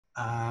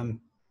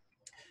Um,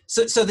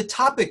 so the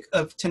topic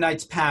of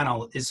tonight's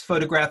panel is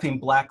photographing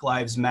Black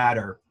Lives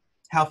Matter,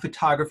 how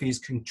photography is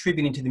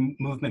contributing to the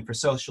movement for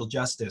social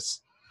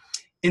justice.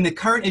 In the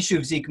current issue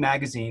of Zeke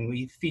magazine,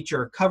 we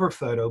feature a cover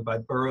photo by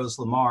Burroughs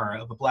Lamar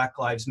of a Black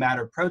Lives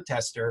Matter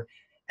protester,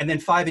 and then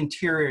 5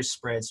 interior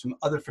spreads from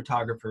other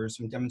photographers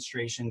from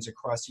demonstrations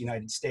across the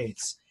United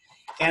States.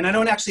 And I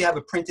don't actually have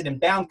a printed and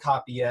bound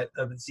copy yet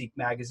of Zeke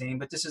magazine,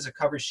 but this is a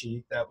cover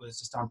sheet that was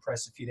just on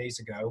press a few days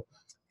ago.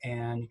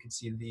 And you can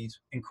see these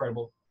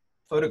incredible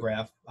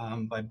photograph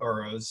by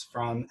Burroughs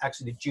from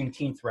actually the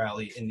Juneteenth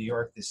rally in New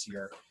York this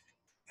year.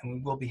 And we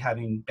will be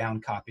having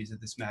bound copies of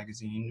this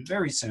magazine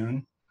very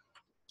soon.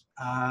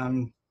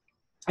 And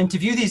to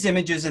view these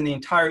images in the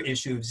entire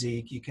issue of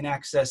Zeke, you can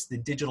access the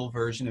digital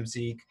version of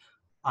Zeke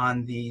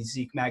on the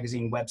Zeke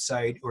magazine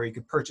website, or you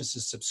could purchase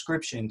a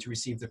subscription to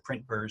receive the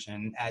print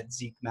version at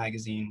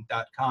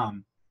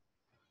zekemagazine.com.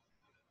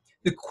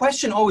 The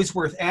question always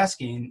worth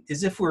asking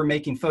is if we're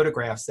making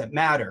photographs that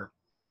matter,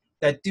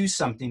 that do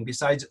something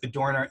besides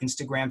adorn our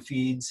Instagram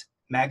feeds,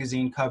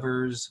 magazine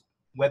covers,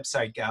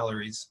 website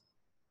galleries.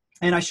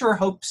 And I sure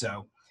hope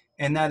so.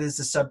 And that is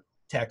the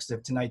subtext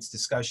of tonight's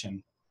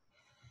discussion.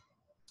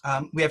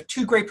 We have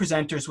 2 great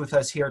presenters with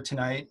us here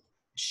tonight,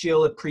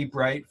 Sheila Pree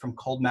from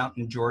Cold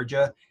Mountain,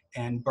 Georgia,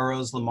 and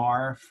Burroughs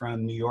Lamar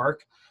from New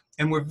York.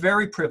 And we're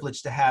very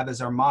privileged to have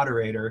as our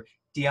moderator,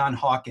 Deion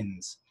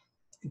Hawkins.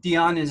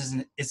 Deion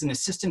is an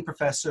assistant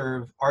professor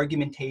of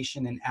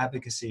argumentation and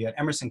advocacy at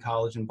Emerson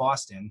College in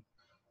Boston.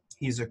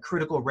 He's a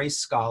critical race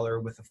scholar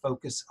with a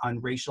focus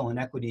on racial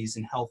inequities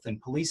in health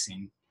and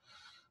policing.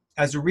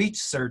 As a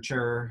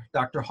researcher,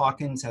 Dr.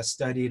 Hawkins has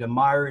studied a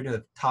myriad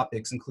of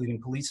topics,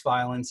 including police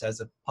violence as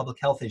a public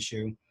health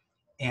issue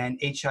and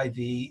HIV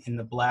in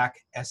the Black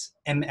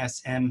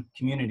MSM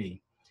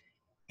community.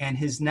 And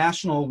his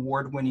national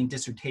award-winning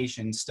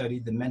dissertation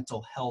studied the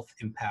mental health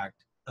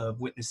impact of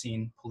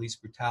witnessing police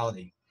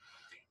brutality.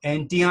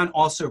 And Deion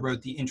also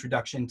wrote the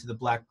introduction to the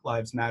Black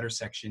Lives Matter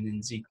section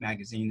in Zeke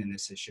magazine in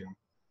this issue.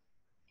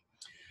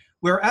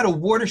 We're at a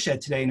watershed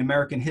today in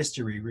American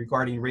history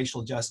regarding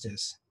racial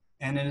justice.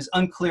 And it is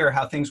unclear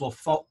how things will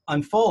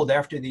unfold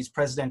after these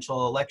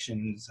presidential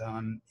elections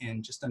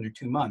in just under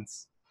 2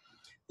 months.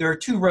 There are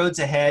 2 roads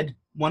ahead,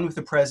 one with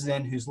a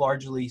president who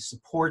largely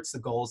supports the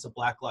goals of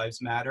Black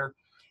Lives Matter,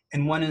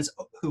 and one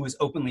who is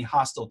openly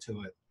hostile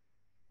to it.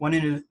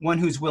 One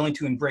who's willing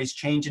to embrace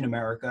change in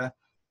America,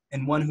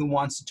 and one who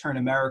wants to turn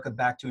America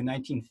back to a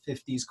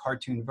 1950s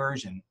cartoon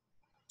version.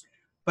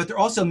 But there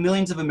are also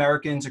millions of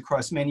Americans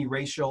across many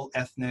racial,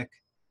 ethnic,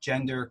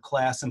 gender,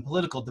 class, and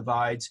political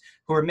divides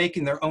who are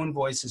making their own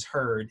voices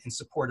heard in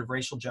support of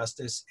racial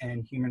justice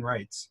and human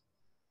rights.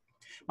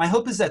 My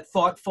hope is that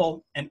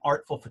thoughtful and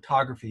artful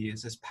photography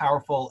is as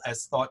powerful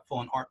as thoughtful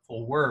and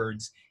artful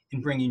words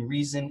in bringing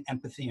reason,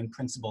 empathy, and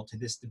principle to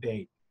this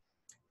debate.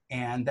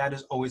 And that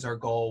is always our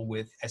goal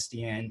with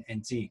SDN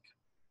and Zeke.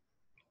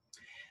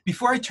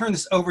 Before I turn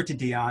this over to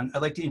Deion,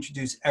 I'd like to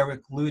introduce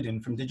Eric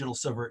Luden from Digital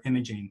Silver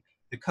Imaging,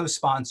 the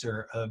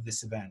co-sponsor of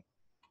this event.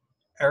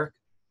 Eric?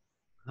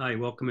 Hi,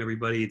 welcome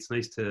everybody. It's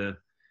nice to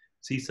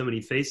see so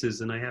many faces.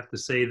 And I have to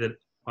say that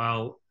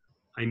while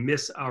I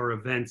miss our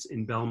events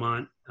in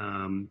Belmont,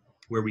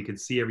 where we could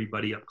see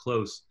everybody up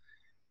close,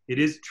 it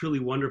is truly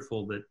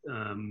wonderful that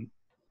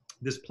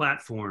this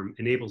platform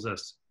enables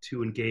us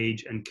to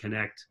engage and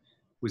connect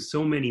with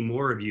so many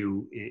more of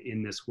you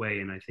in this way.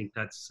 And I think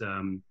that's,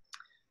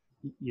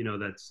 you know,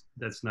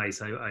 that's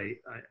nice. I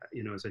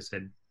you know, as I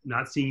said,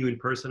 not seeing you in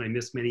person, I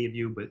miss many of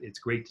you, but it's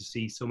great to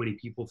see so many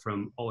people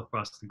from all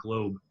across the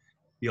globe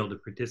be able to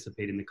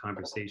participate in the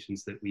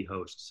conversations that we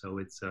host. So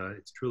it's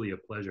truly a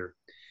pleasure.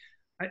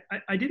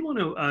 I did want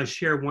to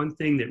share one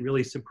thing that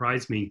really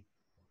surprised me,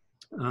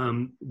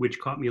 which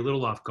caught me a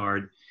little off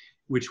guard,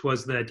 which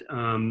was that,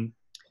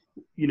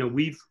 you know,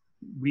 we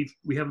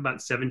have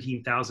about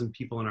 17,000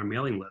 people on our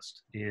mailing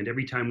list. And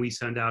every time we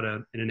send out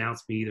an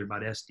announcement either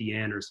about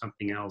SDN or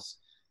something else,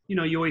 you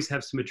know, you always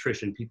have some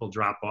attrition. People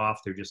drop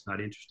off, they're just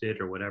not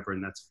interested or whatever,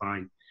 and that's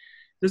fine.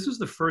 This was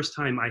the first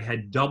time I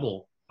had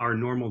double our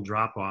normal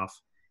drop off.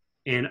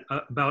 And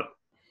about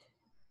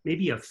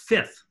maybe a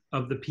fifth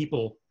of the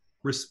people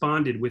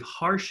responded with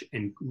harsh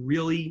and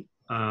really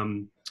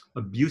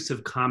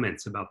abusive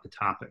comments about the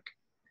topic.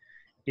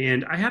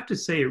 And I have to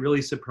say, it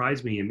really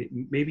surprised me.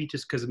 And maybe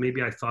just because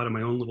maybe I thought in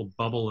my own little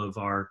bubble of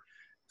our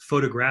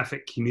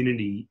photographic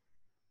community,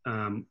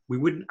 I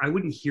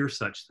wouldn't hear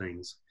such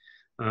things.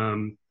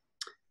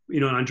 You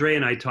know, Andrea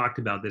and I talked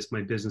about this,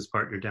 my business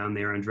partner down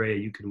there. Andrea,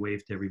 you can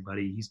wave to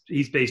everybody.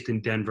 He's based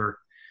in Denver.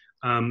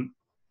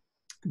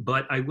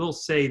 But I will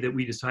say that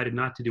we decided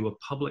not to do a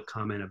public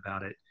comment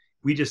about it.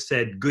 We just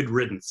said good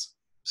riddance.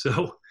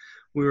 So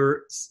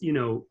we're, you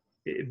know,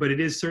 but it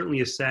is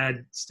certainly a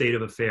sad state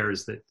of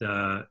affairs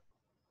that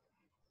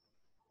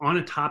on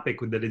a topic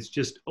that is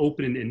just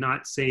open and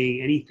not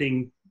saying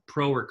anything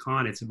pro or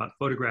con, it's about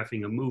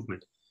photographing a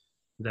movement,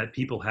 that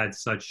people had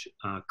such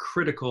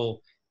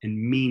critical and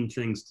mean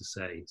things to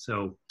say.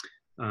 So,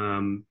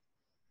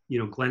 you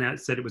know, Glenn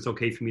said it was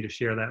okay for me to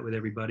share that with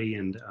everybody.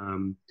 And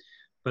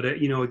But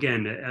you know,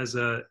 again, as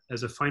a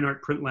fine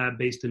art print lab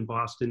based in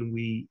Boston,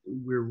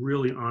 we're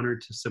really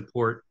honored to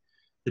support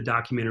the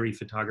documentary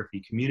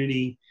photography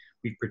community.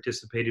 We've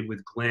participated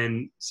with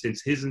Glenn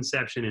since his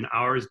inception and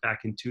ours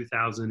back in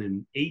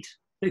 2008,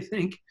 I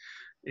think,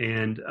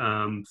 and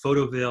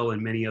Photoville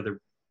and many other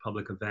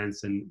public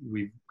events. And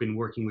we've been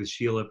working with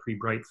Sheila Pree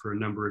for a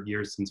number of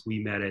years since we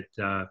met at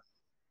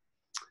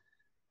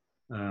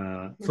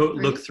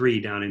Look 3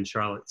 down in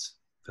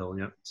Charlottesville.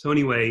 Yeah. So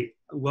anyway,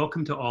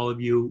 welcome to all of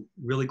you.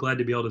 Really glad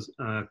to be able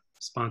to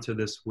sponsor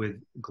this with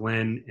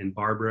Glenn and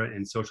Barbara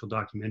and Social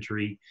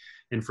Documentary.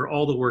 And for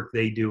all the work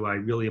they do, I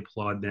really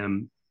applaud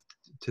them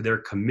to their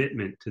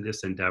commitment to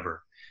this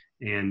endeavor.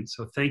 And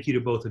so thank you to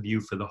both of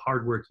you for the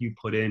hard work you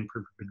put in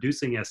for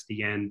producing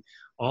SDN,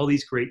 all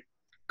these great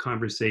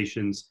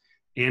conversations,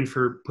 and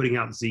for putting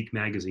out Zeke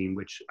magazine,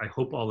 which I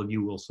hope all of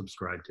you will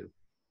subscribe to.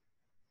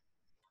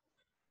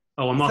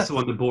 Oh, I'm also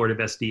on the board of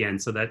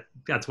SDN, so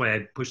that's why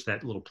I pushed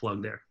that little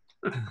plug there.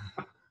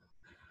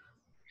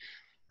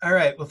 All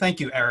right, well, thank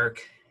you,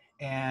 Eric.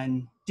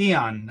 And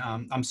Deion,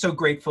 I'm so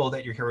grateful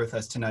that you're here with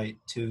us tonight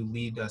to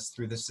lead us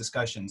through this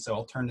discussion. So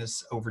I'll turn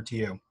this over to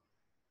you.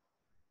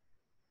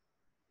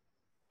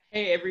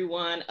 Hey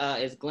everyone,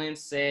 as Glenn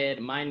said,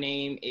 my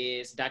name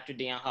is Dr.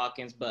 Deion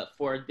Hawkins, but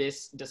for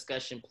this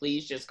discussion,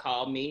 please just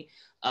call me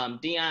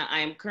Deion. I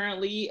am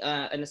currently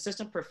an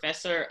assistant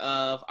professor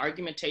of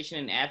argumentation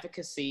and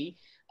advocacy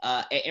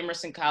at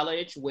Emerson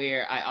College,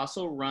 where I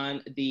also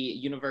run the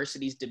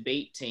university's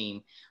debate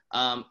team.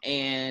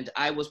 And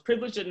I was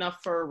privileged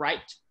enough to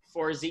write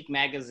for Zeke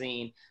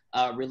magazine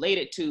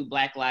related to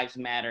Black Lives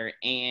Matter.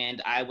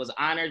 And I was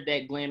honored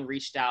that Glenn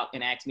reached out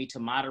and asked me to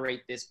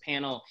moderate this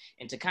panel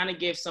and to kind of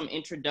give some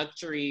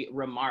introductory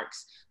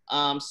remarks.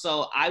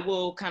 So I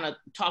will kind of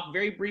talk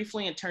very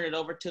briefly and turn it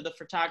over to the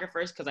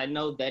photographers, because I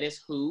know that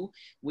is who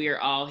we are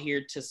all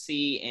here to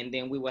see. And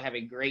then we will have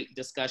a great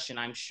discussion,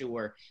 I'm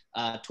sure,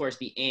 towards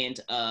the end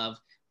of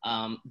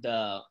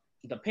the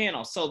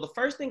panel. So the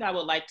first thing I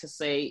would like to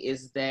say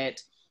is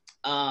that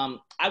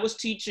I was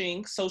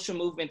teaching social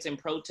movements and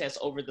protests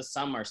over the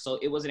summer. So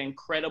it was an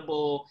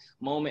incredible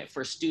moment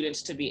for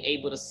students to be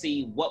able to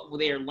see what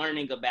they're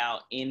learning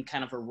about in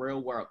kind of a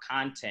real world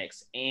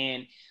context.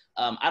 And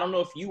I don't know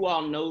if you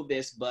all know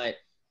this, but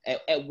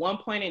at one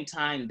point in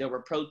time, there were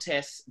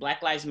protests,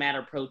 Black Lives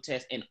Matter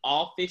protests in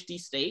all 50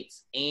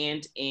 states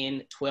and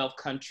in 12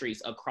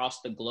 countries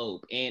across the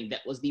globe. And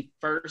that was the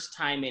first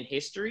time in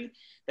history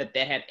that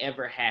had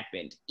ever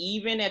happened.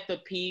 Even at the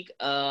peak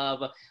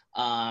of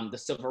the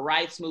civil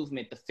rights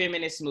movement, the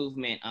feminist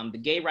movement, the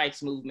gay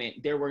rights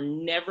movement, there were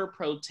never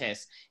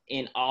protests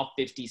in all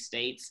 50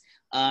 states.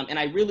 And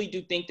I really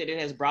do think that it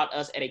has brought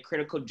us at a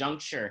critical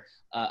juncture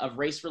of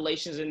race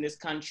relations in this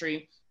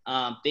country.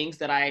 Things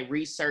that I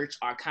research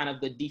are kind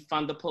of the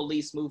defund the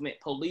police movement,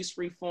 police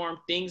reform,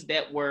 things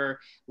that were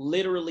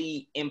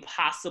literally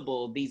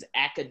impossible. These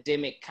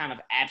academic kind of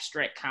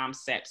abstract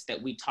concepts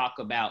that we talk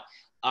about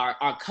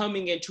are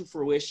coming into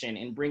fruition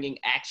and bringing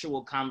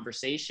actual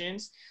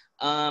conversations.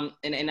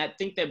 And I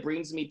think that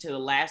brings me to the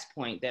last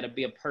point that'll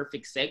be a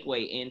perfect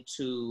segue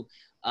into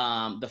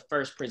the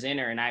first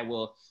presenter, and I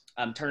will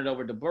turn it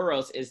over to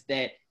Burroughs, is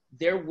that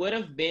there would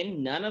have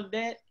been none of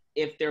that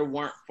if there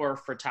weren't for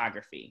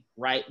photography,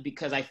 right?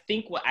 Because I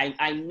think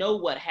I know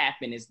what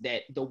happened is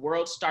that the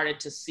world started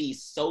to see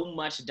so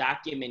much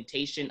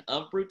documentation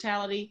of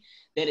brutality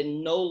that it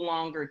no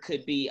longer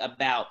could be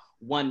about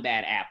one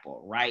bad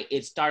apple, right?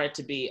 It started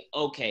to be,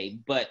 okay,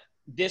 but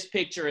this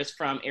picture is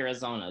from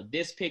Arizona.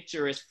 This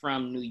picture is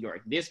from New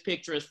York. This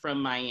picture is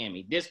from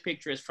Miami. This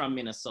picture is from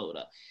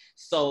Minnesota.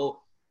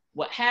 So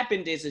what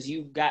happened is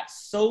you've got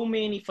so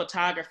many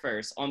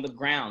photographers on the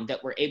ground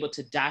that were able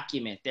to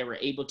document, that were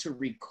able to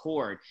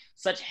record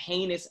such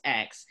heinous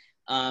acts.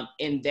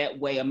 In that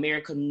way,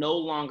 America no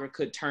longer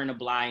could turn a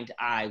blind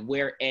eye,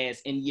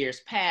 whereas in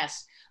years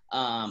past,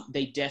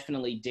 they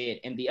definitely did.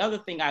 And the other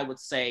thing I would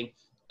say,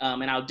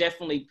 and I'll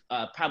definitely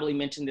probably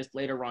mention this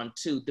later on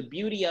too, the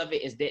beauty of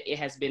it is that it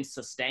has been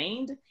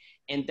sustained,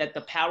 and that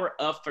the power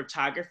of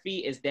photography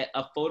is that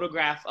a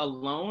photograph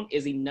alone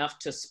is enough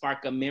to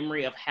spark a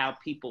memory of how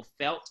people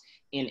felt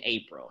in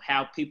April,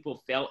 how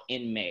people felt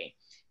in May.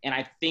 And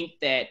I think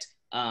that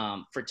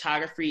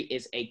photography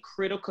is a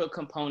critical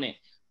component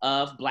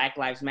of Black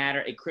Lives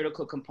Matter, a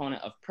critical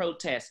component of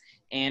protest.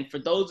 And for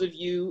those of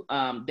you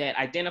that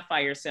identify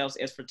yourselves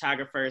as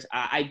photographers,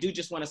 I do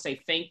just want to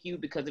say thank you,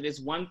 because it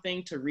is one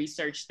thing to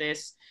research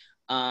this.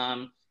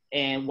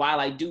 And while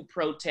I do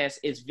protest,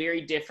 it's very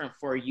different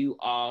for you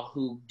all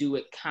who do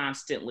it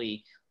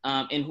constantly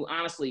and who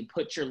honestly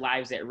put your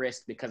lives at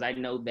risk, because I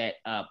know that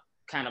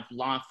kind of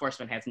law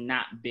enforcement has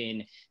not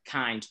been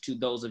kind to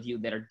those of you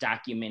that are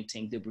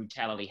documenting the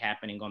brutality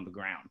happening on the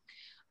ground.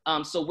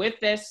 So with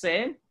that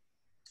said,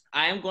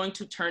 I am going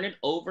to turn it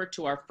over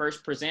to our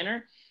first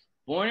presenter.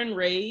 Born and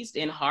raised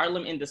in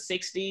Harlem in the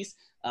 60s,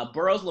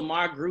 Burroughs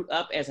Lamar grew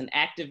up as an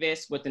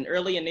activist with an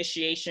early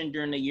initiation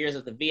during the years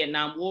of the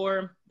Vietnam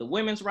War, the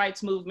women's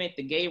rights movement,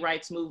 the gay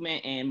rights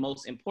movement, and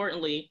most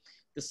importantly,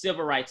 the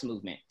civil rights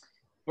movement.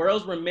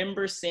 Burroughs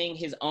remembers seeing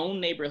his own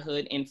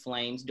neighborhood in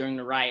flames during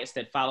the riots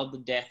that followed the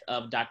death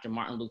of Dr.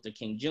 Martin Luther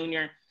King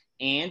Jr.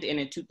 And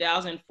in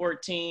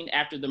 2014,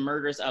 after the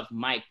murders of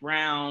Mike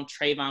Brown,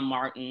 Trayvon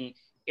Martin,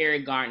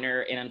 Eric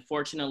Garner, and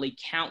unfortunately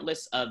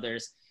countless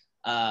others,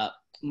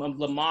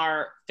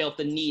 Lamar felt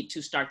the need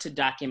to start to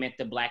document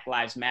the Black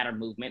Lives Matter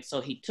movement. So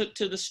he took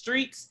to the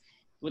streets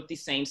with the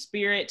same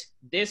spirit.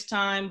 This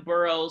time,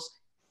 Burroughs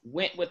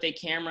went with a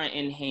camera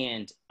in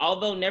hand.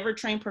 Although never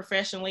trained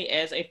professionally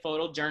as a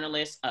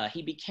photojournalist,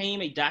 he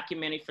became a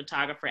documentary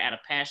photographer out of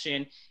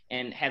passion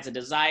and has a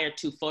desire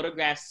to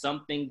photograph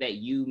something that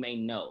you may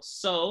know.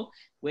 So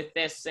with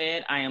that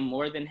said, I am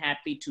more than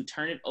happy to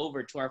turn it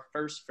over to our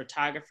first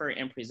photographer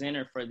and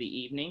presenter for the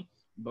evening,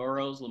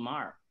 Burroughs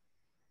Lamar.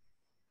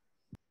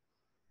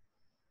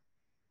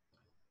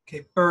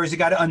 Okay, Burroughs, you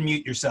got to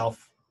unmute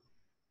yourself.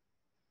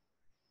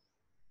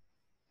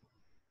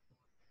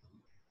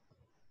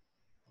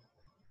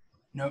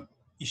 Nope,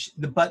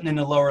 the button in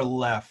the lower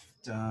left.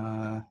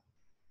 Let's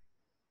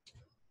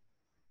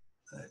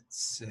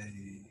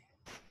see.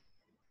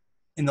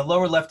 In the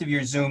lower left of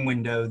your Zoom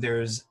window,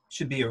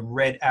 should be a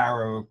red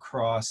arrow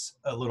across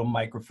a little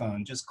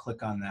microphone. Just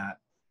click on that.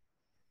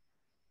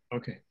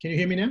 Okay, can you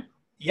hear me now?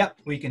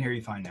 Yep, we can hear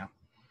you fine now.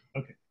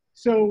 Okay,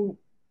 so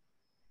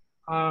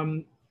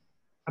I'm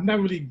not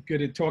really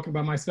good at talking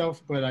about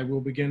myself, but I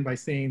will begin by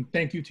saying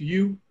thank you to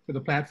you for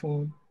the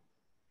platform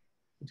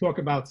to talk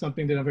about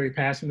something that I'm very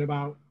passionate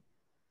about.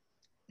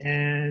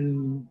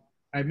 And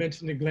I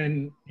mentioned to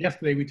Glenn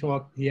yesterday, we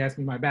talked, he asked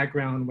me my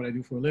background, what I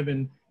do for a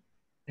living.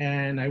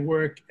 And I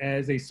work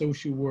as a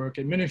social work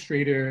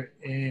administrator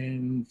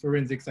in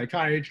forensic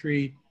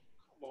psychiatry.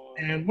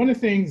 And one of the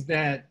things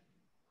that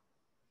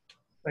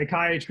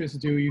psychiatrists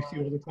do, you see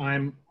all the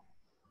time,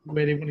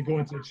 where they want to go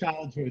into the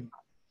childhood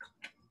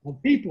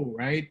of people,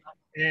 right?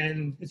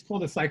 And it's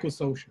called a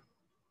psychosocial.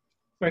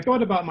 So I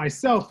thought about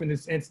myself in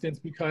this instance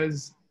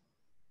because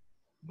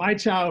my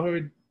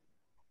childhood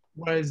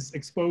was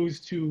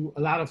exposed to a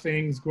lot of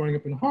things growing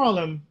up in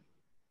Harlem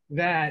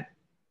that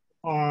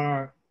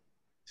are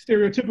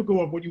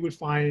stereotypical of what you would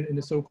find in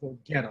the so-called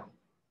ghetto,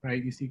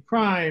 right? You see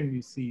crime,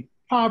 you see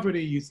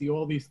poverty, you see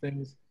all these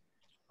things.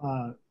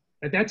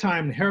 At that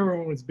time,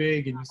 heroin was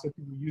big and you saw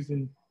people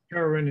using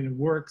heroin and it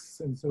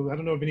works. And so I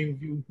don't know if any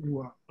of you who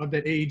are of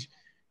that age,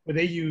 but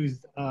they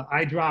used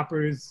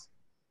eyedroppers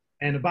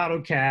and a bottle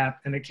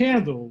cap and a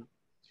candle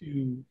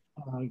to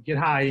get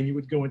high, and you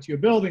would go into your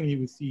building and you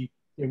would see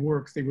their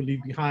works they would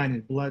leave behind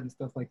and blood and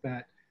stuff like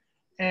that.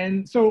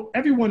 And so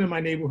everyone in my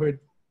neighborhood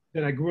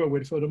that I grew up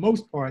with, for the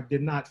most part,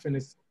 did not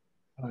finish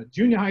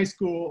junior high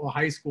school or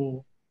high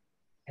school.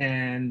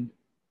 And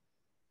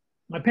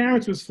my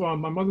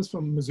mother's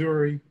from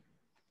Missouri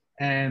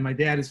and my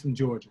dad is from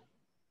Georgia.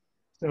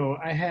 So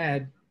I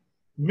had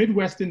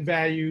Midwestern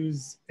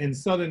values and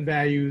Southern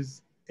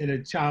values in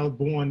a child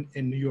born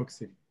in New York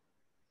City.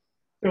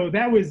 So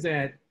that was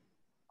at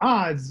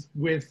odds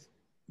with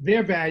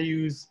their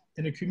values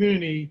in a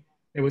community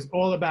that was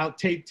all about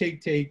take,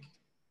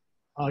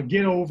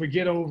 get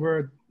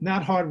over,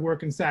 not hard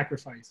work and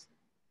sacrifice.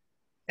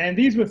 And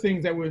these were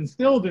things that were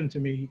instilled into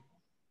me.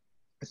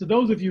 So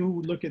those of you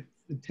who look at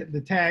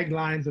the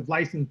taglines of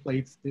license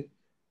plates, the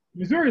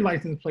Missouri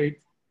license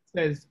plate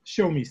says,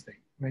 show me state,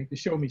 right? The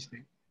show me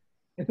state.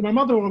 And so my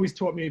mother always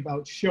taught me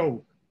about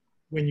show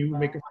when you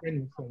make a friend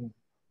with someone.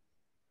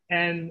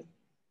 And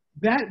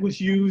that was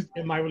used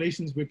in my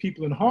relations with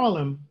people in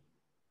Harlem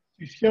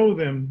to show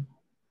them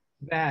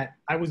that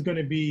I was going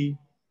to be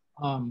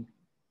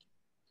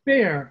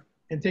fair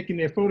in taking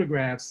their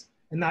photographs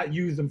and not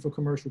use them for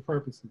commercial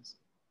purposes.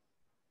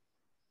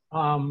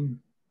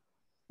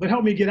 What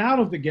helped me get out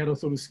of the ghetto,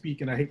 so to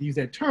speak, and I hate to use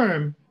that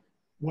term,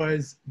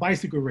 was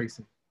bicycle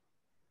racing.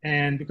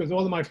 And because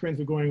all of my friends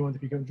were going on to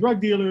become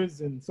drug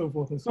dealers and so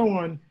forth and so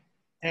on,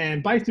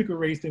 and bicycle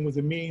racing was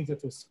a means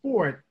of a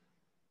sport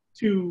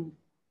to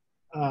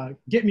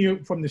get me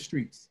from the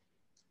streets.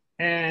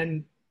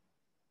 And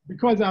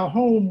because our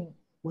home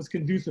was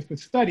conducive for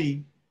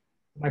study,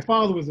 my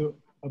father was a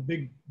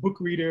big book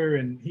reader,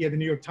 and he had the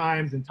New York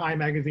Times and Time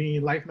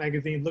magazine, Life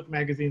magazine, Look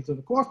magazines on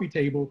the coffee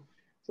table.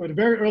 So at a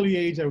very early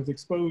age, I was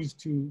exposed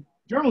to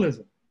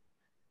journalism.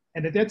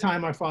 And at that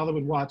time, my father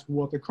would watch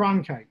Walter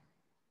Cronkite.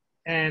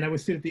 And I would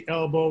sit at the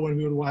elbow and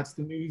we would watch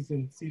the news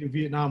and see the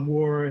Vietnam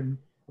War and,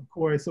 of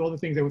course, all the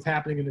things that was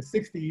happening in the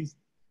 60s.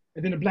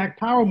 And then the Black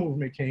Power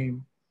movement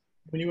came.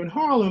 When you were in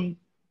Harlem,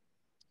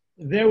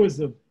 there was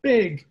a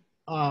big,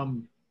 I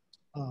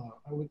don't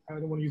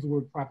want to use the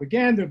word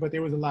propaganda, but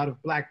there was a lot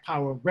of Black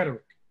Power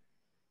rhetoric.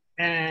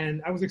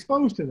 And I was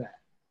exposed to that.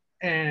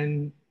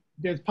 And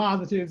there's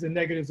positives and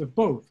negatives of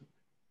both.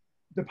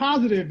 The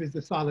positive is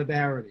the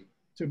solidarity,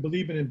 to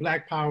believing in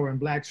Black power and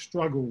Black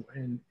struggle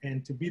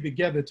and to be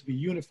together, to be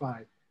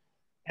unified.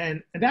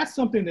 And that's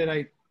something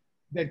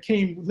that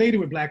came later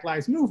with Black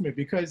Lives Movement,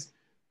 because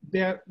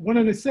they're one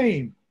and the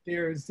same.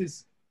 There's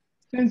this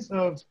sense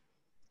of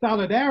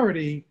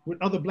solidarity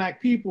with other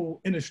Black people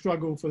in a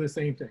struggle for the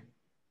same thing.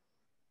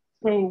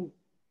 So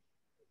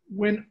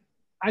when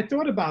I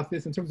thought about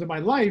this in terms of my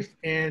life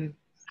and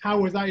how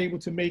was I able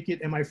to make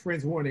it and my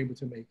friends weren't able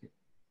to make it?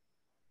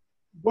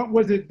 What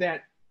was it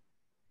that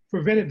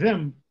prevented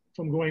them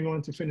from going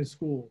on to finish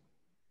school?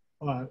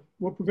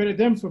 What prevented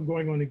them from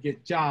going on to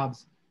get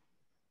jobs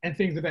and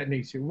things of that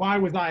nature? Why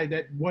was I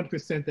that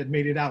 1% that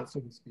made it out, so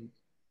to speak?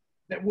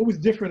 What was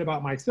different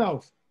about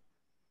myself?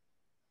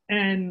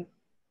 And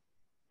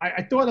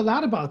I thought a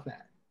lot about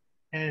that.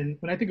 And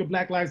when I think of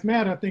Black Lives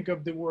Matter, I think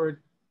of the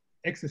word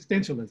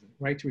existentialism,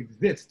 right? To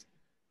exist.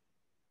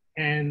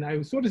 And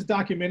I saw this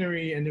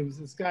documentary, and there was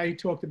this guy who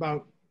talked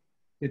about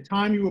the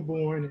time you were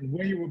born and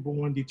where you were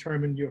born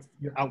determined your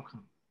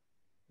outcome.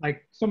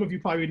 Like some of you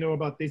probably know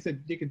about, they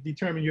said they could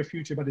determine your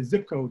future by the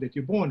zip code that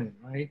you're born in,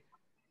 right?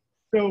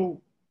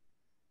 So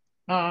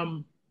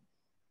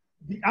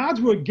the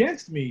odds were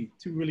against me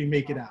to really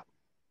make it out,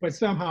 but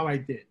somehow I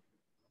did.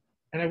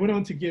 And I went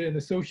on to get an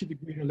associate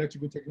degree in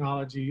electrical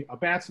technology, a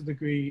bachelor's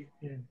degree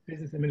in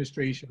business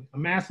administration, a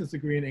master's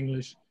degree in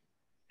English.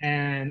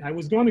 And I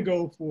was going to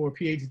go for a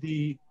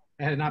PhD.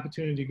 I had an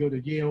opportunity to go to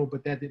Yale,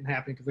 but that didn't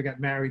happen because I got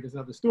married. There's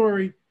another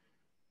story.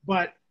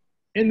 But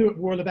in the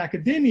world of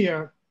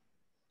academia,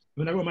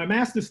 when I wrote my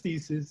master's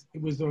thesis,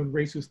 it was on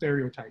racial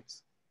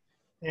stereotypes.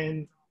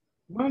 And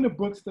one of the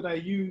books that I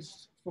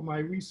used for my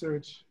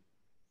research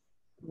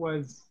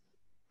was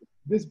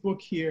this book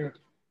here.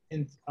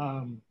 And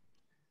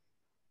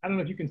I don't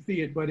know if you can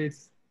see it, but it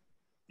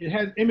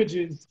has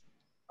images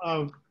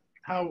of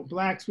how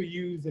Blacks were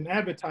used in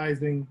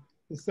advertising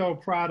to sell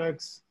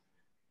products.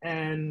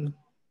 And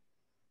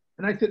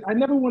I said, I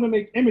never want to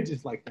make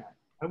images like that.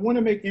 I want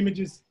to make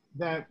images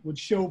that would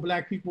show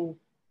Black people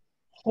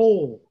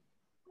whole,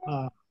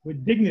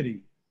 with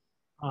dignity,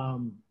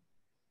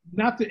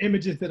 not the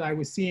images that I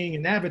was seeing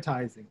in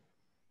advertising.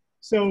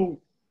 So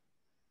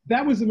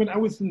that was when I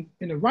was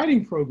in a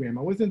writing program.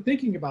 I wasn't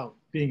thinking about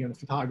being a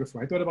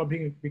photographer. I thought about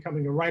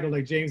becoming a writer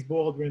like James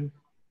Baldwin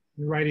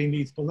and writing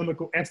these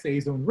polemical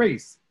essays on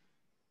race.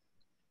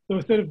 So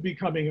instead of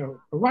becoming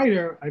a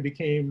writer, I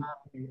became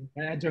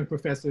an adjunct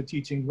professor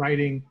teaching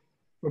writing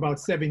for about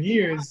 7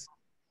 years.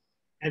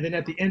 And then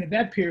at the end of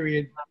that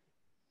period,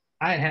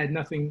 I had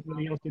nothing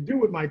really else to do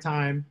with my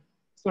time.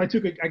 So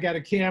I got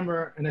a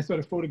camera and I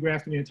started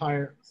photographing the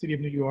entire city of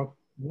New York.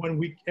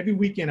 Every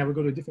weekend I would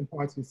go to different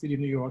parts of the city of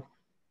New York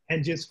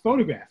and just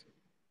photograph it.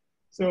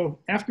 So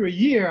after a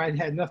year, I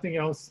had nothing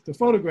else to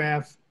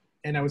photograph,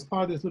 and I was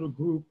part of this little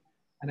group,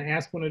 and I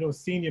asked one of those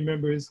senior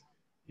members,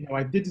 you know,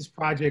 I did this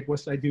project, what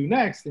should I do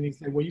next? And he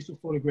said, well, you should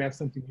photograph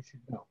something you should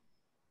know.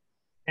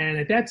 And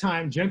at that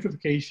time,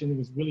 gentrification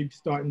was really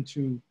starting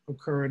to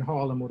occur in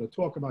Harlem, or the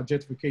talk about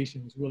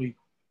gentrification was really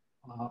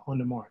on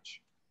the march.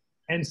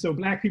 And so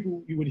Black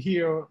people, you would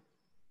hear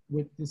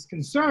with this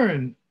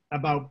concern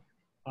about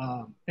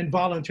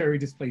involuntary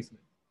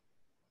displacement.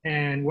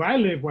 And where I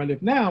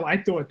live now,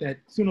 I thought that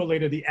sooner or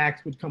later the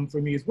axe would come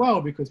for me as well,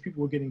 because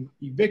people were getting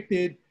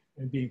evicted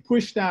and being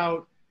pushed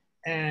out.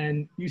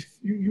 And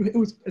it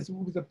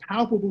was a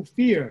palpable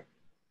fear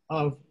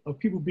of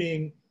people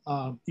being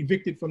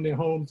evicted from their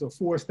homes or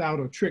forced out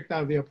or tricked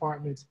out of their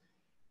apartments.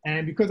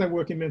 And because I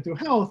work in mental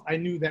health, I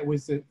knew that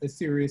was a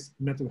serious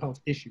mental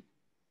health issue.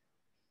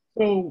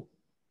 So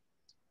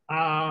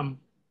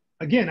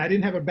again, I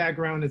didn't have a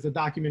background as a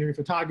documentary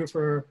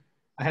photographer.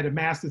 I had a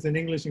master's in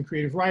English and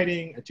creative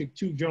writing. I took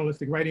 2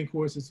 journalistic writing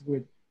courses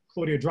with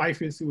Claudia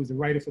Dreyfus, who was a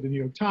writer for the New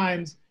York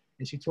Times,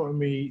 and she taught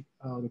me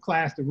the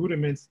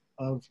rudiments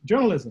of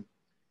journalism.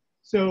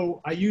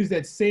 So I used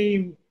that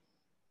same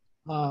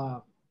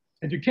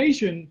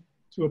education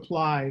to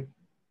apply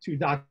to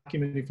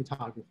documentary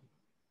photography.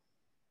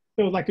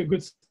 So like a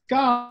good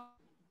scholar,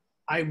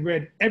 I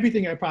read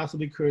everything I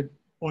possibly could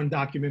on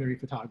documentary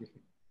photography,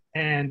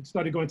 and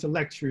started going to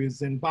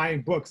lectures and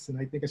buying books. And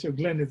I think I showed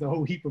Glenn, there's a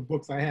whole heap of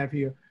books I have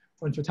here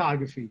on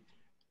photography.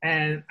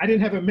 And I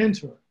didn't have a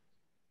mentor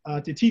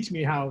to teach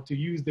me how to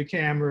use the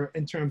camera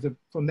in terms of,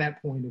 from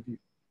that point of view.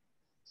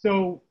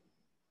 So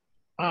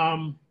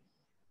the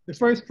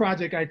first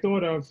project I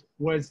thought of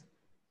was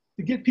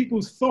to get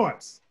people's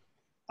thoughts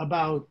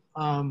about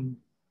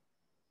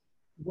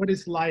what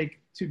it's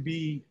like to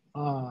be,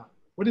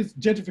 what does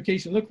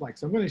gentrification look like?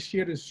 So I'm gonna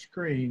share this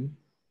screen,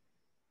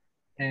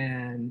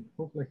 and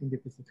hopefully I can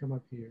get this to come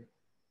up here.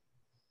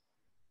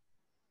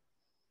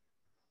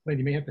 Glenn,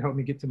 you may have to help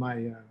me get to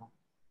my,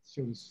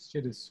 share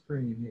this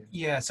screen here.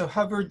 Yeah, so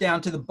hover down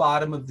to the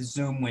bottom of the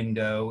Zoom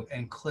window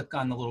and click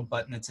on the little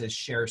button that says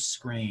share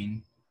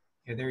screen.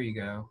 Yeah, there you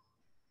go.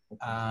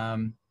 All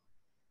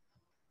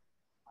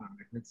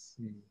right, let's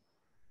see.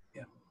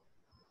 Yeah.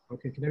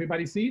 Okay, can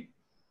everybody see it?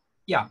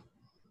 Yeah.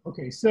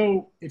 Okay,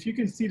 so if you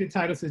can see, the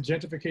title says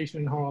Gentrification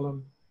in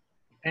Harlem.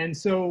 And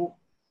so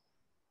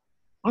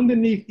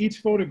underneath each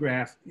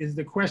photograph is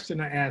the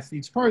question I asked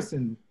each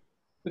person.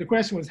 So the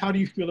question was, how do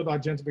you feel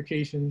about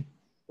gentrification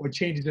or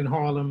changes in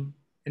Harlem?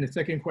 And the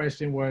second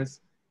question was,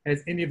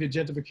 has any of the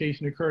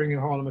gentrification occurring in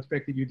Harlem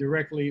affected you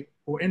directly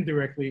or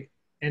indirectly?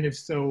 And if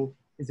so,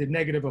 is it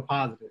negative or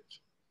positive?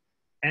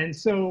 And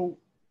so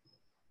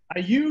I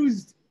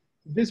used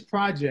this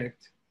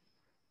project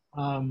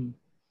to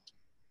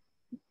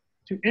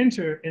to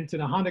enter into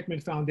the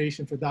Honickman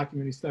Foundation for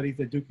Documentary Studies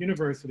at Duke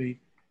University.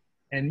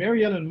 And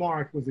Mary Ellen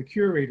Mark was a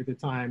curator at the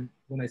time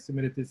when I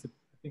submitted this, I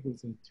think it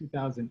was in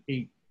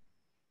 2008.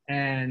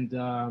 And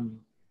I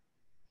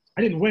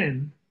didn't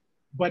win,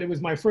 but it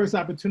was my first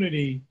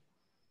opportunity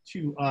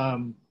to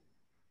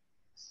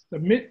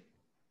submit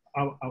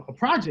a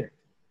project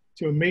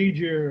to a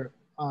major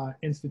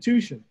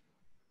institution.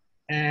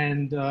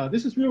 And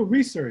this is real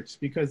research,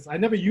 because I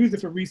never used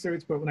it for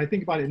research, but when I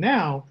think about it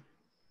now,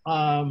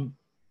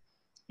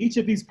 each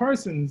of these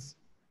persons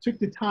took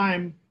the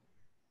time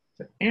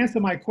to answer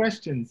my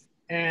questions.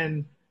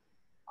 And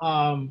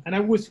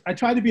I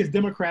tried to be as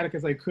democratic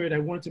as I could. I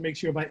wanted to make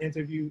sure if I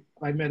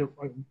met a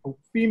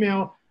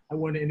female, I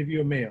wanted to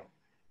interview a male.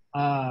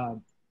 As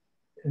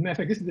a matter of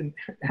fact, this is in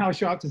Hal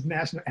Sharp's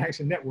National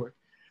Action Network.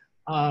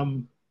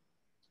 And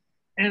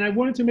I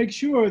wanted to make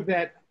sure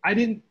that I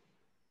didn't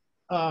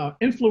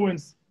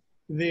influence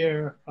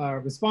their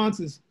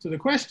responses to the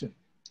question.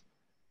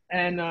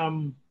 And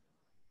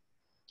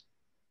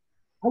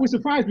I was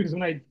surprised, because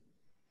when I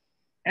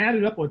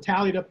added up or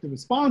tallied up the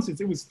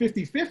responses, it was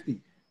 50-50.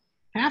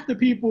 Half the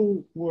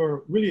people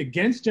were really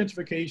against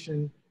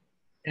gentrification,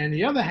 and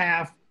the other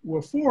half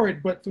were for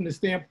it, but from the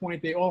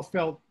standpoint, they all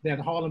felt that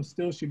Harlem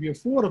still should be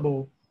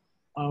affordable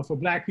for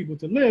Black people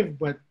to live.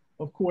 But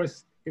of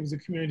course, it was a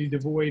community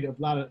devoid of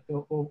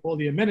all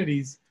the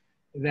amenities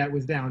that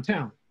was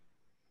downtown.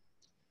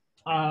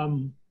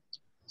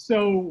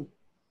 So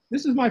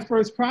this is my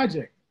first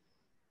project.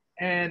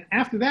 And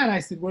after that, I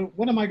said, well,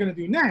 what am I going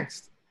to do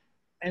next?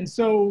 And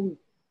so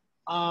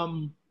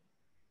I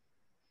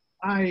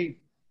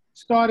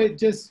started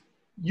just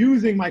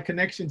using my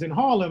connections in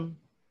Harlem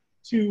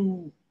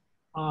to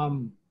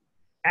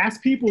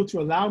ask people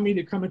to allow me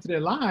to come into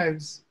their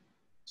lives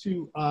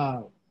to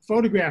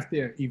photograph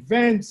their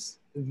events,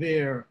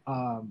 their, as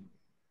a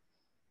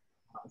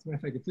matter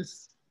of fact, if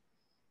this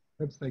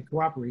website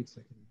cooperates,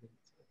 I can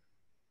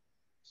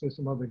show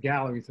some other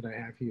galleries that I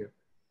have here.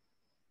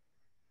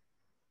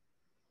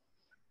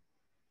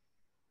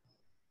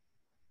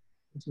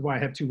 Which is why I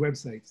have two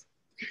websites,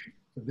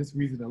 for this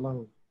reason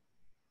alone.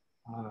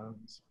 All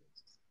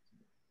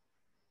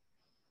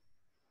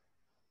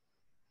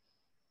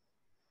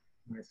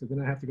right, so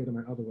then I have to go to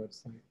my other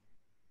website.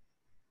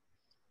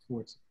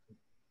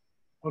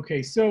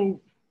 Okay, so I'm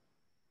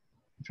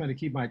trying to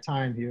keep my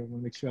time here. I want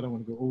to make sure I don't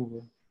want to go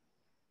over.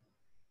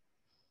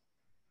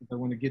 I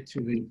want to get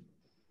to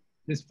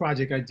this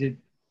project I did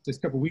just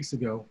a couple weeks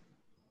ago.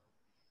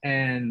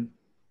 And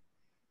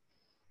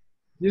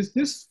there's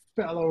this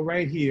fellow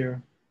right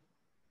here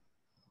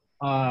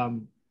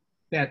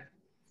that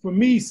for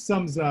me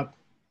sums up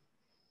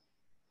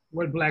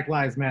what Black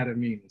Lives Matter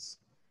means.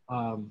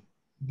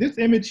 This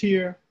image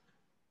here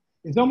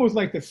is almost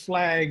like the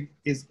flag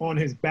is on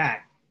his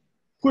back,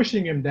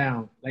 pushing him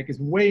down, like it's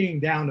weighing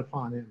down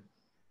upon him.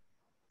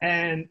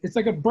 And it's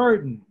like a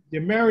burden. The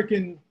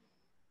American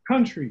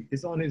country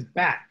is on his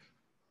back,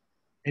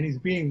 and he's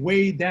being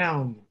weighed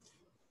down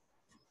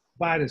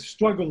by the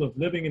struggle of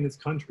living in this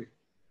country.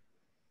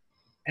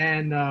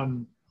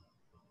 And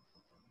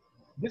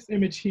this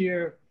image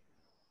here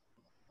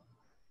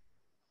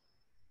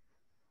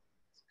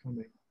is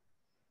coming.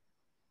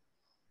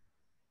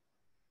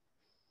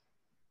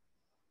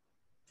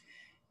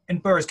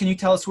 And Burroughs, can you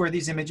tell us where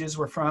these images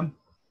were from?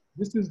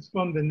 This is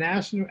from the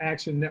National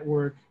Action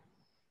Network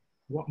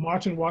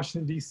March in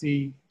Washington,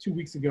 D.C. 2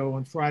 weeks ago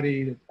on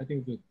Friday, I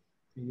think the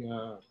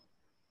 28th.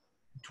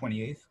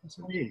 28th.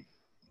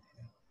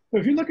 So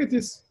if you look at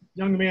this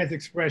young man's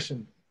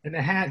expression and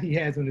the hat he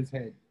has on his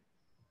head,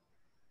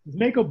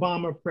 make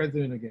Obama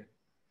president again.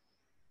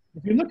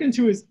 If you look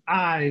into his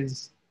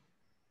eyes,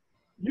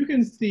 you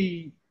can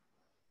see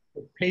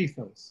the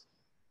pathos.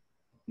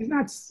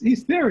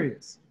 He's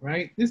serious,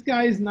 right? This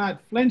guy is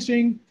not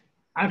flinching.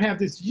 I have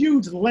this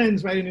huge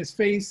lens right in his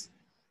face,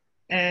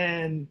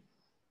 and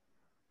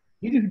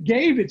he just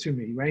gave it to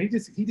me, right?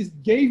 He just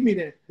gave me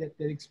that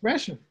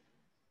expression.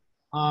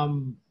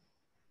 The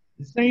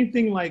same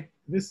thing like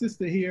this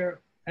sister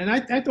here, and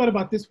I thought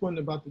about this one,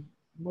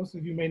 most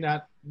of you may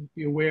not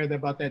be aware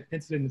about that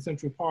incident in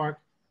Central Park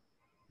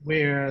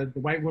where the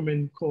white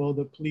woman called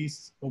the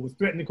police, or was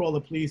threatening to call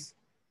the police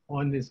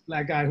on this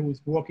Black guy who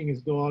was walking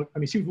his dog. I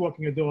mean, she was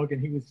walking a dog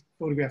and he was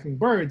photographing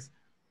birds.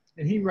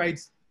 And he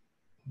writes,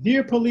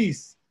 "Dear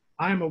police,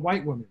 I am a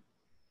white woman."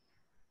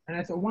 And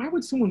I thought, why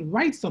would someone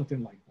write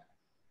something like that,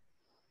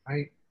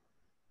 right?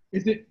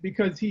 Is it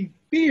because he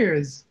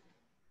fears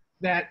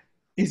that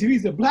if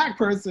he's a Black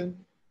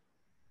person,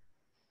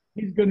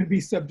 he's going to be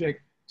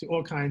subject to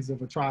all kinds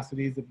of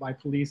atrocities by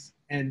police,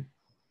 and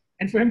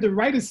for him to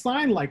write a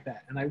sign like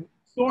that? And I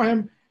saw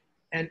him,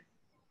 and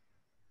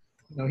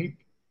he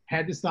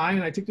had the sign,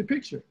 and I took the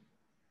picture.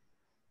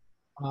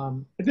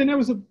 And then there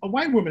was a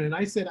white woman, and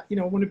I said,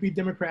 I want to be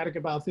democratic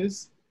about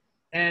this.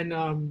 And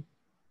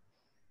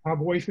her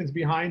boyfriend's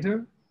behind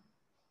her,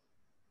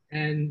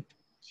 and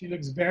she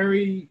looks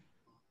very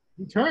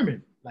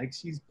determined, like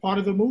she's part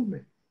of the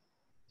movement.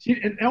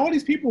 And all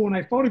these people, when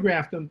I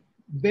photograph them,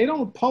 they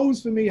don't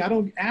pose for me. I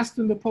don't ask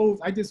them to pose.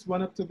 I just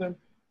run up to them,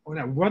 or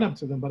not run up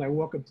to them, but I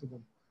walk up to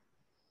them.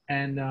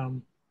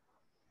 And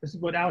this is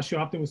what Al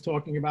Sharpton was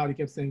talking about. He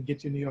kept saying,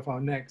 get your knee off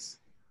our necks.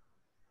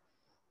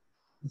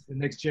 It's the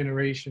next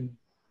generation.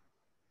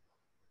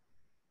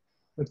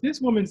 But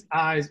this woman's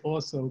eyes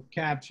also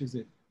captures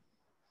it.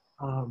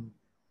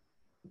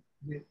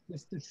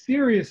 It's the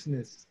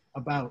seriousness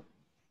about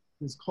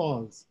this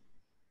cause.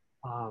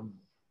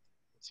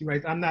 She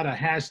writes, I'm not a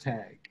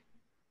hashtag,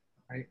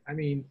 right? I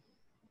mean,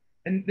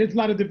 and there's a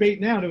lot of debate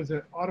now. There was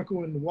an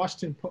article in the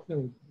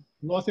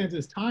Los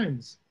Angeles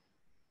Times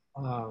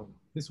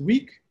this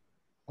week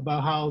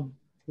about how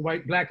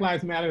Black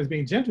Lives Matter is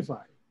being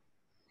gentrified.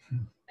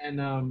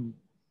 And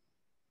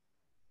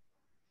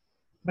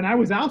when I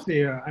was out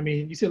there, I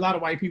mean, you see a lot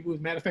of white people. As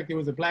a matter of fact, there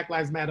was a Black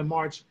Lives Matter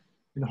march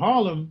in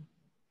Harlem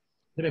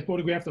that I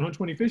photographed on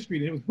 125th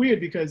Street. And it was weird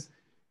because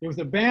there was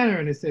a banner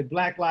and it said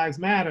Black Lives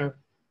Matter.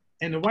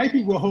 And the white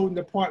people were holding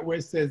the part where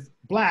it says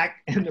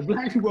black, and the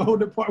black people were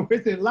holding the part where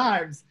it said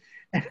lives.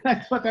 And I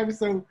thought that was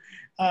so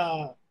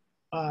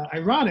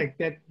ironic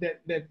that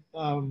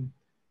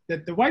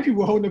the white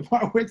people were holding the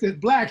part where it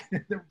said black,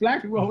 and the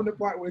black people were holding the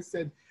part where it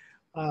said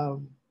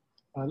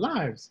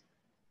lives.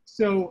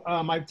 So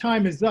my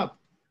time is up.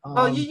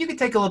 Well, you can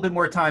take a little bit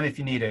more time if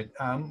you need it.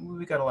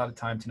 We got a lot of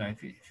time tonight.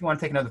 If you want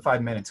to take another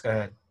 5 minutes, go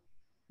ahead.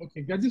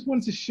 Okay, I just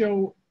wanted to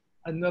show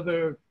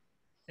another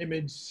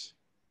image.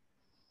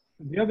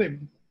 The other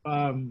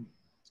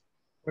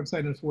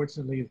website,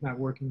 unfortunately, is not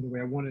working the way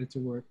I wanted it to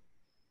work,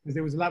 because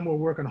there was a lot more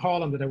work on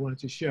Harlem that I wanted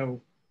to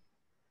show.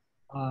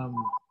 Now,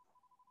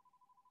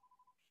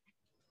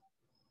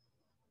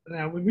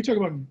 when we talk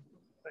about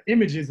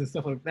images and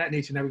stuff of that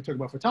nature, now we talk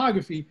about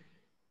photography.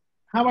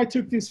 How I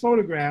took this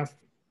photograph,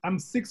 I'm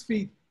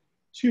 6'2"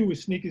 with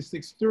sneakers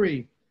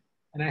 6'3",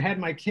 and I had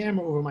my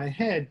camera over my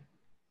head.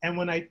 And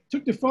when I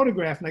took the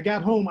photograph and I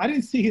got home, I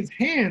didn't see his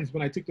hands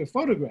when I took the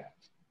photograph.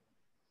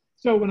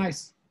 So when I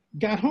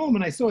got home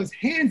and I saw his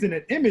hands in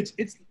that image,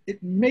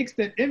 it makes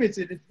that image,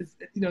 it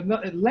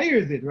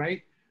layers it,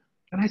 right?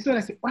 And I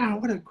said, wow,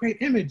 what a great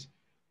image.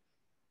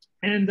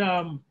 And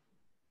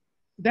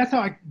that's how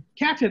I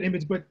captured that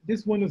image. But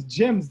this one of those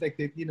gems, like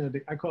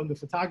I call them the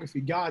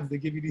photography gods. They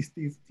give you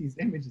these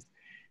images,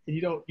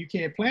 and you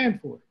can't plan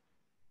for it.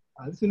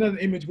 This is another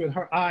image with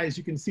her eyes.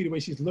 You can see the way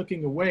she's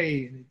looking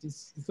away, and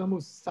it's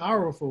almost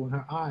sorrowful in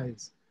her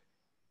eyes.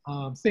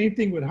 Same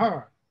thing with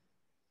her.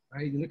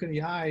 Right, you look in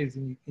the eyes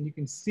and you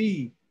can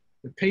see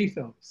the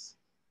pathos.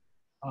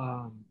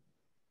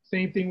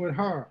 Same thing with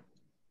her.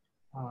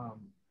 Well,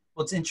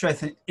 it's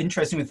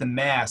interesting with the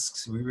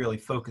masks. We really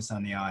focus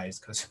on the eyes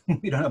because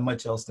we don't have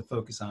much else to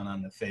focus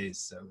on the face.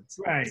 So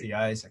it's the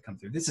eyes that come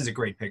through. This is a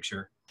great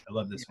picture. I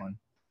love this one.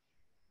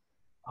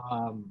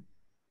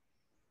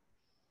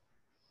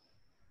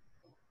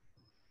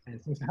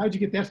 And so how'd you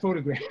get that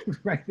photograph?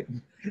 Right.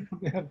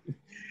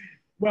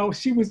 Well,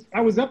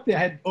 I was up there, I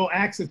had all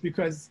access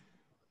because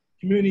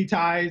community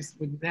ties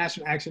with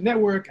National Action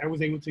Network. I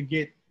was able to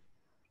get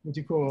what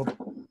you call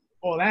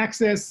all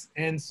access.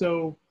 And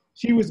so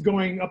she was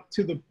going up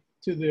to the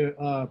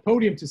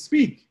podium to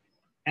speak.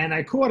 And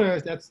I caught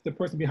her. That's the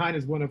person behind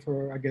is one of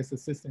her, I guess,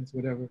 assistants,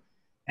 whatever.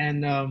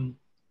 And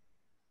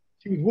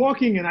she was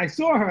walking and I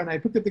saw her and I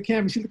picked up the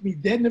camera. She looked me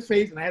dead in the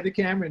face and I had the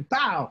camera and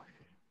pow.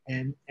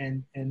 And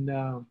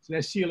so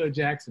that's Sheila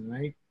Jackson,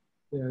 right?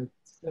 The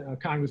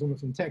congresswoman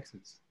from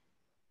Texas.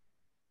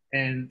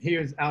 And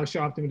here's Al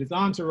Sharpton with his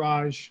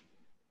entourage.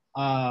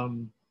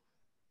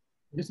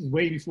 This is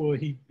way before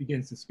he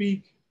begins to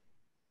speak.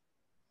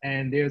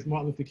 And there's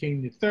Martin Luther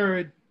King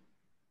III.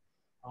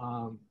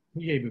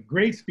 He gave a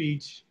great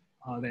speech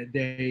that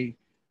day.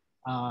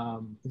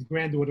 His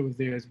granddaughter was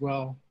there as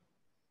well.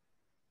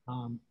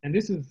 And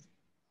this is,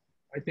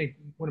 I think,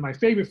 one of my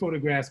favorite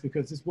photographs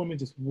because this woman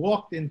just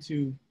walked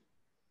into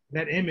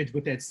that image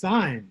with that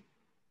sign,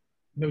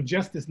 no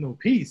justice, no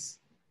peace.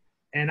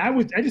 And I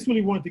just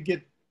really wanted to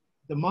get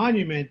the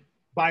monument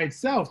by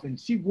itself. And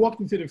she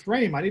walked into the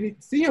frame. I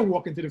didn't see her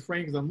walk into the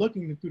frame because I'm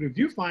looking through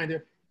the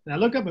viewfinder and I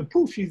look up and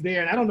poof, she's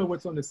there. And I don't know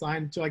what's on the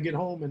sign until I get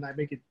home and I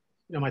make it,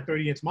 my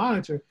 30-inch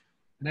monitor.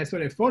 And I saw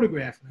that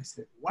photograph and I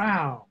said,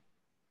 wow,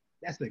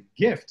 that's a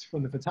gift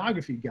from the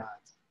photography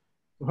gods.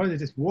 For her to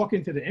just walk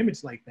into the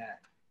image like that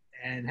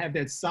and have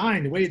that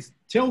sign, the way it's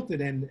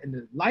tilted and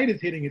the light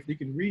is hitting it, so you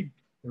can read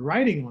the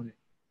writing on it,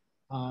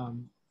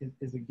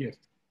 is a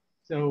gift.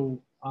 So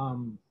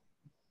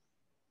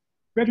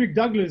Frederick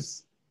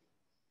Douglass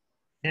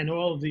and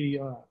all the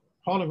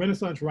Harlem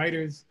Renaissance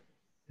writers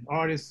and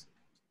artists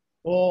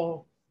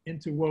all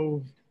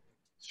interwove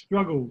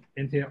struggle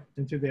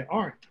into their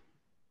art.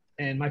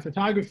 And my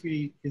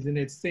photography is in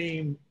that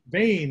same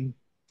vein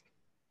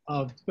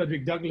of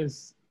Frederick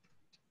Douglass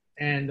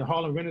and the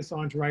Harlem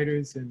Renaissance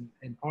writers and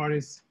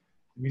artists,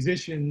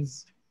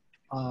 musicians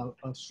of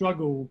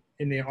struggle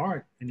in their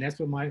art. And that's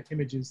what my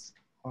images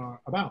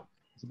are about.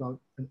 It's about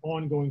an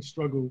ongoing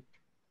struggle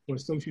for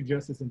social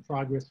justice and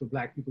progress for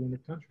Black people in the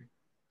country.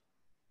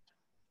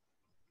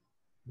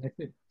 That's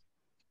it.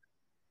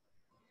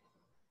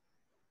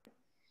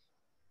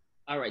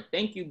 All right,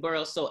 thank you,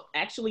 Burroughs. So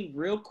actually,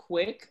 real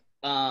quick,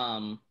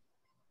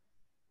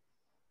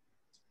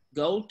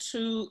 go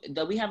to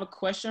we have a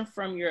question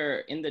from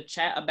in the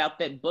chat about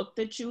that book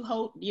that you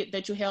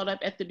held up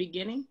at the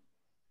beginning.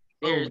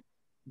 There's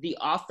the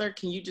author.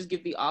 Can you just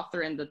give the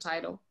author and the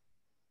title?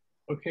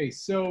 Okay,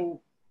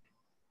 so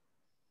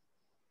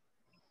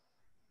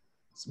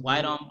it's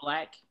White on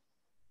Black.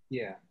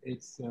 Yeah,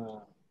 it's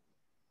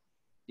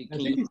I Can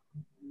think you?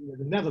 it's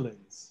the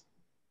Netherlands.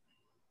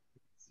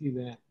 See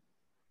that?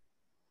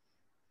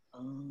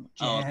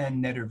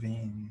 Jan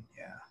Nederveen,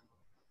 yeah.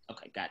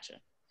 Okay,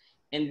 gotcha.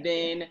 And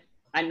then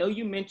I know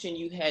you mentioned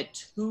you had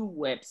 2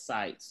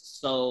 websites.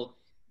 So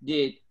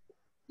did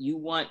you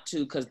want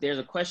to, because there's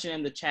a question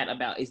in the chat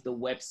about, is the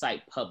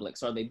website public?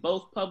 So are they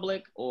both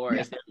public, or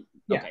is there,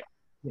 okay.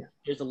 Yeah.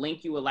 There's a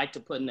link you would like to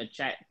put in the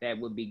chat. That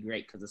would be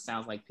great, because it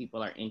sounds like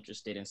people are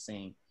interested in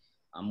seeing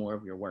more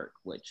of your work,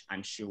 which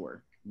I'm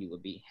sure you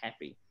would be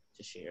happy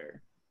to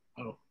share.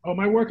 Oh,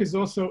 my work is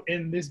also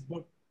in this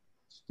book,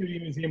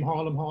 Studio Museum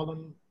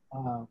Harlem,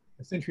 A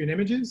Century in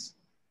Images.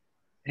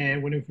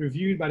 And when it was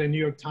reviewed by the New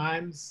York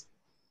Times,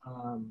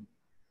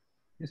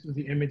 this was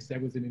the image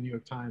that was in the New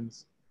York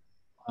Times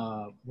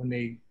when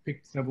they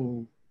picked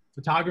several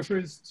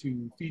photographers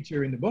to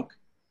feature in the book.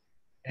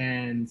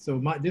 And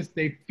so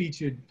they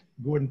featured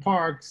Gordon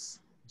Parks,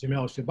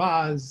 Jamel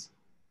Shabazz,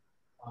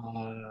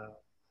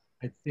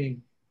 I think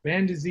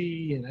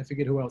Bandazy, and I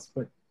forget who else,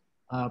 but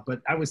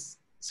I was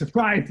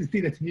surprised to see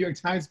that the New York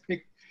Times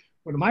picked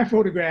one of my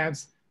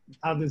photographs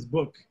out of this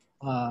book,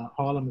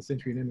 Harlem, A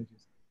Century in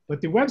Images. But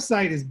the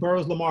website is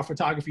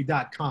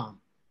burroughslamarphotography.com.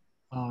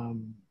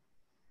 And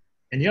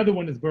the other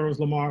one is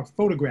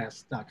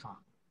burroughslamarphotographs.com.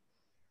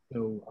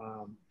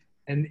 So,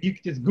 and you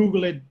can just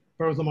Google it,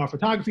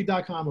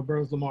 burroughslamarphotography.com or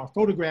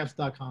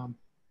burroughslamarphotographs.com,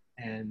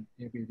 and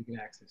you'll be able to get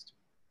access to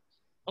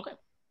it. Okay.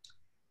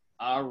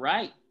 All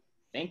right.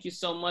 Thank you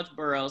so much,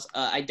 Burroughs.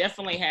 I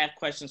definitely have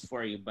questions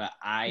for you, but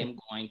I am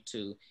going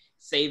to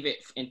save it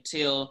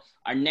until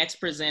our next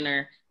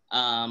presenter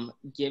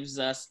gives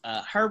us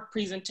her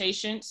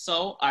presentation.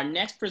 So our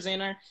next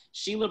presenter,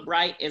 Sheila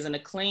Bright, is an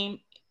acclaimed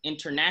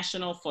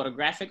international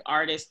photographic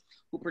artist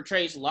who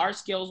portrays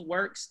large-scale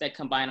works that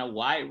combine a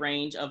wide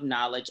range of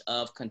knowledge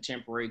of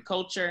contemporary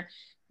culture.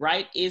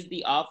 Bright is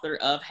the author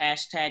of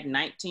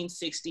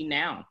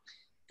 #1960Now,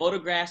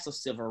 photographs of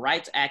civil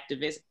rights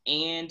activists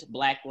and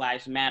Black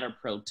Lives Matter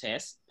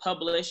protests,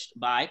 published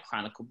by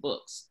Chronicle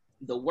Books.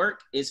 The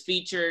work is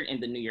featured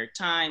in the New York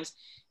Times,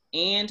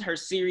 and her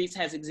series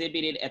has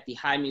exhibited at the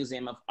High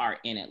Museum of Art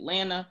in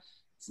Atlanta,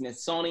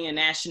 Smithsonian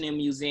National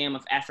Museum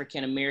of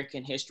African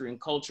American History and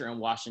Culture in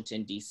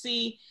Washington,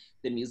 D.C.,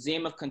 the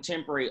Museum of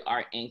Contemporary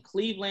Art in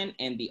Cleveland,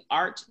 and the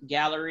Art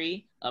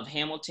Gallery of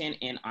Hamilton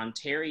in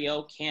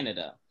Ontario,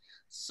 Canada.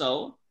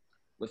 So,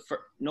 with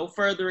no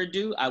further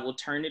ado, I will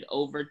turn it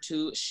over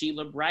to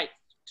Sheila Bright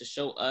to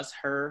show us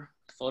her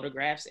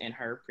photographs and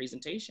her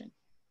presentation.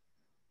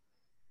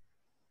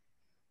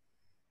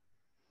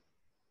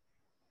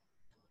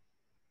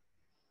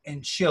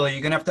 And Sheila,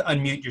 you're gonna have to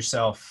unmute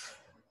yourself.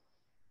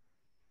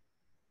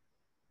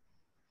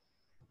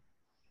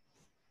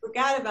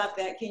 Forgot about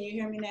that. Can you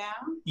hear me now?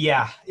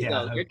 Yeah, You're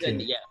okay.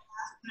 good, yeah.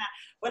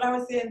 What I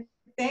was saying,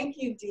 thank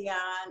you,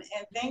 Deion,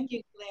 and thank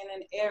you, Glenn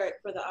and Eric,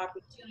 for the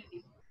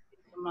opportunity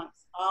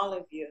amongst all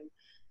of you.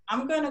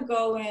 I'm gonna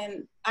go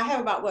in, I have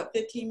about, what,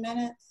 15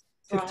 minutes?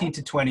 15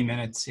 to 20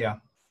 minutes, yeah.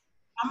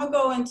 I'm gonna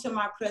go into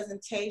my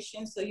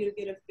presentation so you'll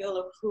get a feel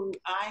of who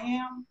I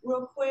am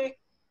real quick.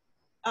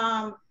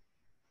 I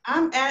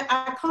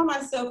call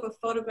myself a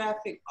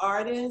photographic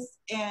artist,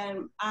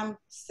 and I'm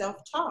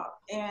self-taught.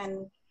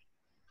 And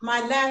my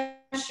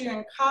last year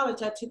in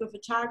college, I took a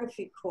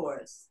photography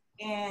course,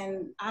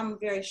 and I'm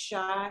very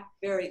shy,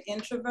 very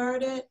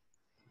introverted.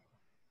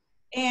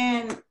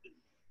 And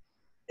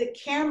the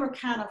camera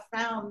kind of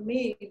found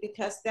me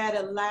because that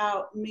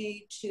allowed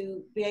me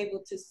to be able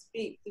to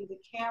speak through the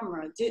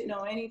camera. Didn't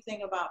know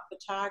anything about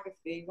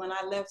photography. When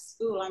I left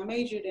school, I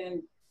majored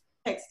in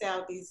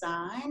textile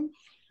design.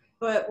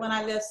 But when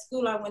I left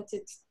school, I went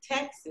to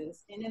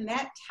Texas. And in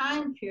that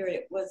time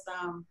period was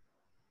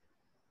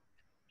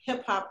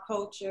hip hop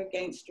culture,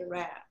 gangster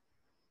rap.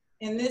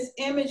 And this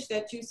image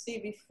that you see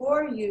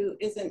before you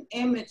is an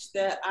image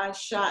that I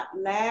shot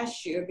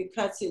last year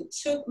because it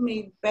took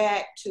me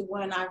back to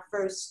when I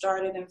first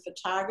started in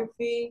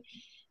photography.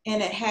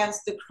 And it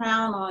has the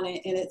crown on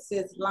it, and it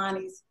says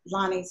Lonnie's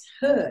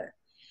Hood.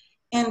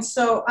 And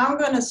so I'm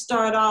gonna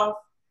start off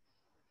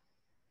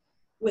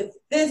with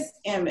this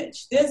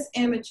image. This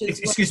image is—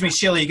 Excuse me,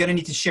 Sheila, you're gonna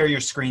need to share your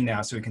screen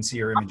now so we can see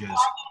your images.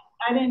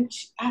 I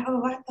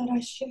thought I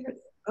shared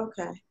it.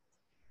 Okay.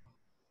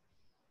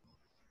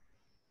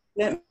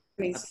 Let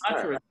me start. I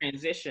thought you were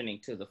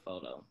transitioning to the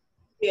photo.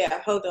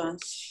 Yeah, hold on.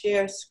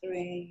 Share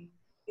screen.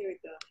 Here we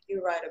go.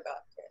 You're right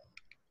about that.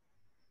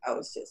 I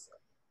was just—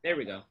 There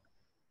we go.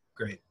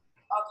 Great.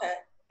 Okay.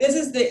 This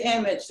is the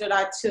image that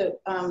I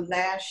took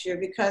last year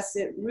because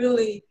it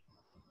really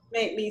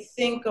made me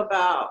think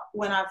about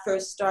when I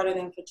first started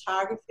in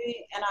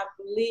photography. And I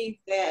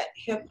believe that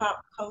hip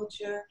hop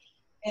culture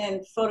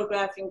and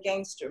photographing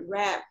gangster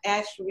rap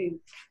actually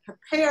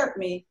prepared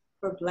me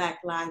for Black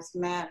Lives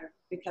Matter.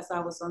 because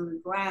I was on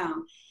the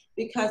ground.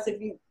 Because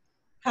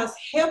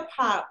hip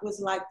hop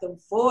was like the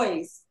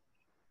voice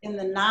in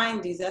the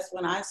 90s, that's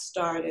when I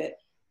started.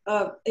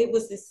 It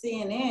was the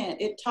CNN.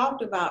 It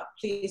talked about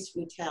police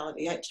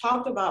brutality. It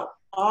talked about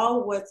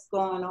all what's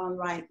going on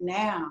right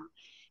now.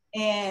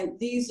 And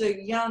these are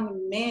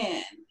young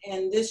men.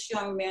 And this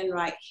young man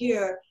right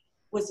here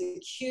was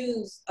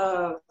accused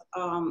of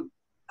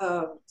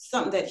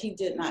something that he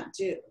did not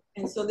do.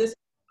 And so this is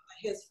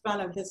his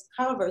front of his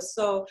cover.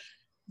 So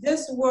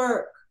this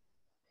work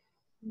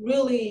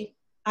really,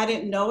 I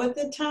didn't know at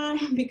the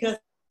time because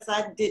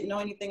I didn't know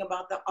anything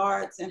about the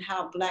arts and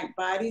how Black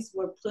bodies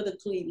were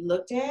politically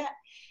looked at.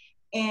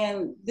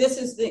 And this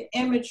is the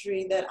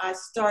imagery that I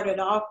started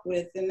off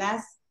with, and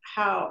that's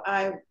how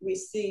I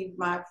received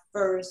my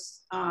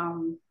first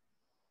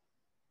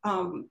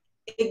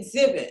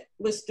exhibit,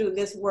 was through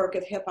this work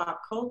of hip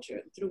hop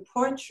culture, through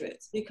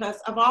portraits, because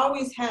I've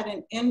always had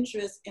an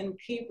interest in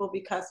people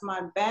because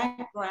my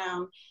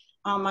background,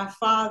 my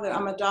father,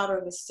 I'm a daughter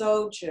of a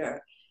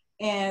soldier,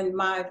 and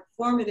my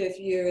formative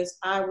years,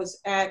 I was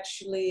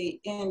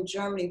actually in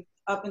Germany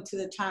up until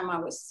the time I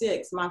was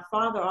 6. My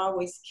father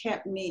always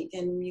kept me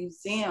in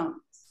museums.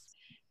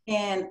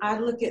 And I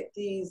look at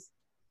these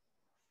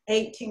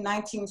 18th,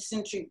 19th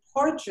century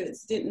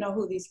portraits, didn't know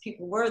who these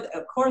people were.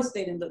 Of course,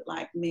 they didn't look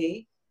like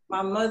me.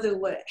 My mother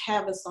would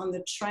have us on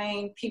the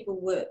train. People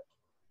would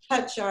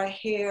touch our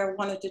hair,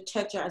 wanted to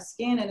touch our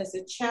skin. And as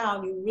a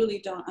child, you really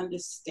don't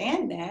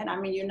understand that. I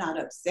mean, you're not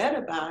upset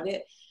about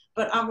it.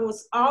 But I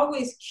was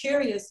always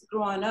curious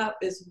growing up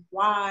is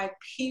why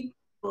people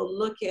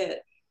look at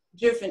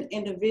different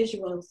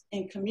individuals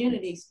and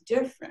communities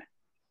different.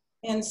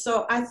 And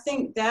so I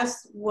think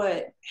that's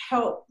what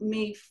helped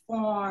me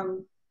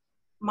form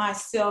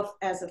myself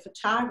as a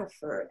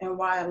photographer and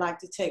why I like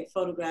to take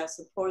photographs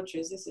of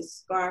portraits. This is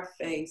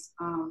Scarface,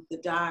 the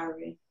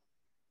diary.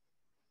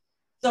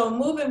 So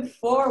moving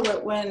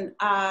forward, when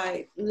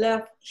I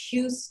left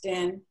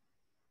Houston,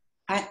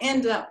 I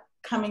ended up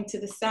coming to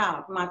the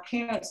South. My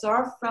parents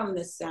are from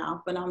the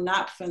South, but I'm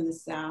not from the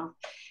South.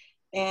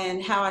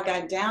 And how I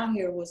got down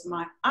here was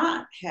my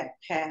aunt had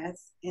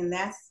passed, and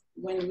that's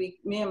when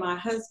me and my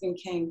husband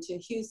came to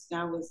Houston.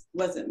 I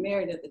wasn't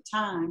married at the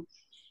time.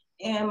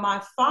 And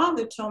my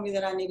father told me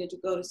that I needed to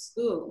go to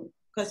school.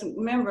 Because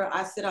remember,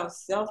 I said I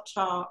was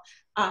self-taught.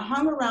 I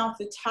hung around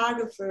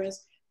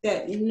photographers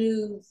that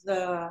knew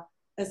the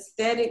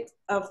aesthetic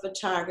of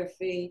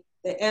photography,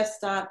 the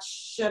f-stop,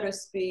 shutter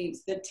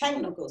speeds, the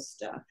technical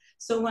stuff.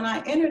 So when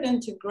I entered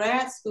into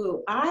grad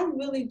school, I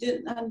really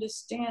didn't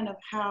understand of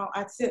how,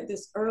 I said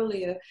this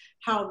earlier,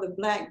 how the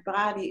Black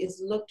body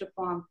is looked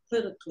upon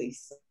politically.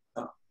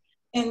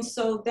 And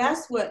so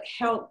that's what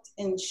helped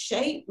and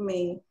shaped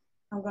me.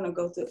 I'm gonna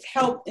go through,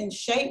 helped and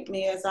shaped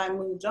me as I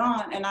moved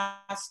on. And I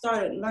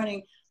started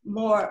learning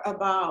more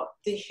about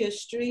the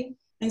history.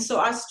 And so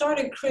I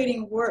started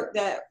creating work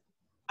that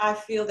I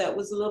feel that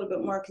was a little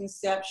bit more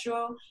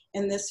conceptual.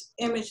 And this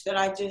image that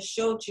I just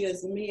showed you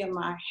is me and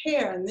my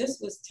hair. And this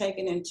was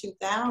taken in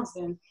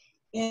 2000.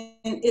 And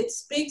it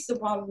speaks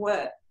upon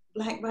what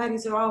Black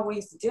bodies are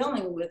always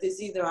dealing with,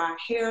 is either our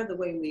hair, the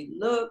way we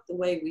look, the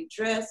way we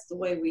dress, the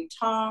way we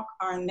talk,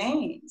 our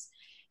names.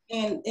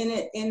 And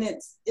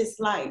it's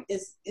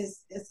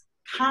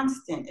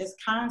constant, it's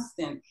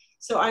constant.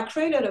 So I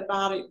created a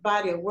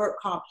body of work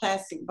called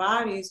Plastic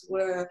Bodies,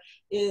 where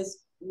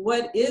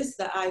what is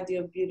the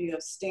ideal beauty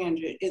of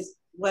standard is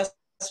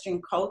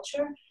Western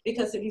culture.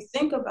 Because if you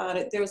think about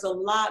it, there's a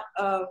lot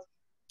of,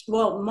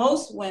 well,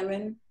 most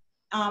women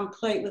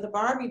played with a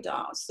Barbie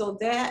doll. So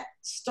that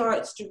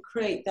starts to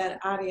create that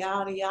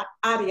ideology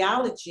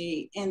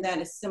and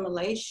that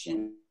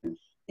assimilation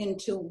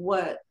into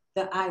what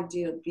the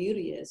ideal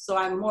beauty is. So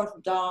I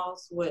morphed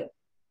dolls with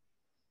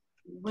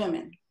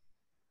women.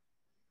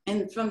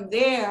 And from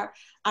there,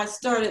 I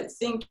started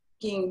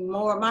thinking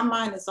more. My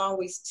mind is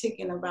always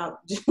ticking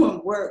about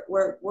doing work.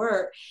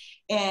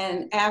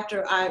 And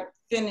after I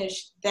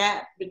finished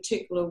that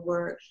particular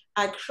work,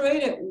 I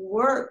created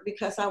work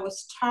because I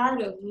was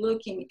tired of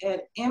looking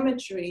at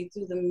imagery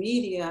through the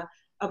media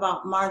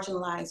about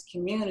marginalized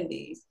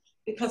communities.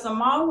 Because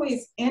I'm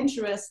always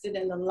interested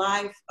in the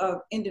life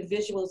of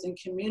individuals and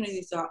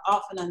communities that are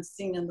often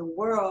unseen in the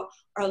world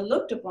or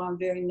looked upon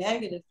very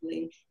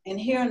negatively. And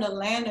here in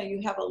Atlanta,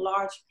 you have a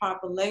large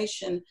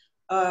population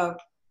of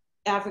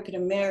African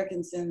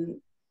Americans in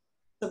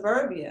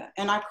suburbia.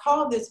 And I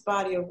call this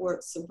body of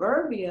work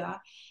Suburbia.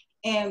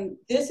 And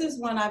this is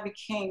when I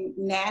became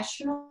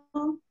national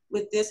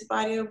with this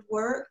body of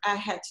work. I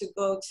had to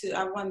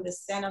I won the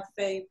Santa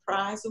Fe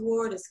Prize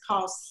Award. It's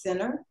called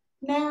Center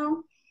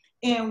now.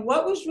 And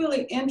what was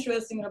really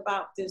interesting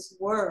about this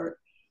work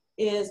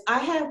is I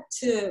had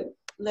to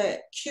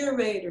let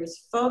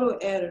curators, photo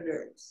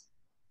editors,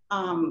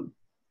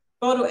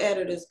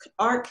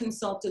 art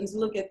consultants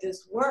look at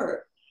this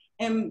work.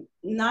 And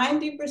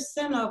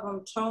 90% of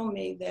them told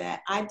me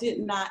that I did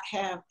not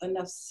have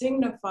enough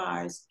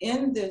signifiers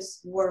in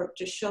this work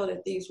to show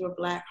that these were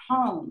Black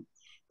homes.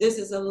 This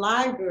is a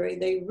library,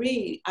 they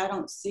read, I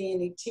don't see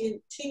any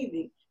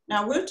TV.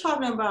 Now we're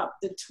talking about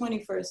the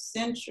 21st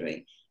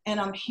century, and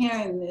I'm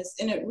hearing this,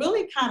 and it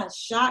really kind of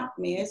shocked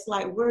me. It's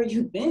like, where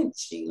you been,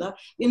 Sheila?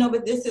 You know,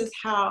 but this is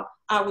how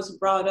I was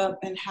brought up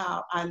and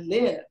how I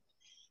live.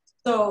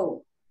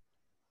 So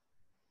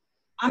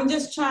I'm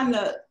just trying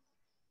to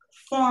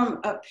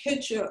form a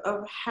picture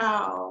of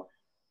how,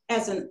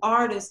 as an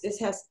artist, this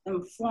has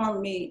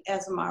informed me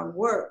as my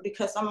work,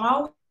 because I'm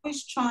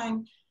always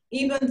trying,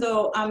 even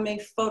though I may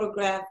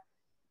photograph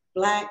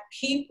Black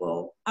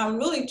people, I'm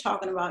really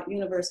talking about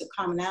universal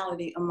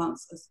commonality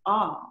amongst us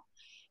all.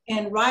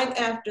 And right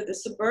after the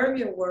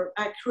suburbia work,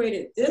 I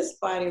created this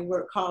body of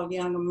work called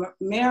Young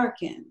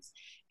Americans.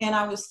 And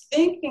I was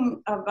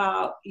thinking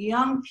about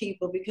young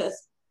people,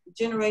 because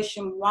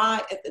Generation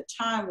Y at the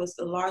time was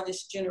the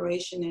largest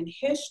generation in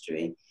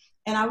history.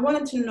 And I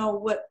wanted to know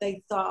what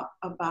they thought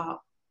about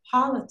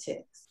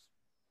politics.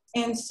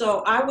 And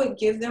so I would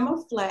give them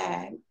a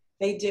flag.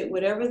 They did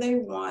whatever they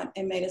want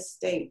and made a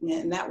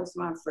statement. And that was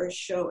my first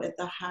show at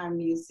the High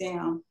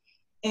Museum.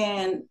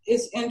 And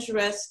it's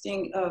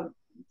interesting,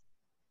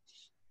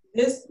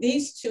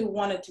 these two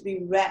wanted to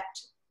be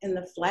wrapped in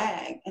the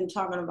flag and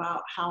talking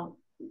about how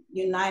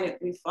united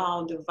we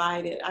fall,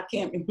 divided. I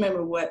can't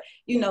remember what,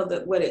 you know,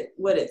 what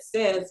it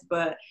says,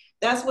 but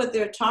that's what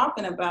they're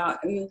talking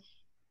about. And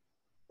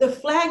the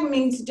flag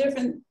means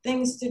different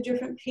things to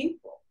different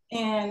people.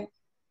 And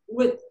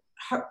with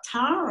her,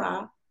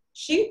 Tara,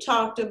 she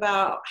talked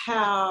about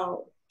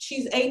how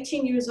she's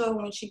 18 years old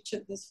when she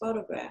took this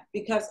photograph,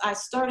 because I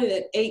started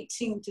at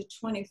 18 to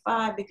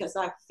 25, because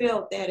I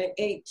felt that at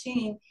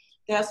 18,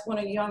 that's when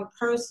a young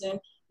person,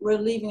 we're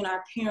leaving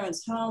our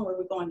parents' home, where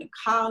we're going to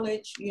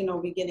college, you know,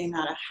 we're getting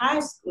out of high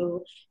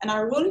school. And I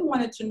really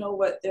wanted to know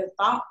what their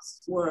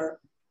thoughts were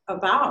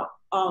about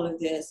all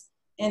of this.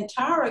 And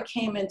Tara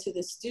came into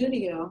the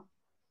studio,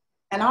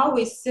 and I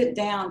always sit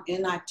down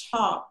and I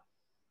talk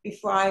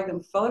before I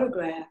even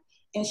photograph.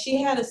 And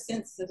she had a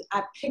sense of,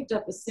 I picked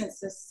up a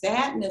sense of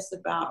sadness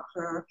about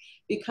her,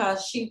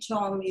 because she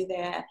told me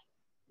that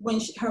when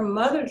her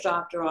mother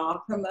dropped her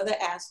off, her mother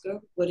asked her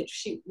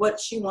what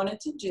she wanted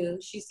to do.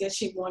 She said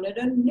she wanted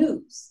a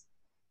noose,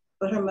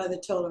 but her mother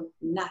told her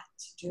not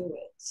to do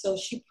it. So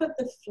she put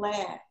the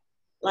flag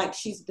like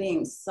she's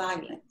being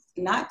silenced,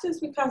 not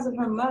just because of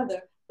her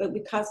mother, but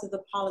because of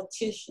the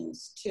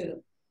politicians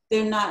too.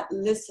 They're not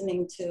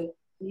listening to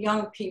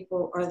young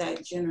people or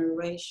that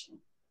generation.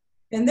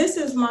 And this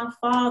is my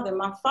father.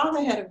 My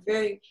father had a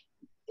very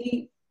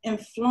deep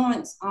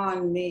influence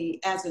on me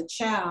as a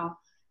child,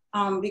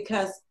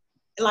 because,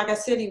 like I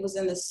said, he was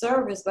in the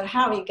service, but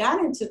how he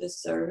got into the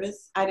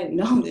service, I didn't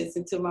know this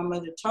until my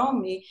mother told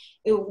me.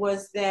 It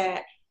was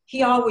that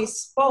he always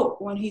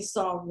spoke when he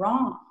saw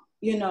wrong.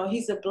 You know,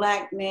 he's a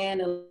Black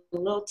man in a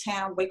little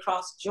town way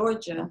across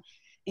Georgia,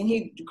 and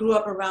he grew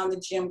up around the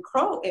Jim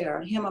Crow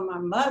era, him and my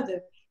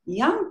mother,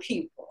 young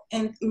people,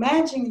 and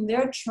imagining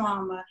their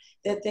trauma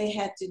that they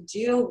had to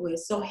deal with.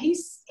 So he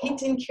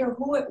didn't care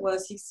who it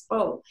was, he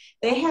spoke.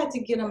 They had to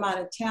get him out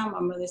of town, my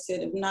mother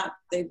said, if not,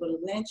 they would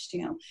have lynched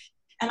him.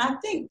 And I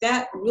think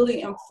that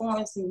really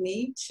informs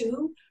me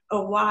too,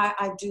 of why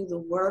I do the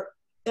work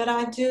that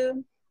I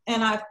do.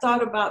 And I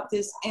thought about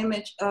this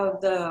image of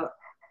the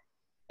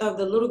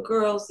little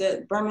girls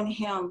at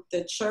Birmingham,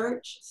 the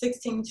church,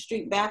 16th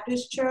Street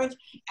Baptist Church,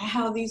 and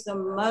how these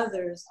are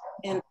mothers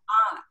and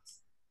aunts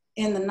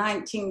in the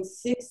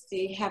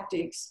 1960s have to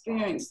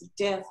experience the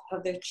death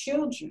of their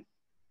children.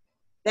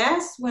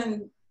 That's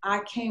when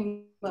I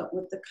came up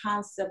with the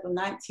concept of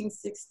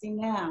 1960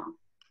 Now.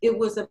 It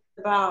was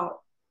about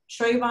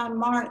Trayvon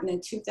Martin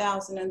in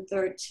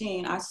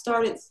 2013. I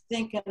started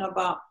thinking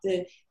about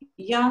the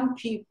young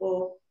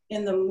people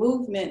in the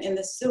movement, in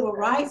the civil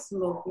rights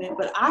movement,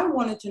 but I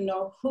wanted to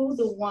know who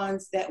the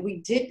ones that we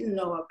didn't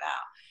know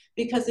about.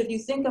 Because if you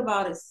think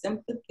about a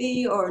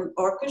symphony or an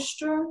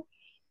orchestra,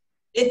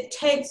 it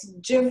takes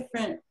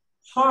different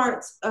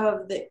parts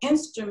of the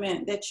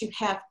instrument that you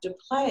have to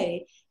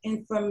play.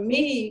 And for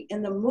me,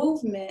 in the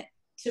movement,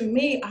 to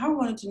me, I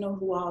wanted to know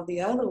who all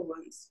the other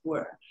ones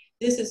were.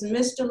 This is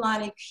Mr.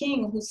 Lonnie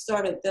King, who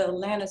started the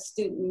Atlanta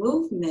student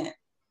movement,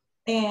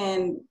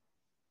 and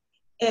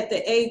at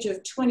the age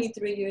of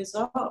 23 years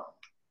old.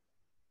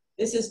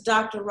 This is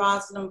Dr.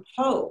 Rosalind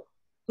Pope,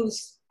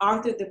 who's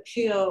authored the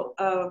Pill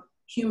of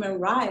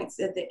Human Rights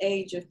at the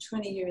age of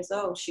 20 years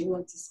old. She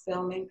went to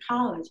Spelman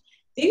College.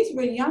 These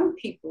were young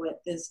people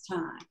at this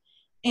time.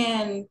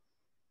 And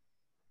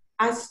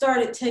I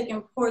started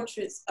taking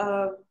portraits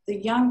of the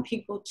young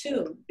people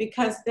too,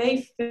 because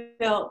they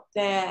felt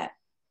that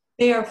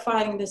they are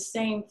fighting the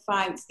same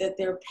fights that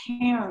their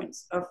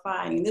parents are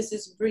fighting. This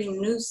is Bree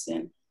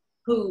Newsom,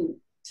 who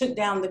took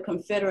down the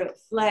Confederate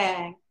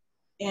flag.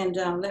 And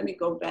let me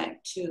go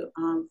back to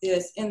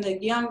this. And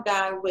the young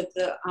guy with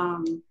the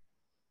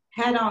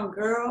hat on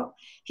girl,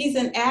 he's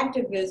an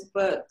activist,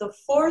 but the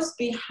force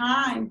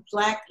behind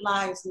Black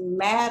Lives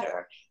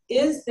Matter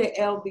is the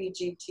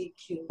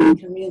LGBTQ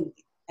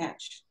community,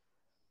 actually.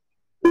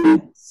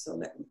 Okay, so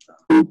let me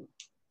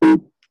go.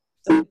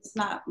 So it's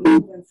not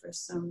moving for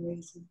some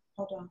reason.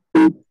 Hold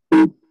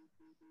on.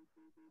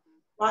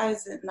 Why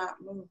is it not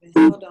moving?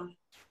 Hold on.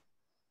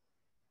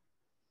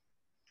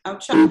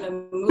 I'm trying to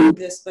move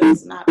this, but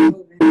it's not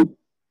moving.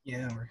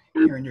 Yeah,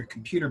 we're hearing your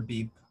computer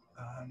beep.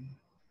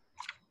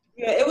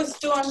 Yeah, it was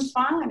doing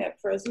fine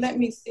at first. Let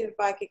me see if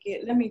I could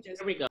get, let me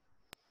just. Here we go.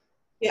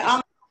 Yeah, I'm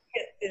gonna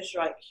get this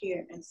right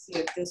here and see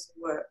if this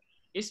works.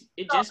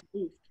 It just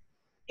moved.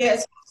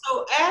 Yes,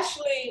 so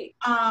actually,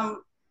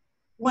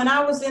 when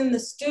I was in the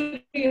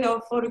studio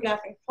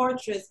photographing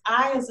portraits,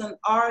 I, as an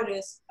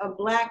artist, a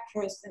Black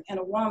person and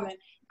a woman,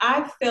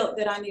 I felt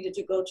that I needed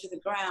to go to the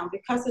ground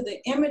because of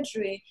the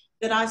imagery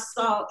that I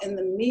saw in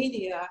the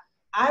media.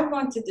 I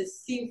wanted to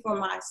see for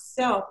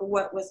myself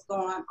what was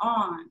going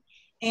on.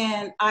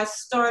 And I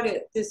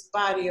started this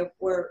body of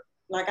work,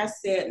 like I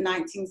said,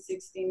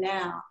 1960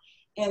 now.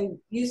 And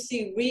you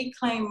see,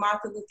 Reclaim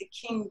Martin Luther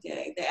King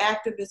Day. The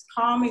activists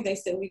called me, they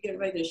said, we're getting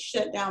ready to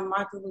shut down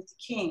Martin Luther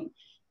King.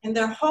 And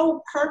their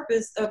whole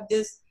purpose of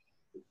this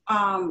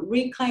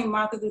Reclaim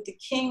Martin Luther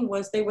King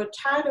was they were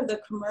tired of the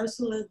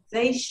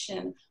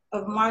commercialization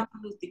of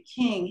Martin Luther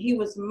King. He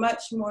was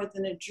much more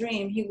than a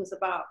dream. He was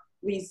about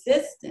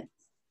resistance.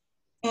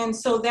 And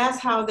so that's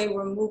how they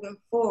were moving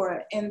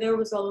forward. And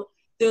there's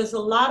a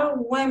lot of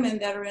women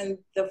that are in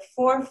the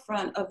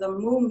forefront of the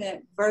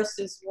movement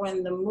versus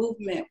when the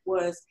movement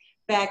was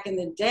back in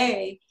the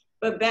day.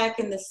 But back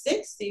in the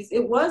 60s,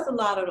 it was a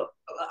lot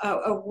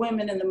of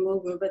women in the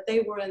movement, but they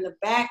were in the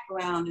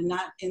background and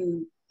not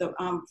in the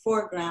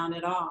foreground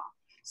at all.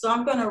 So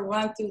I'm gonna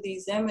run through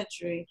these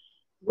imagery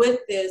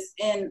with this.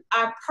 And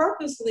I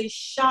purposely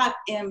shot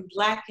in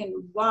black and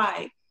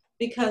white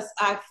because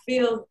I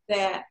feel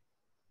that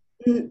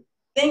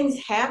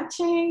things have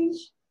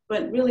changed,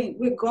 but really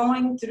we're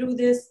going through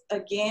this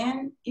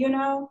again, you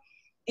know?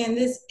 And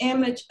this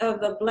image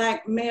of the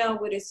Black male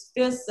with his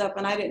fists up,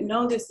 and I didn't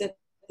know this at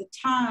the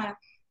time,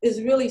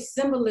 is really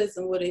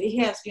symbolism with it. He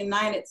has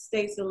United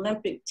States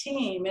Olympic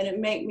team, and it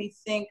made me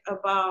think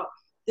about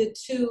the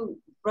two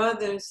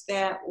brothers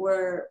that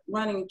were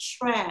running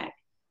track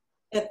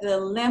at the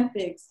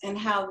Olympics and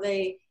how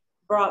they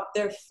brought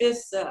their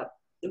fists up,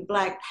 the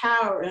Black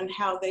power, and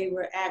how they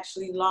were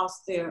actually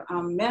lost their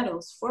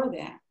medals for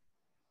that.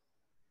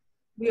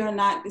 We are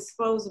not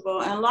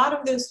disposable. And a lot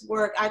of this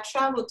work, I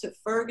traveled to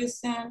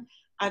Ferguson,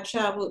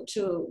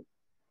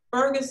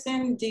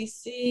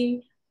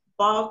 DC,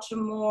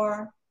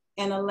 Baltimore,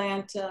 and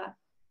Atlanta,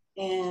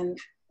 and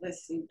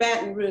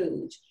Baton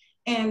Rouge.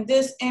 And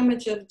this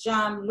image of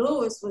John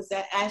Lewis was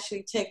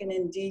actually taken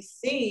in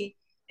DC.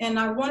 And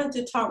I wanted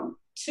to talk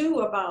too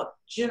about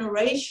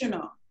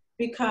generational,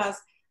 because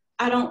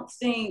I don't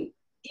think,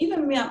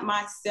 even me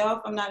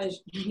myself, I'm not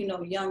as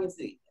young as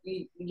the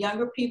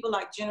younger people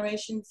like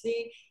Generation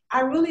Z.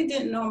 I really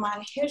didn't know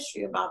my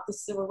history about the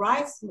Civil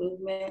Rights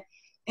Movement.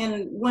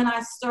 And when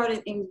I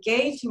started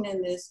engaging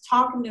in this,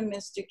 talking to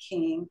Mr.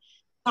 King,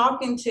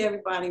 talking to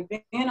everybody,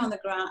 being on the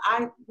ground,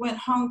 I went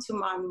home to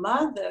my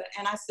mother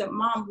and I said,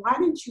 Mom, why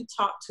didn't you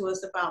talk to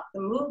us about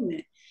the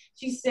movement?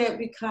 She said,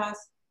 because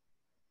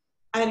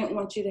I didn't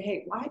want you to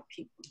hate white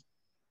people.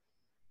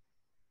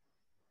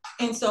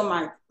 And so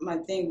my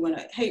thing went,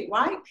 I hate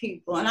white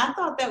people. And I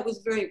thought that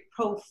was very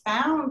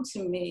profound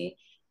to me,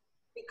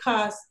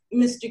 because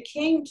Mr.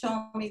 King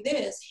told me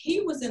this. He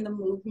was in the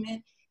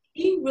movement.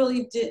 He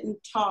really didn't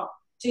talk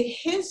to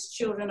his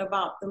children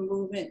about the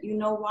movement. You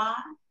know why?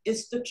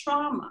 It's the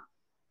trauma.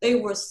 They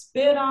were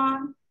spit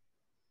on.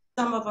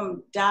 Some of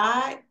them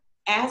died.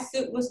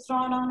 Acid was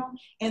thrown on them,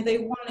 and they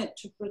wanted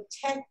to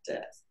protect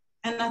us.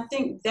 And I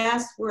think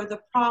that's where the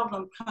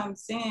problem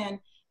comes in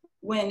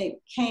when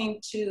it came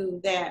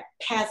to that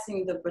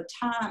passing the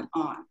baton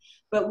on.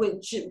 But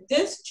with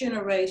this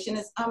generation,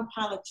 it's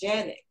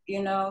unapologetic,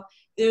 you know.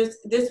 This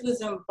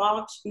was in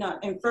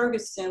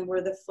Ferguson,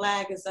 where the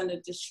flag is under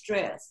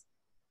distress.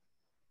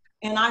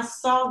 And I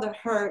saw the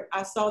hurt,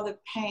 I saw the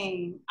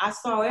pain, I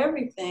saw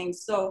everything.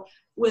 So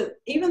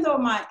even though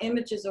my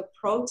images are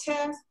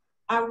protest,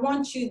 I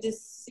want you to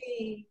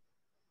see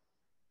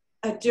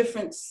a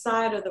different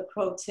side of the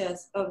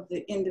protest of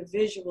the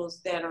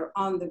individuals that are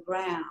on the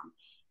ground.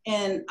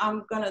 And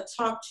I'm gonna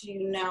talk to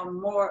you now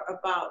more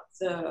about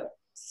the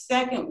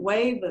second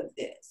wave of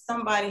this.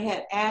 Somebody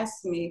had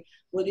asked me,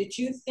 well, did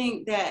you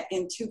think that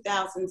in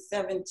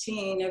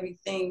 2017,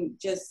 everything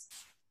just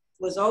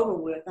was over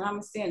with? And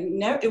I'm saying,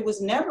 it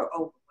was never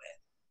over with.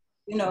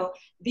 You know,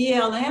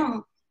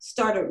 BLM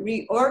started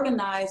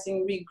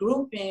reorganizing,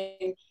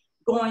 regrouping,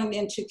 going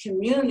into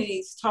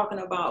communities, talking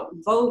about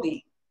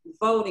voting,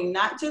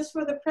 not just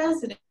for the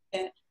president,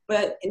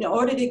 but in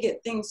order to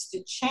get things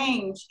to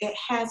change, it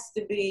has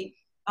to be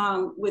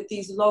with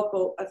these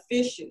local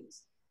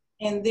officials.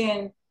 And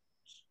then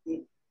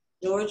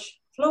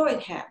George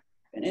Floyd happened.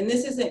 And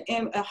this is a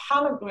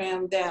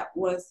hologram that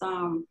was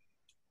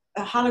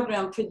a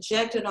hologram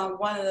projected on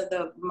one of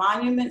the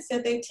monuments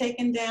that they've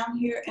taken down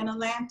here in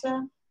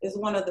Atlanta. Is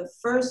one of the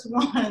first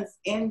ones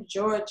in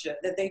Georgia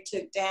that they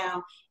took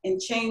down, and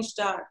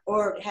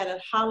Change.org had a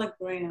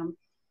hologram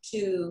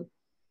to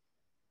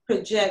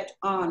project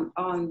on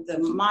the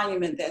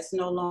monument that's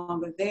no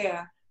longer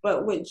there.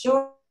 But with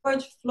George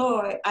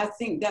Floyd, I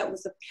think that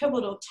was a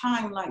pivotal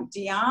time, like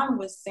Deion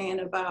was saying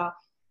about,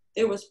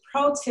 there was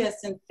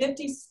protests in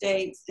 50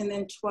 states and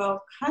then 12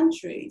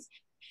 countries.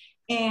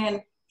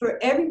 And for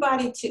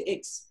everybody to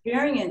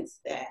experience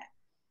that,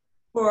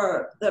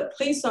 for the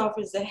police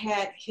officer that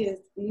had his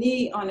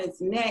knee on his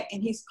neck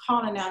and he's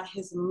calling out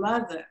his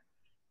mother,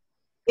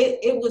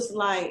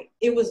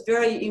 it was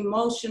very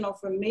emotional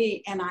for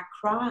me, and I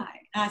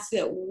cried. And I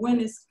said,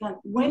 when is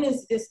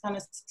this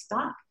gonna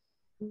stop?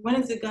 When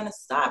is it gonna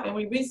stop? And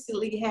we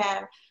recently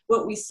have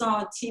what we saw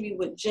on TV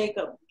with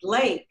Jacob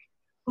Blake,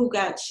 who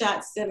got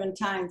shot 7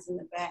 times in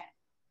the back.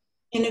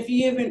 And if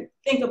you even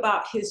think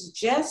about his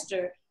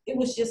gesture, it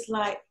was just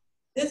like,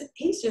 this,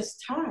 he's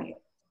just tired.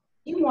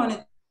 He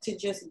wanted to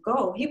just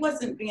go. He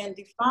wasn't being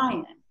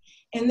defiant.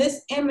 And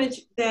this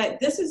image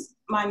this is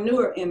my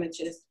newer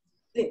images.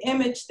 The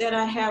image that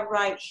I have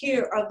right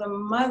here are the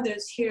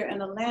mothers here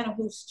in Atlanta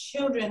whose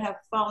children have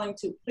fallen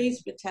to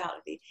police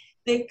brutality.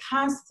 They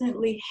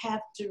constantly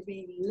have to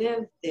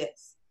relive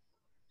this.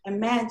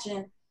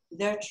 Imagine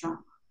their trauma.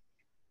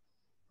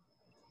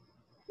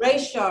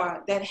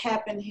 Rayshard that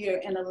happened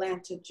here in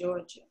Atlanta,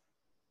 Georgia.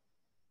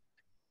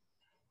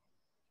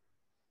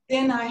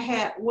 Then I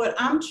had, what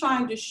I'm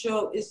trying to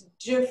show is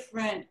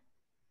different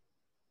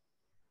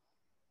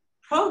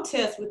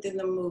protests within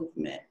the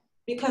movement,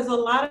 because a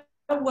lot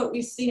of what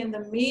we see in the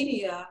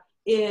media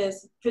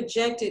is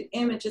projected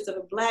images of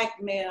a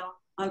Black male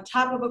on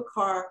top of a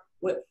car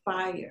with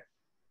fire.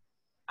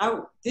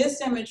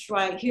 This image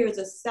right here is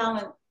a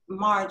silent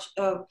march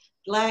of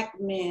Black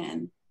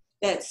men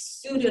that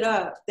suited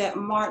up, that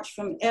marched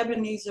from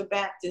Ebenezer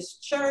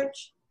Baptist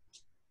Church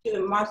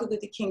to Martin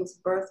Luther King's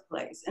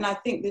birthplace. And I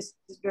think this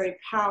is very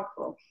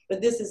powerful, but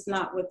this is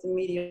not what the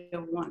media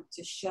want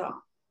to show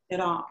at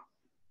all.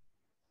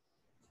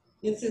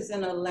 This is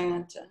in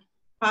Atlanta.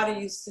 How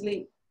do you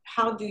sleep?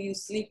 How do you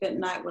sleep at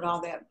night with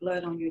all that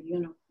blood on your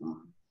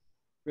uniform?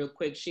 Real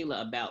quick,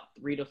 Sheila, about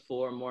 3 to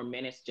 4 more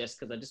minutes, just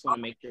because I just want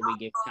to make sure we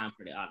give time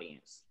for the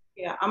audience.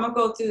 Yeah, I'm gonna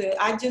go through it.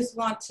 I just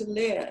want to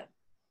live,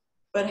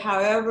 but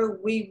however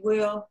we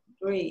will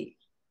breathe.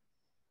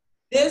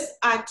 This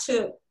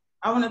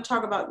I want to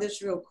talk about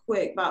this real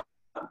quick, about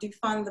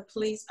defund the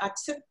police.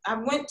 I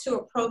went to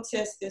a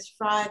protest this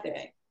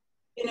Friday,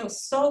 and it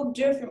was so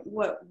different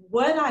what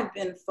I've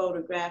been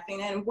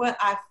photographing, and what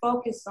I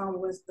focused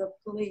on was the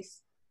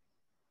police,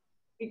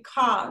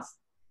 because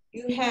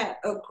you had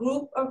a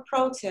group of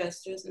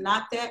protesters,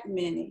 not that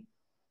many.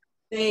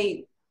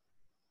 They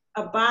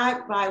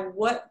abide by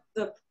what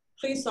the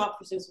police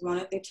officers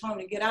wanted. They told them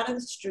to get out of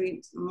the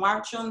streets,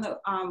 march on the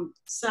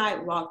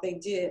sidewalk. They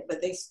did,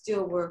 but they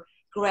still were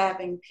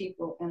grabbing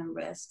people and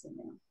arresting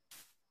them.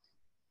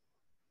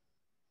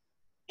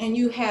 And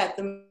you had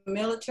the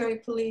military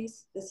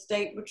police, the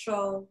state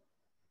patrol,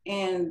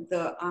 and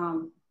the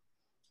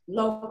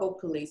local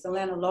police,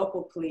 Atlanta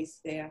local police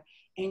there.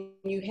 And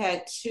you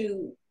had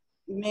 2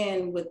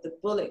 men with the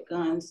bullet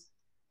guns.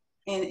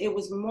 And it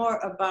was more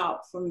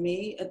about, for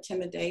me,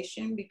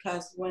 intimidation,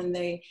 because when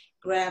they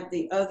grabbed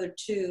the other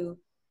 2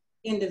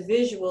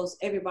 individuals,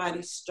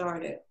 everybody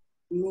started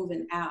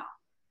moving out.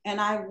 And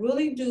I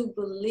really do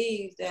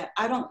believe that,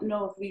 I don't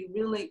know if we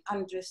really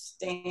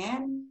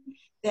understand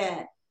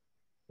that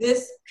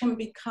this can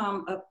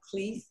become a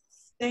police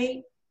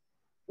state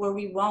where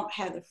we won't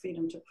have the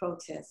freedom to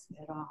protest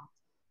at all.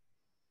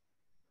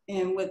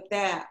 And with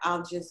that,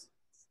 I'll just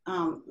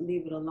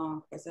leave it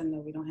alone, because I know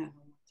we don't have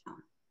no more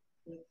time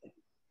with it.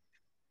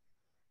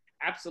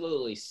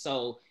 Absolutely.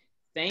 So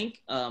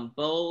thank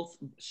both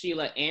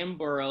Sheila and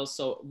Burroughs.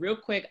 So real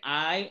quick,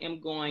 I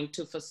am going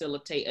to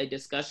facilitate a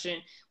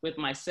discussion with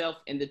myself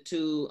and the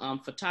 2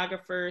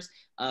 photographers,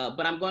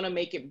 but I'm going to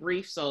make it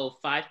brief, so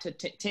 5 to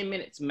 10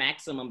 minutes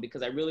maximum,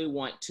 because I really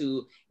want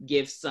to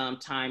give some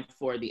time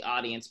for the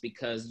audience,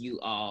 because you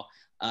all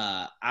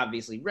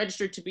obviously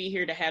registered to be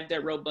here to have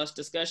that robust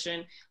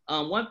discussion.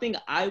 One thing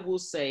I will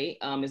say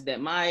is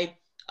that my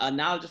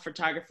knowledge of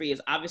photography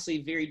is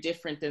obviously very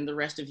different than the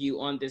rest of you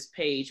on this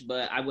page,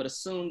 but I would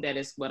assume that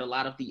it's what a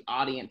lot of the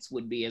audience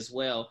would be as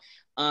well.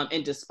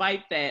 And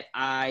despite that,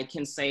 I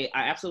can say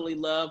I absolutely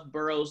love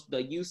Burroughs'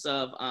 the use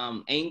of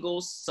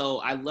angles. So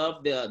I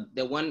love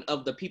the one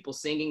of the people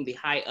singing, the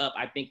high up,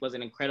 I think was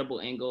an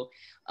incredible angle,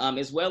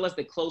 as well as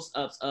the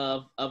close-ups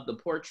of the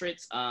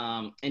portraits.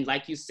 And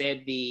like you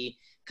said, the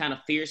kind of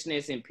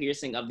fierceness and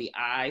piercing of the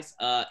eyes.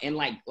 And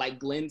like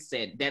Glenn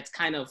said, that's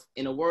kind of,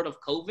 in a world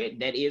of COVID,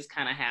 that is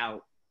kind of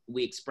how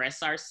we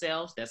express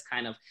ourselves. That's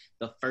kind of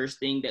the first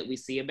thing that we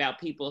see about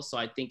people. So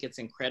I think it's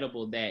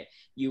incredible that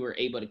you were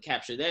able to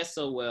capture that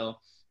so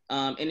well.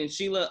 And then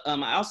Sheila,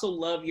 I also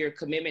love your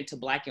commitment to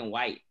black and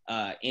white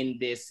in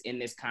this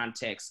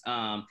context.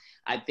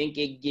 I think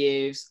it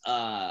gives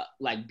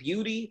like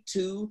beauty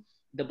to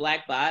the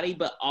Black body,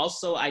 but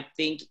also I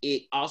think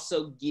it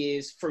also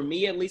gives, for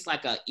me at least,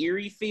 like a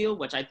eerie feel,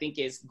 which I think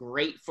is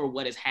great for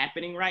what is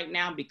happening right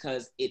now,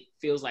 because it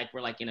feels like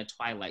we're like in a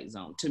twilight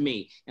zone to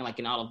me, and like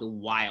in all of the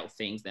wild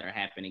things that are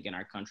happening in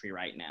our country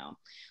right now.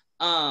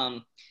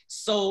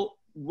 So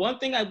one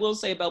thing I will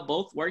say about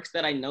both works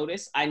that I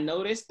noticed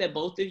that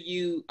both of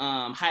you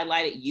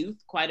highlighted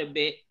youth quite a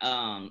bit.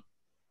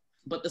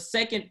 But the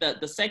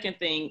second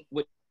thing,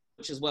 which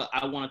is what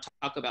I want to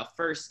talk about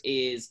first,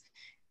 is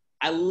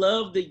I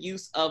love the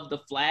use of the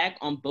flag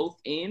on both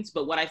ends.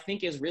 But what I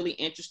think is really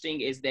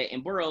interesting is that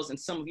in Burroughs and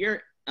some of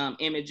your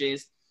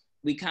images,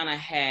 we kind of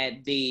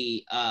had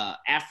the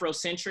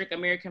Afrocentric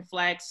American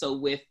flag. So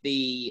with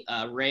the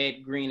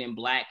red, green, and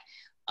black.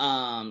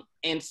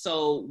 And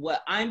so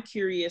what I'm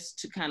curious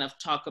to kind of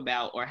talk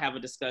about or have a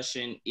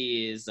discussion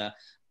is,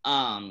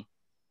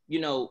 you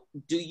know,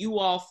 do you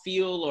all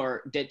feel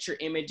or that your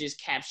images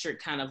captured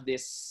kind of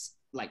this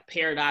like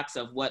paradox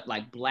of what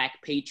like Black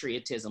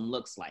patriotism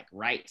looks like,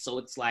 right? So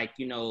it's like,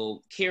 you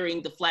know,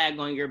 carrying the flag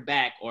on your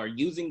back or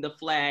using the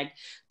flag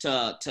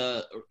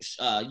to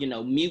you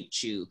know,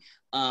 mute you,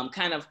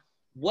 kind of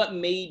what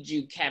made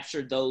you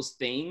capture those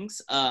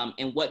things,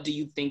 and what do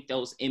you think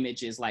those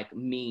images like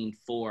mean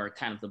for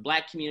kind of the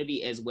Black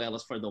community as well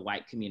as for the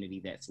white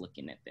community that's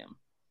looking at them?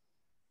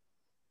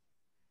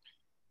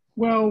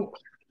 Well,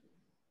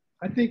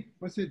 I think,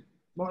 was it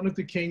Martin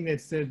Luther King that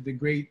said the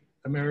great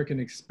American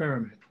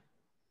experiment,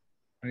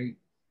 right?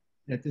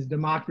 That this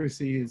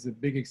democracy is a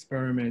big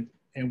experiment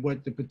and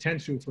what the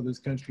potential for this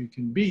country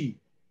can be.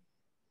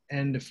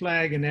 And the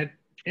flag in that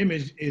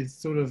image is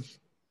sort of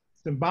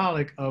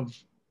symbolic of,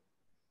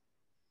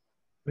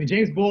 I mean,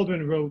 James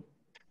Baldwin wrote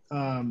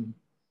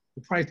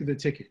The Price of the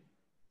Ticket,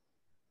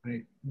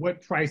 right?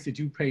 What price did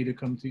you pay to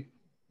come to,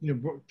 you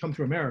know, come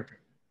to America?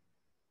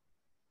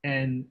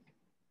 And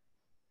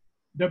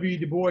W.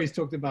 Du Bois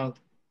talked about,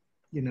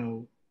 you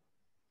know,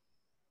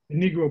 the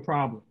Negro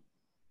problem.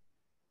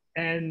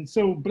 And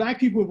so Black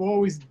people have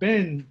always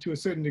been, to a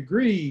certain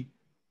degree,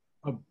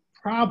 a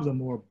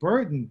problem or a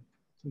burden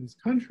to this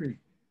country.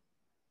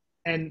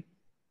 And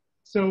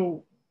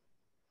so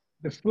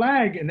the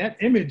flag and that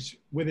image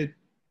with it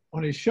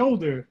on his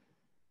shoulder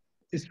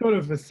is sort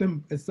of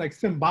it's like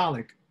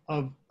symbolic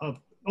of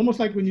almost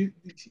like when you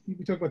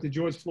talk about the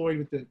George Floyd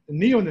with the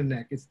knee on the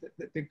neck, it's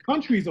the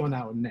country's on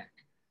our neck,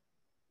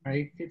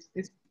 right?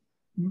 It's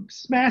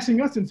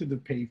smashing us into the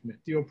pavement,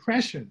 the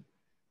oppression.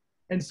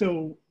 And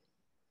so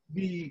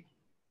the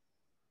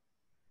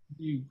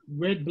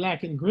red,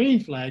 black, and green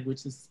flag,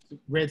 which is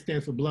red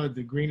stands for blood,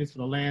 the green is for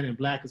the land, and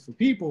black is for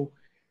people,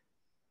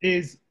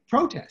 is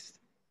protest,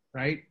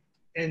 right?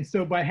 And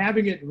so by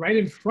having it right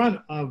in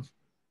front of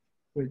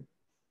where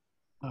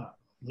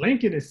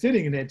Lincoln is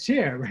sitting in that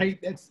chair, right?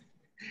 And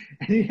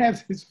he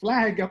has his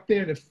flag up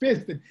there in a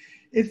fist, and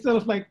it's sort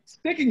of like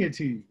sticking it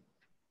to you,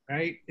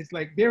 right? It's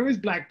like, there is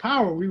Black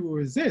power, we will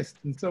resist.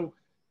 And so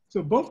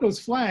both those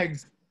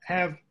flags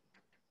have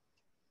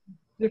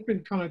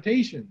different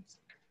connotations.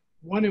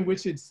 One in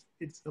which it's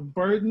a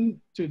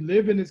burden to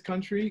live in this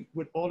country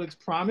with all its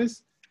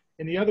promise,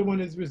 and the other one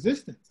is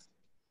resistance.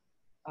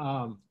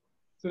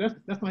 So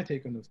that's my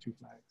take on those two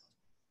flags.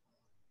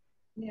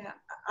 Yeah,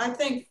 I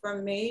think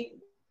for me,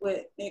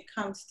 when it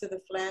comes to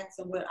the flags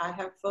and what I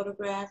have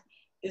photographed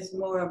is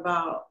more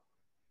about,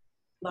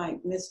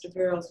 like Mr.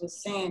 Burroughs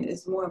was saying,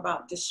 is more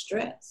about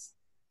distress.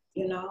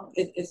 You know,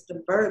 it's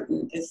the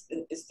burden, it's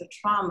the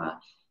trauma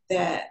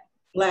that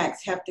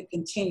Blacks have to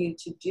continue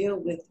to deal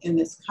with in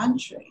this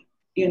country,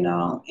 you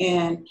know.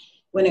 And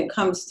when it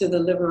comes to the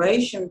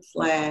liberation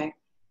flag,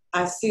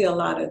 I see a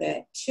lot of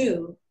that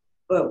too,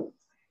 but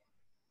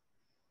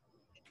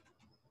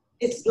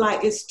it's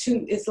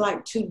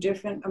like two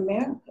different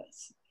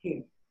Americas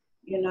here,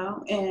 you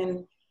know.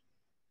 And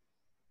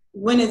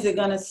when is it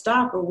going to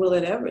stop, or will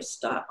it ever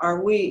stop?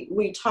 Or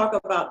we talk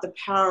about the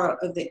power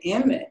of the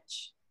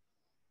image,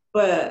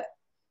 but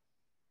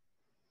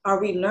are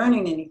we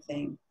learning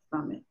anything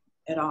from it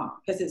at all?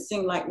 Because it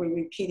seemed like we're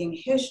repeating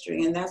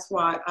history, and that's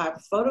why I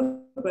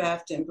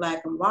photographed in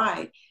black and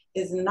white.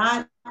 Is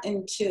not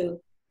into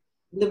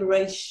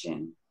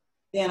liberation,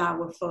 then I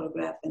will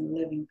photograph in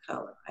living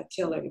color. I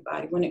tell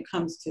everybody when it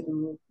comes to the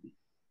movement.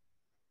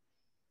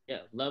 Yeah,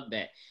 love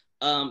that.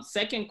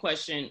 Second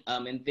question,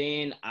 and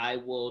then I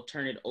will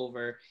turn it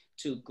over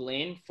to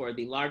Glenn for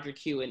the larger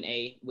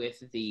Q&A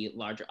with the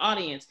larger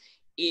audience,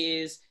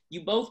 is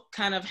you both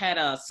kind of had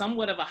a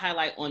somewhat of a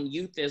highlight on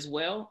youth as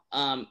well.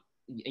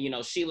 You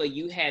know, Sheila,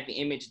 you had the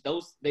image,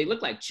 they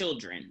look like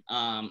children,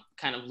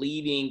 kind of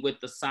leading with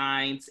the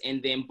signs,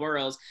 and then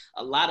Burroughs,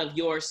 a lot of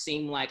yours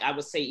seem like, I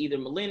would say, either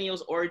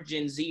millennials or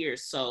Gen Zers.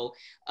 So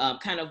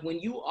kind of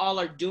when you all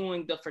are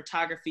doing the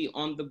photography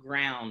on the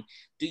ground,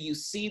 do you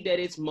see that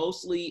it's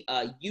mostly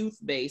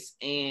youth-based?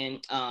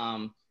 And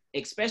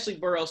especially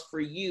Burroughs,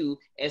 for you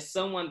as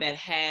someone that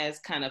has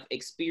kind of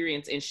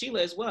experience, and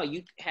Sheila as well,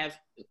 you have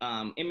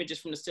images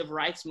from the civil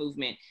rights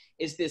movement.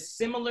 Is this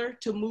similar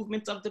to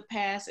movements of the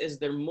past? Is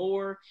there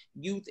more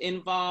youth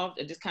involved?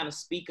 And just kind of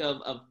speak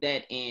of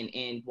that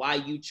and why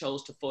you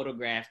chose to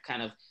photograph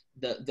kind of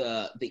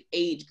the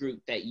age group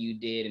that you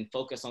did and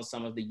focus on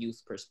some of the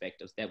youth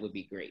perspectives. That would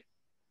be great.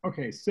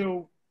 Okay,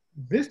 so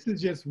this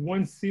is just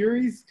one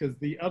series, because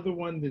the other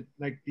one, that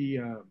like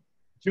the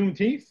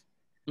Juneteenth,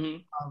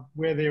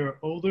 where there are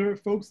older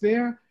folks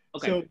there,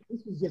 Okay. So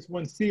this was just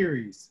one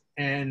series,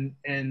 and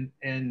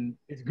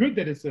it's good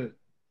that it's a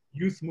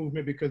youth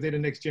movement because they're the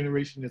next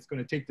generation that's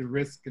going to take the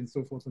risk and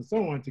so forth and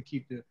so on to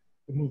keep the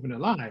movement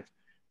alive.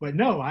 But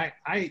no,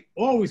 I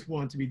always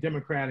want to be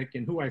democratic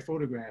in who I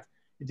photograph.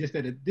 It's just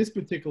that at this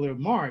particular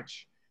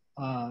march,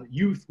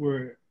 youth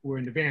were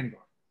in the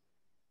vanguard.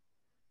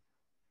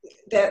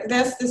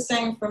 That's the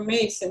same for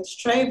me. Since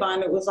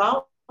Trayvon, it was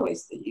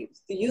always the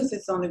youth. The youth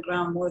is on the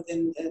ground more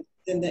than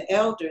the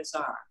elders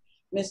are.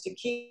 Mr.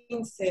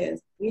 King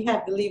says, we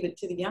have to leave it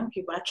to the young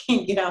people. I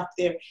can't get out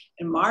there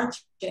and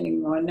march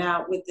anymore.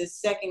 Now, with the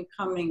second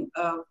coming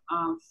of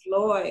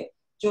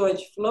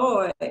George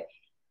Floyd,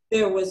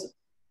 there was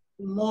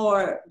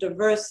more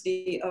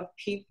diversity of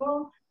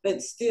people,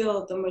 but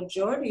still the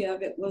majority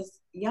of it was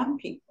young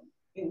people.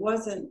 It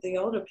wasn't the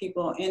older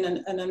people.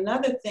 And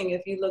another thing,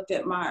 if you looked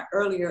at my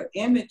earlier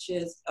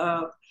images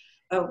of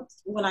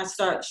when I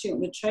started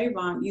shooting with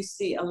Trayvon, you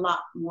see a lot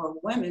more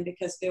women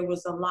because there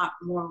was a lot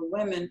more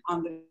women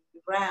on the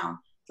ground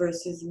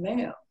versus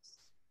males.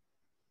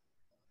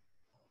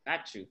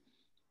 Got you.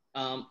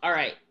 All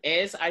right,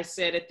 as I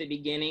said at the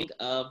beginning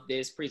of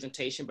this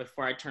presentation,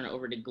 before I turn it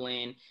over to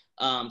Glenn,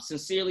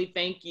 sincerely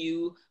thank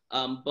you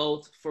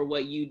both for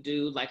what you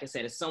do. Like I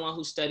said, as someone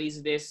who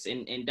studies this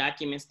and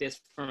documents this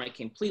from a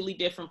completely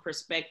different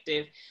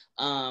perspective,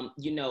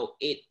 you know,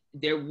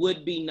 there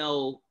would be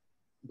no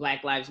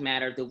Black Lives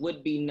Matter. There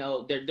would be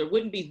there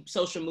wouldn't be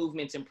social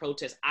movements and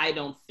protests, I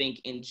don't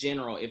think, in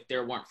general, if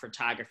there weren't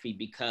photography,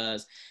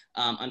 because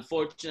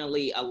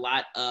unfortunately, a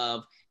lot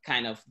of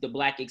kind of the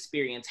Black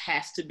experience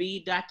has to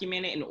be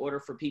documented in order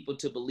for people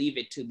to believe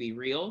it to be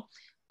real.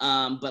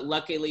 But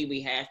luckily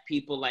we have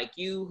people like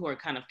you who are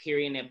kind of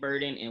carrying that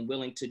burden and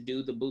willing to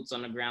do the boots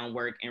on the ground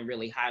work and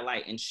really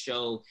highlight and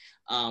show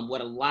what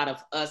a lot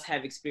of us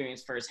have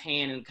experienced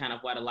firsthand and kind of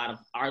what a lot of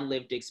our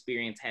lived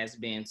experience has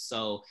been.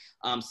 So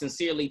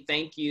sincerely,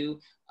 thank you.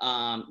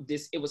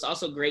 It was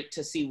also great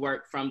to see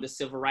work from the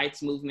civil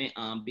rights movement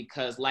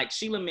because like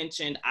Sheila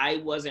mentioned,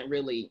 I wasn't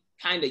really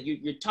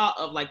you're taught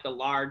of like the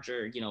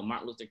larger, you know,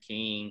 Martin Luther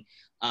King,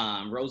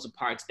 Rosa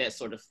Parks, that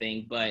sort of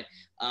thing. But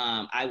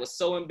I was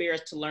so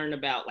embarrassed to learn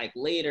about like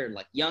later,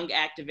 like young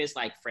activists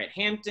like Fred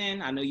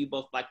Hampton. I know you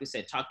both, like we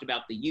said, talked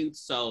about the youth.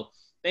 So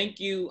thank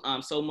you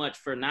so much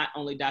for not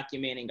only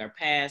documenting our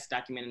past,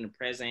 documenting the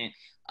present,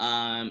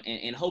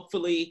 and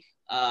hopefully,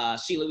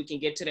 Sheila, we can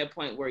get to that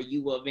point where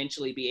you will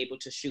eventually be able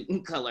to shoot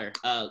in color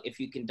if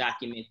you can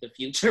document the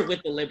future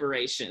with the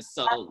liberation.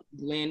 So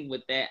Glenn,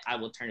 with that, I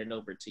will turn it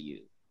over to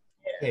you.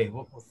 Okay,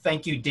 well,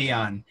 thank you,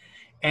 Deion.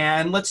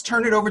 And let's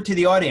turn it over to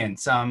the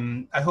audience.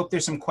 I hope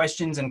there's some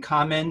questions and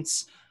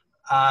comments.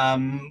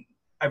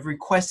 I've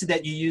requested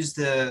that you use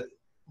the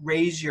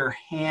raise your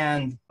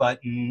hand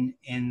button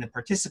in the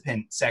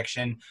participant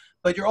section,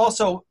 but you're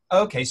also,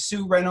 okay,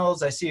 Sue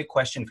Reynolds, I see a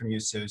question from you,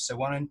 Sue. So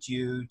why don't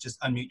you just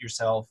unmute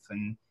yourself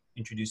and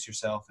introduce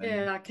yourself. And...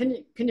 Yeah,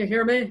 can you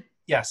hear me?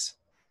 Yes.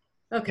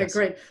 Okay, yes.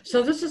 Great.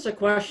 So this is a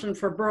question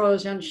for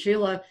Burroughs and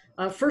Sheila.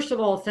 First of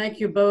all, thank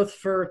you both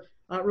for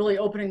really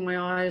opening my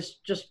eyes.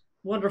 Just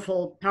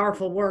wonderful,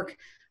 powerful work.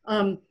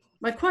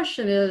 My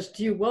question is,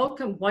 do you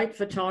welcome white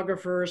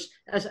photographers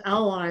as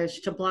allies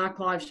to Black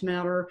Lives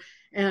Matter?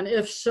 And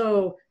if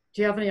so,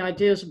 do you have any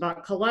ideas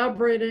about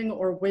collaborating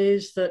or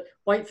ways that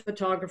white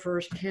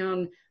photographers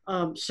can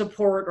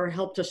support or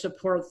help to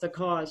support the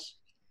cause?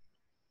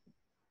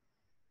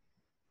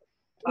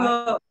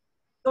 Well,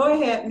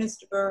 go ahead,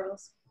 Mr.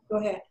 Burroughs. Go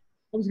ahead.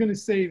 I was going to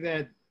say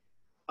that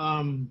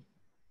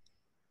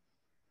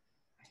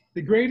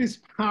the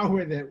greatest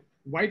power that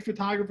white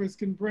photographers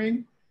can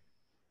bring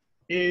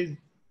is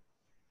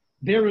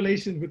their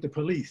relations with the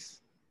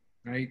police,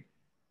 right?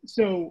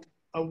 So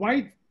a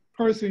white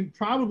person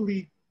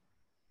probably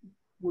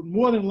would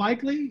more than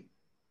likely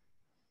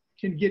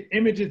can get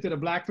images that a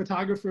Black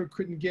photographer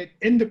couldn't get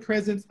in the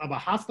presence of a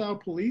hostile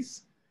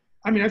police.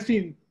 I mean, I've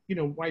seen, you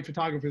know, white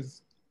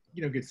photographers,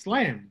 you know, get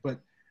slammed,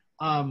 but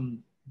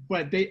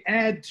they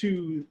add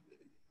to,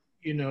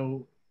 you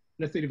know,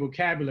 let's say the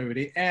vocabulary,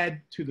 they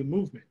add to the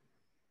movement.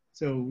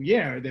 So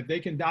yeah, if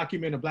they can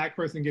document a Black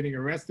person getting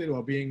arrested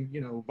or being,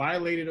 you know,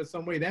 violated or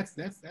some way, that's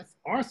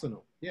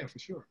arsenal. Yeah, for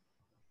sure.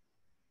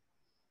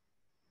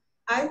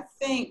 I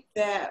think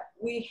that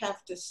we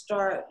have to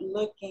start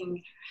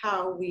looking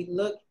how we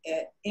look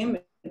at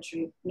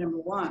imagery, number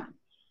one,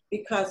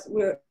 because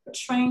we're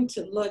trained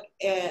to look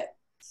at,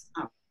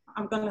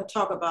 I'm going to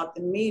talk about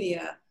the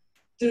media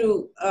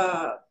through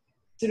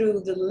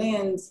the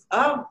lens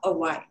of a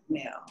white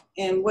male.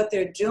 And what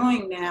they're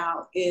doing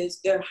now is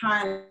they're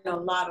hiring a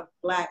lot of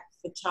Black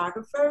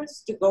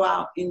photographers to go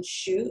out and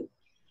shoot.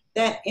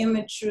 That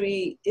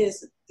imagery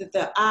is,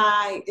 the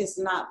eye is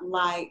not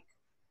like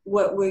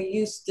what we're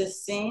used to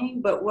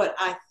seeing, but what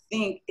I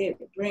think it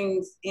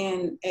brings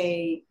in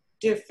a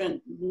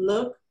different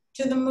look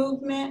to the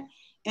movement.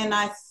 And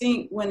I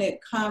think when it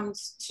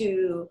comes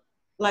to,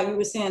 like we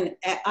were saying,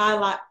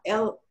 allies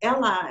to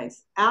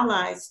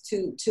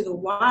the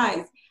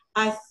wise,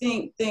 I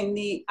think they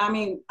need, I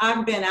mean,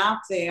 I've been out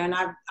there and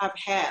I've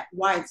had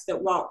whites that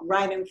walk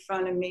right in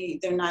front of me.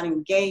 They're not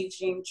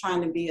engaging,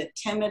 trying to be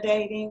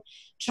intimidating,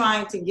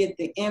 trying to get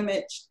the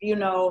image, you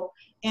know,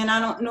 and I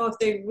don't know if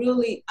they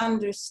really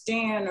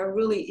understand or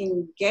really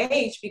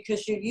engage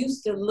because you're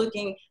used to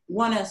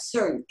want a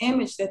certain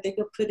image that they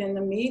could put in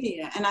the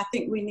media. And I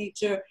think we need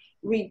to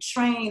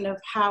retrain of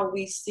how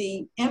we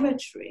see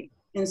imagery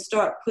and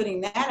start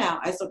putting that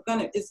out.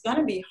 It's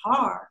gonna be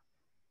hard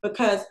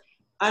because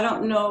I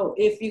don't know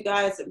if you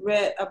guys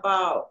read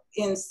about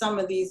in some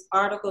of these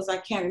articles, I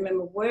can't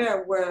remember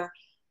where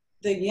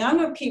the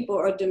younger people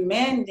are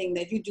demanding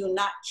that you do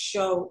not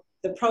show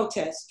the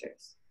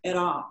protesters at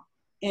all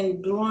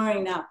and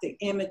blurring out the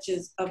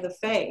images of the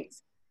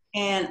face.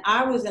 And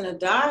I was in a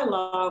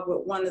dialogue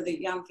with one of the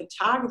young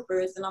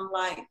photographers and I'm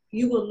like,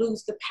 you will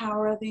lose the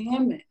power of the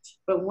image.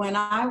 But when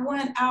I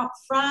went out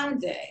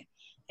Friday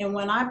and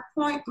when I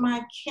point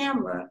my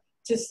camera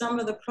to some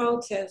of the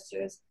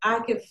protesters, I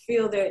could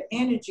feel their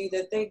energy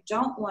that they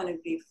don't want to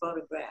be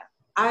photographed.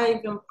 I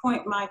even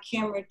point my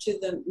camera to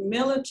the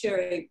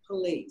military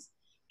police,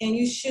 and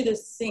you should have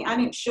seen, I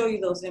didn't show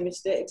you those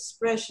images, the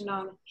expression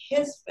on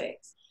his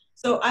face.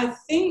 So I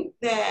think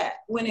that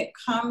when it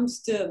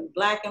comes to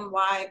black and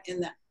white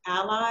and the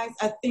allies,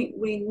 I think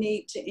we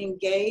need to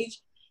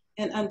engage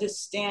and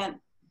understand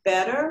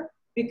better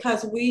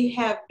because we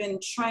have been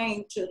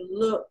trained to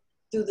look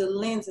through the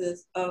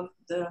lenses of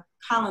the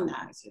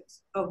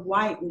colonizers, of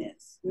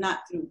whiteness, not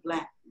through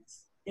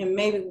blackness. And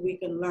maybe we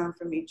can learn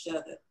from each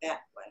other that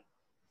way.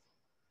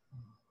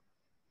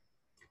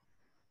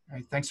 All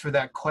right, thanks for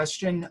that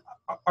question.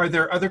 Are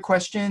there other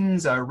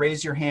questions?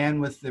 Raise your hand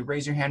with the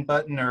raise your hand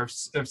button, or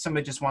if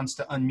somebody just wants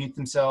to unmute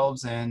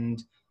themselves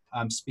and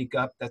speak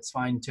up, that's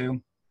fine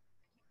too.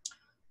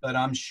 But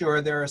I'm sure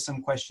there are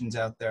some questions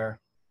out there.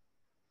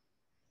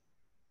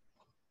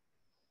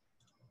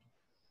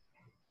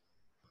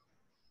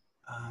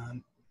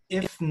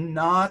 If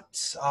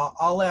not,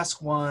 I'll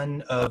ask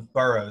one of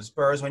Burroughs.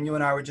 Burroughs, when you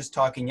and I were just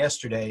talking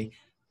yesterday,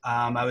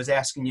 I was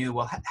asking you,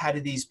 well, how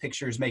do these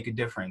pictures make a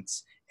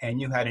difference?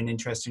 And you had an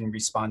interesting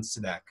response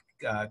to that.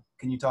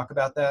 Can you talk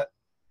about that?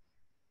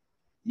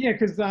 Yeah,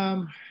 because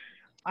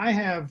I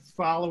have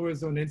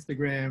followers on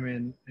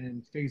Instagram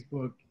and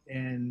Facebook,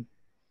 and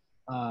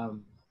a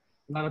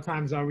lot of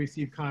times I'll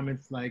receive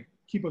comments like,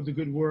 keep up the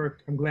good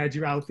work. I'm glad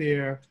you're out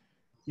there.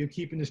 You're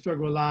keeping the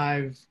struggle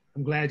alive.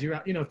 I'm glad you're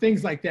out, you know,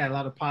 things like that. A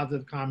lot of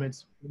positive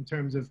comments in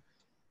terms of,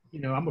 you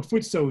know, I'm a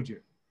foot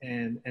soldier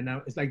and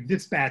it's like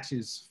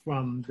dispatches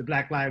from the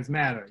Black Lives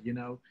Matter, you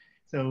know?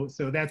 So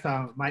that's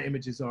how my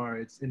images are.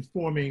 It's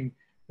informing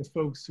the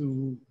folks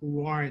who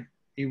aren't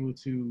able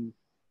to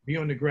be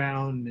on the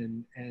ground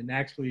and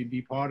actually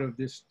be part of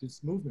this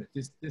movement.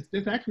 This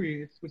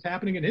actually, it's what's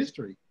happening in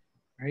history,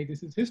 right?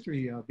 This is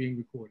history being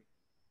recorded.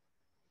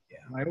 Yeah,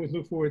 I always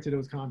look forward to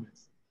those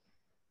comments.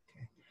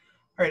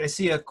 All right, I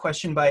see a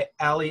question by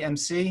Ali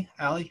MC.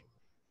 Ali?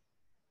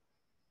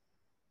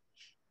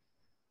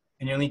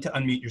 And you'll need to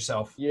unmute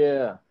yourself.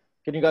 Yeah.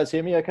 Can you guys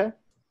hear me okay?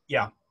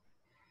 Yeah.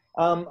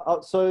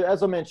 So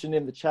as I mentioned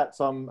in the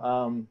chats,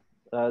 I'm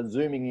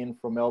zooming in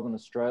from Melbourne,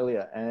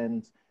 Australia,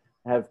 and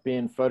have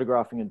been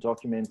photographing and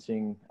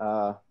documenting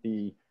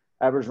the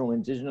Aboriginal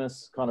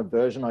Indigenous kind of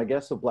version, I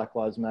guess, of Black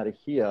Lives Matter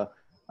here.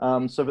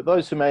 So for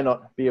those who may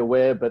not be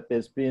aware, but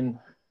there's been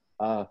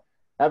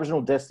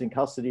Aboriginal deaths in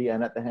custody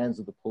and at the hands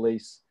of the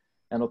police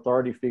and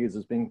authority figures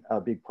has been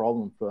a big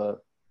problem for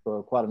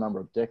quite a number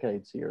of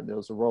decades here. And there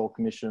was a Royal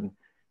Commission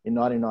in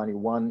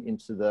 1991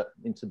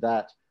 into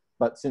that.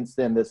 But since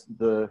then,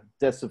 the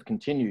deaths have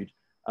continued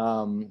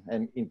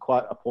and in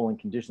quite appalling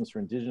conditions for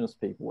Indigenous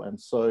people. And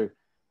so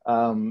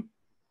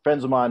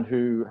friends of mine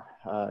who,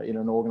 in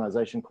an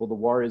organization called the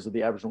Warriors of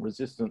the Aboriginal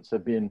Resistance,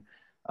 have been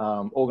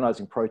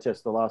organizing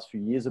protests the last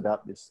few years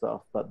about this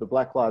stuff. But the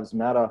Black Lives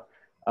Matter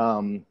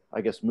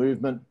I guess,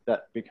 movement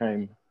that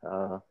became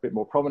a bit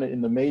more prominent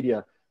in the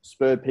media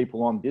spurred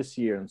people on this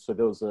year. And so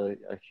there was a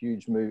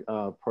huge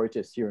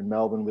protest here in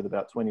Melbourne with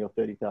about 20 or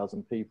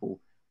 30,000 people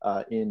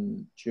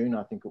in June,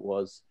 I think it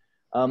was.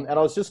 And I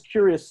was just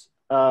curious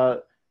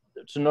to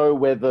know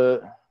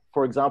whether,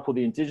 for example,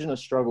 the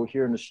Indigenous struggle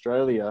here in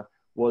Australia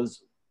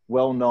was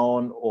well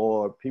known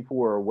or people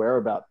were aware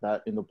about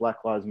that in the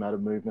Black Lives Matter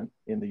movement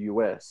in the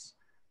US.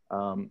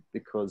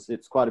 Because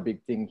it's quite a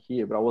big thing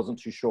here, but I wasn't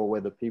too sure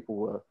whether people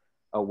were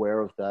aware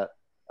of that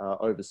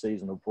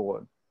overseas and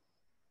abroad.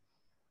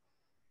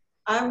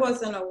 I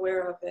wasn't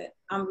aware of it.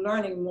 I'm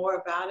learning more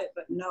about it,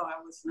 but no,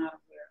 I was not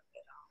aware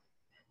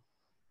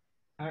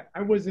of it.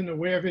 I wasn't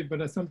aware of it,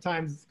 but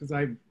sometimes, because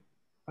I'm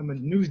a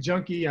news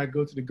junkie, I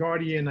go to The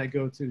Guardian, I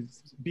go to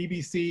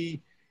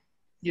BBC,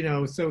 you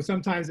know, so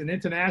sometimes in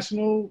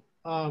international,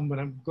 when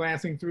I'm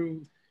glancing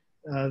through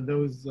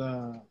those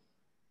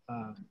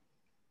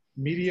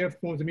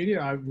forms of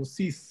media, I will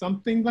see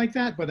something like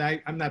that, but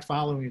I'm not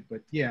following it.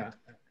 But yeah,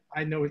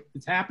 I know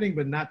it's happening,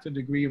 but not to the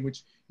degree in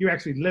which you're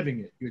actually living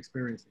it, you're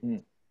experiencing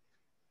it.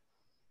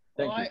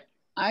 Thank you.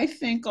 I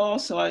think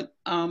also,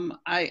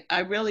 I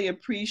really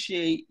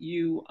appreciate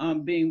you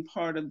being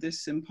part of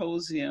this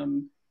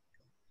symposium.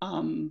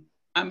 I'm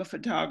a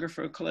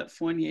photographer, Colette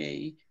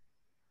Fournier,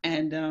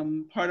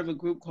 and part of a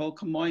group called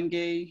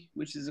Kamoinge,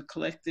 which is a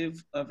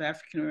collective of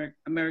African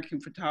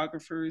American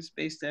photographers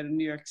based out of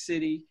New York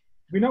City.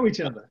 We know each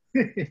other.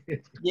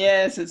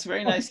 Yes, it's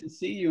very nice to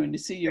see you and to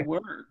see your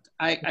work.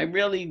 I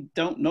really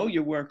don't know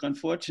your work,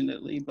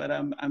 unfortunately, but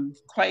I'm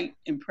quite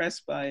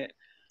impressed by it.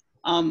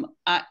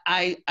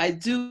 I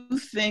do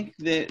think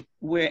that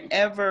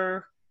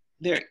wherever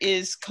there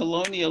is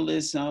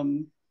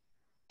colonialism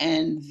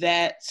and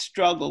that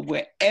struggle,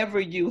 wherever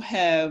you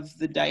have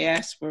the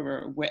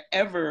diaspora,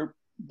 wherever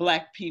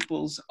Black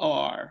peoples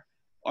are,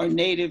 or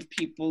Native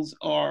peoples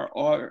are,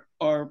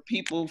 or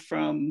people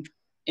from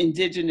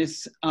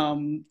indigenous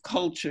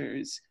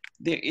cultures,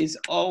 there is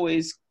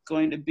always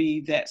going to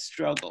be that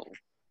struggle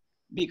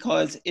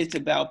because it's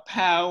about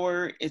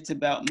power, it's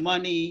about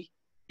money,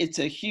 it's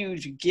a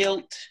huge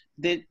guilt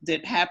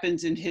that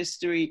happens in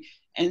history.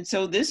 And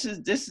so this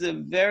is a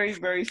very,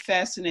 very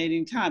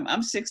fascinating time.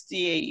 I'm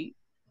 68.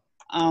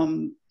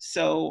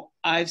 So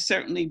I've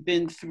certainly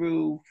been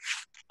through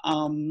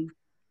a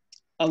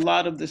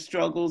lot of the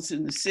struggles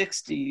in the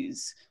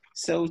 60s.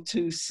 So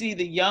to see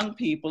the young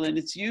people, and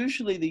it's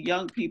usually the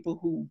young people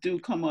who do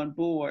come on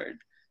board,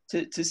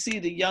 to see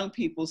the young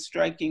people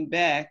striking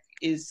back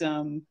is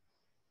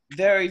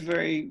very,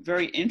 very,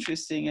 very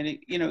interesting. And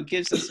it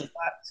gives us a lot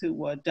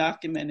to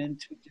document and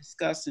to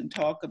discuss and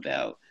talk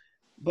about.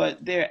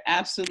 But there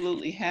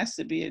absolutely has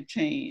to be a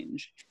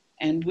change.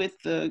 And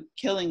with the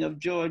killing of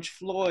George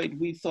Floyd,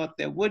 we thought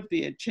there would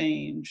be a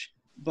change,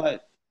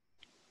 but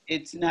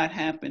it's not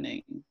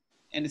happening.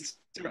 And it's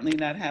certainly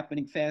not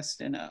happening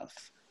fast enough.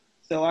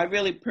 So I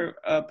really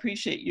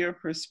appreciate your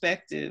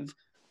perspective,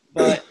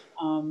 but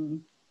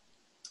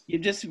you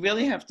just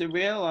really have to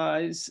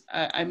realize,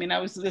 I mean, I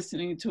was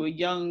listening to a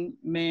young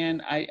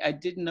man, I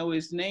didn't know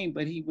his name,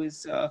 but he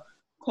was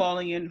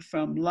calling in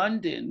from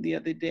London the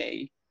other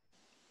day.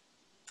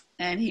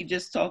 And he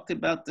just talked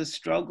about the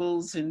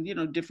struggles in,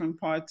 different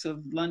parts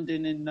of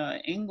London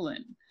and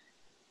England.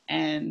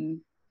 And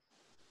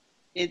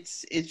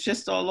it's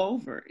just all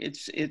over.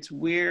 It's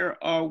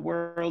where our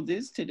world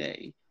is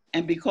today.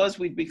 And because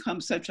we've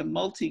become such a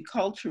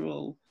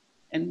multicultural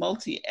and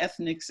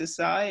multi-ethnic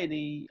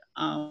society,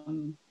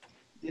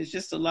 there's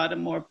just a lot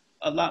more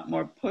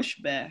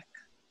pushback.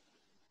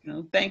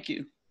 Thank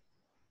you.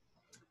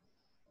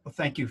 Well,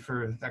 thank you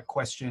for that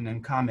question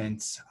and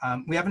comments.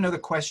 We have another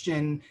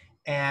question,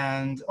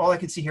 and all I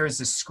can see here is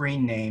the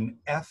screen name,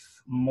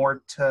 F.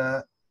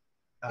 Morta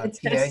it's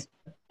PA.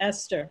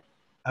 Esther.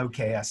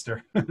 Okay,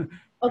 Esther.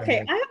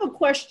 Okay, I have a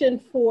question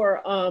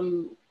for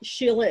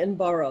Sheila and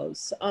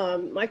Burroughs.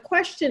 My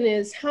question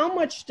is, how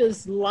much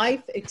does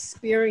life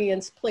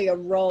experience play a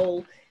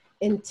role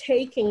in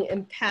taking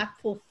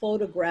impactful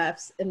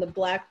photographs in the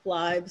Black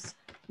Lives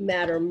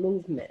Matter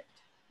movement?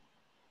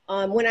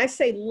 When I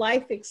say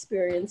life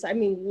experience, I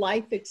mean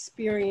life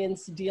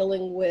experience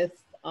dealing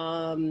with,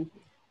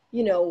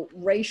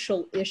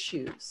 racial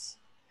issues.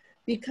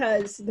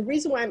 Because the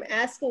reason why I'm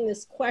asking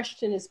this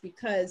question is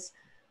because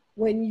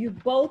when you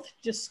both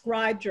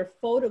described your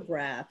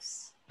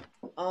photographs,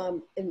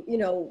 and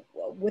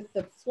with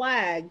the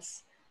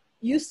flags,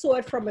 you saw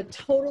it from a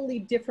totally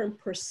different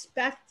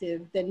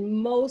perspective than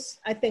most.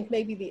 I think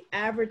maybe the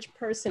average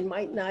person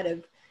might not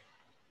have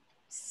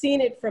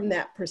seen it from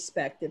that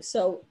perspective.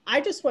 So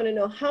I just want to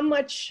know how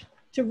much,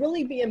 to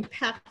really be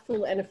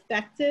impactful and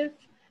effective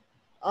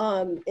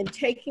in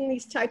taking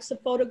these types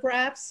of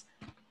photographs,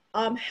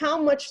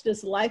 how much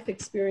does life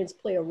experience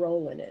play a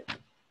role in it?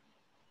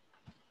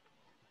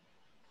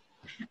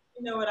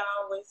 You know what I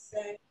always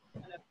say,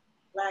 when a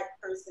Black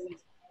person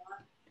is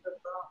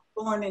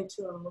born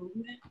into a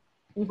movement,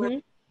 where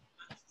not,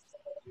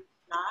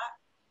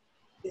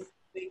 it's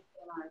based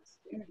on our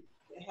experience.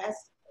 It has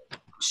to.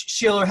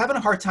 Sheila, we're having a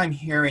hard time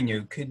hearing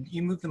you. Could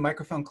you move the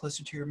microphone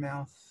closer to your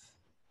mouth?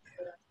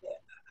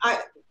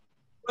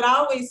 What I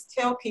always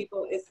tell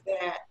people is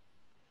that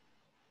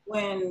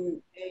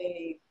when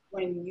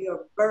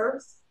you're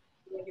birthed,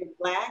 when you're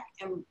Black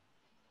and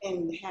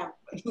have,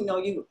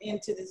 you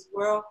into this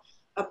world,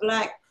 a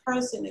Black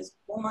person is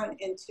born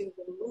into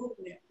the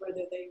movement,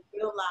 whether they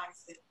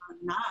realize it or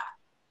not.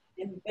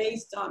 And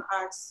based on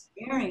our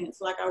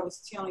experience, like I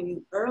was telling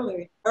you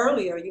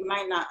earlier, you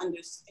might not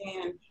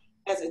understand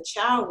as a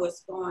child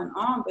what's going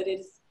on, but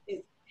it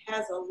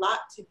has a lot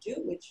to do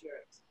with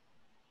yours.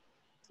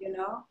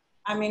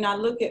 I mean, I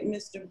look at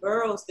Mr.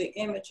 Burroughs, the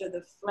image of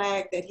the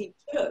flag that he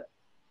took,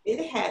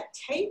 it had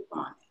tape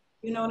on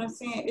it. You know what I'm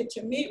saying?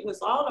 To me, it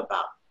was all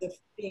about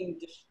being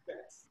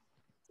distressed,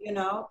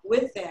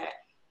 with that.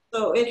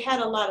 So it had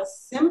a lot of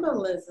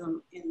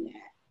symbolism in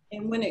that.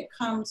 And when it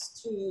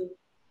comes to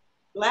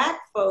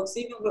Black folks,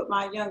 even with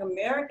my young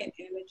American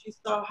image, you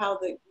saw how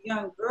the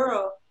young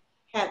girl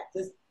had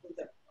the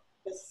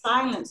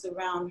silence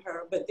around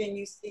her, but then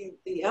you see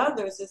the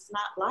others, it's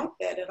not like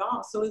that at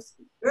all. So it's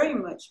very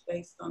much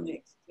based on the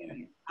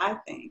experience, I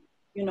think,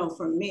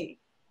 for me.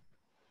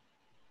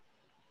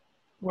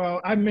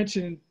 Well, I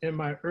mentioned in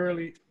my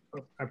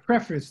I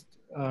prefaced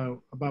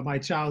about my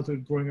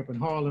childhood growing up in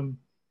Harlem,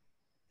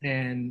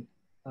 and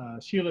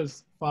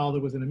Sheila's father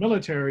was in the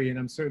military, and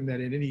I'm certain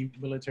that in any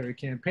military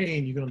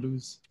campaign, you're going to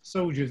lose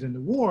soldiers in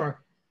the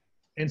war.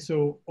 And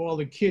so all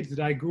the kids that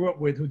I grew up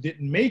with who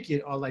didn't make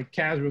it are like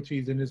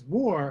casualties in this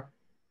war,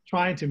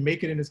 trying to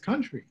make it in this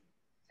country.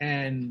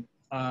 And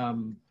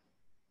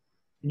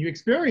you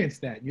experience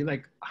that. You're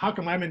like, how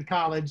come I'm in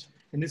college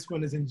and this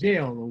one is in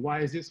jail? Or why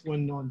is this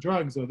one on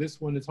drugs? Or this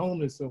one is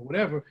homeless or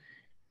whatever?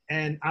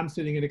 And I'm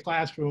sitting in a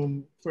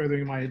classroom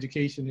furthering my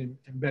education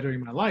and bettering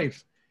my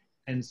life.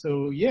 And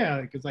so, yeah,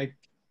 because like,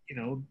 you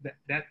know,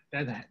 that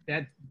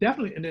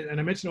definitely, and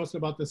I mentioned also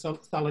about the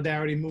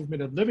solidarity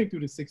movement of living through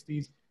the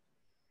 60s.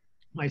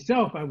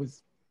 Myself, I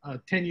was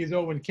 10 years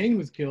old when King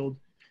was killed,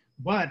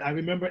 but I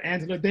remember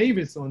Angela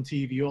Davis on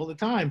TV all the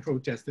time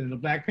protesting in the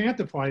Black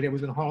Panther Party that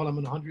was in Harlem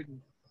on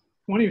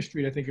 120th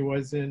Street, I think it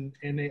was, in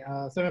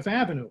 7th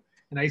Avenue.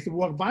 And I used to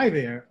walk by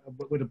there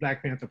where the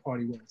Black Panther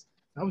Party was.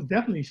 I was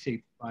definitely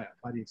shaped by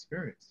the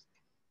experience.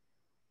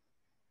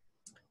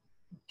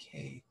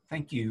 Okay,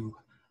 thank you.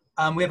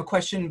 We have a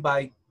question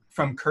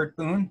from Kurt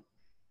Boone.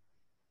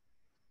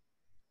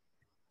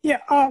 Yeah,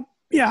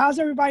 how's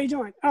everybody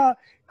doing?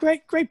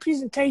 Great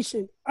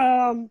presentation.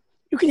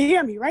 You can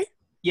hear me, right?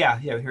 Yeah,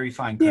 we hear you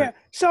fine, Kurt. Yeah,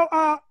 so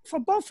for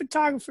both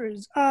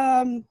photographers,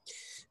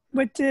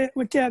 with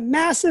the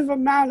massive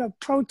amount of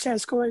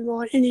protests going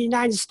on in the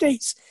United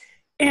States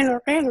and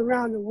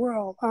around the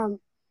world,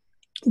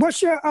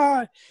 what's your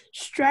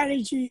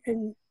strategy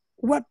and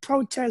what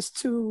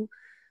protests to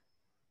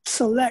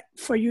select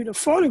for you to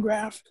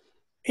photograph?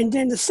 And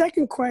then the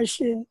second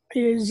question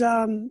is,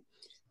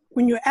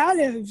 when you're at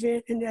an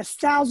event and there's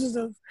thousands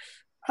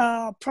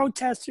of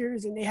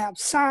protesters and they have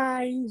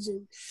signs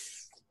and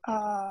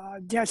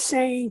they're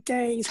saying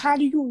things, how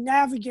do you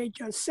navigate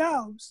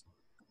yourselves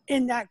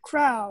in that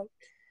crowd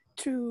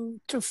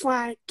to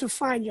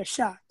find your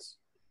shots?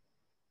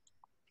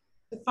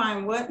 To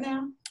find what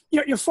now?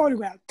 Your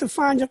photograph, to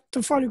find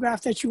the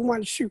photograph that you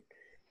want to shoot.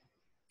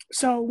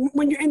 So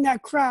when you're in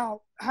that crowd,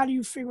 how do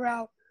you figure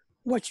out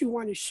what you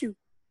want to shoot?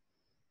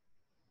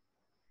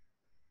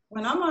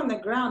 When I'm on the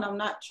ground, I'm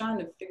not trying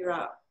to figure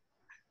out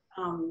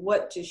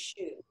what to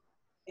shoot.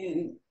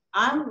 And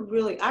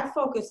I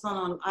focus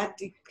on, I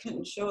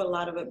couldn't show a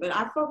lot of it, but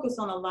I focus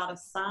on a lot of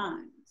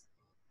signs.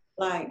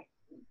 Like,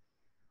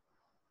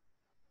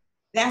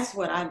 that's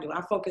what I do.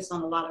 I focus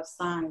on a lot of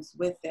signs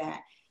with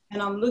that.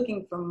 And I'm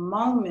looking for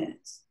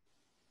moments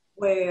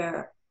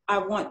where I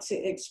want to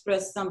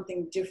express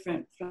something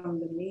different from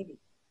the media.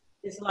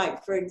 It's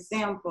like, for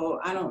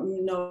example, I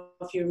don't know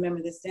if you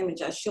remember this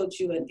image. I showed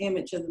you an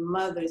image of the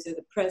mothers at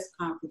the press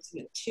conference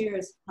with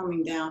tears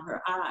coming down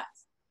her eyes.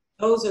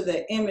 Those are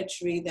the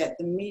imagery that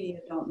the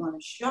media don't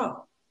want to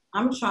show.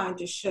 I'm trying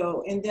to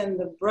show, and then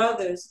the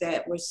brothers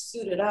that were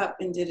suited up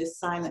and did a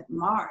silent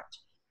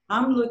march.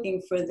 I'm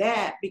looking for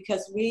that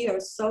because we are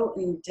so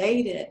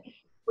inundated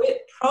with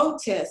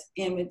protest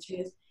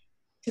images.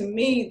 To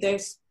me, they're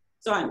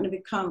starting to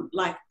become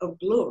like a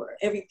blur.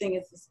 Everything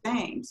is the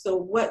same. So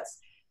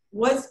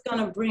what's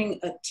going to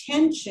bring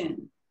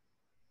attention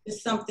to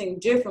something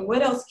different?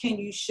 What else can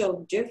you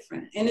show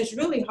different? And it's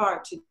really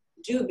hard to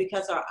do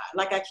because,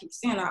 like I keep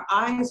saying, our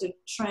eyes are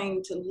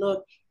trained to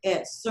look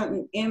at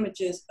certain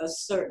images a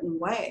certain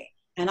way.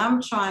 And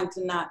I'm trying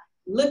to not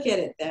look at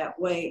it that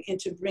way and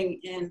to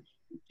bring in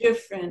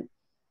different,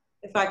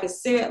 if I could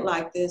say it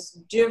like this,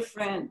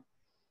 different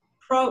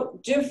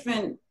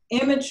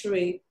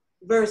imagery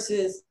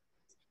versus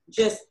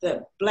just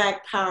the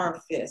Black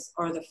Power fist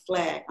or the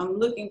flag. I'm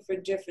looking for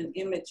different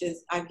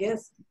images, I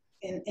guess,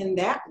 in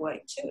that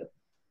way too.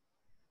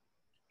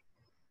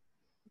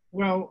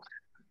 Well,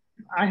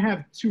 I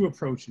have two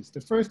approaches.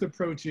 The first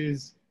approach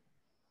is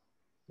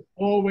to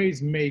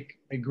always make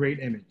a great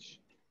image.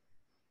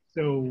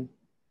 So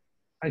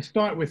I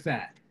start with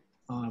that.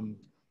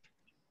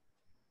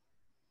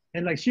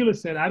 And like Sheila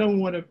said, I don't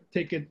want to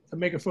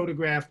make a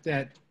photograph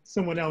that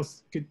someone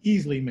else could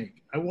easily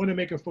make. I want to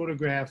make a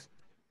photograph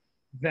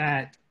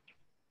that,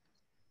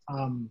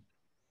 I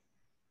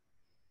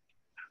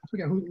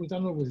forgot who it was, I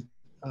don't know, it was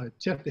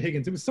Chester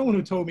Higgins. It was someone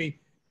who told me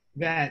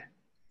that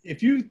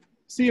if you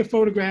see a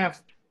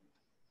photograph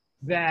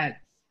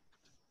that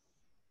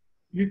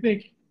you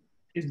think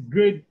is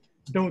good,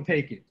 don't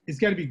take it. It's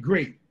got to be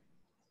great.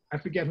 I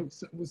forget who,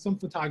 it was some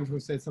photographer who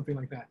said something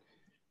like that.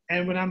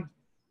 And when I'm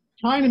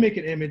trying to make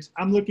an image,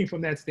 I'm looking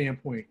from that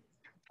standpoint.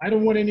 I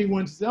don't want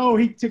anyone to say, oh,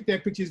 he took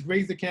that picture,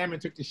 raised the camera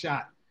and took the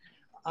shot.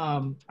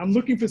 I'm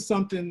looking for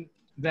something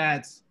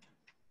that's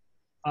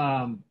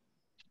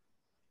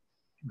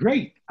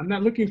great. I'm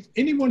not looking,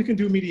 anyone can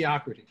do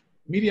mediocrity.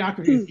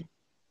 Mediocrity is easy,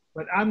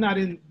 but I'm not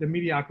in the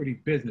mediocrity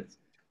business.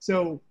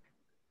 So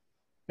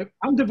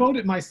I'm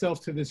devoted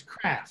myself to this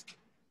craft,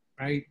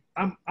 right?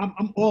 I'm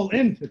all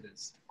into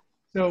this.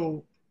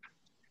 So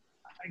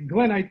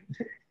Glenn, I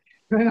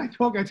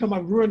told him I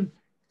ruined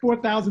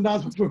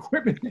 $4,000 worth of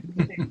equipment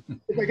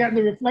if I got in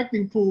the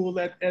reflecting pool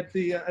at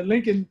the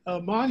Lincoln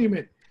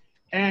Monument.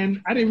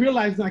 And I didn't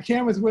realize my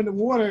cameras were in the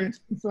water,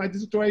 so I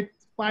destroyed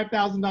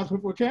 $5,000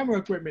 worth of camera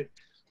equipment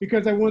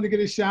because I wanted to get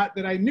a shot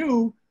that I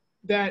knew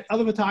that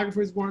other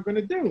photographers weren't going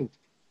to do,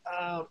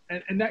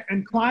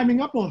 and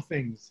climbing up on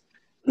things.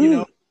 You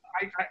know,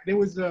 there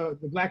was the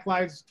Black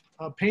Lives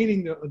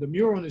painting the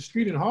mural on the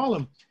street in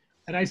Harlem,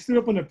 and I stood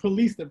up on the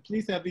police. The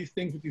police have these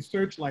things with these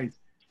searchlights,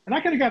 and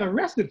I could have got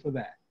arrested for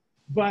that,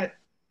 but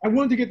I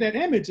wanted to get that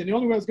image, and the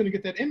only way I was going to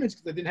get that image,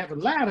 because I didn't have a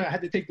ladder, I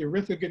had to take the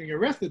risk of getting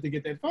arrested to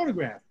get that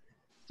photograph.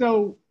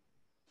 So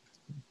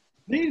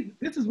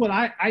this is what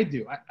I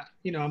do.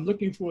 You know, I'm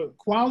looking for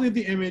quality of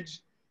the image,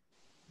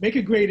 make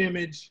a great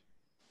image,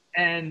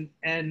 and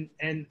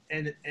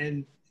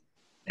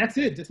that's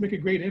it. Just make a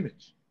great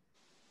image.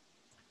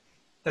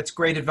 That's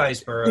great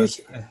advice,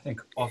 Burroughs. I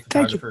think all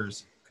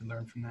photographers can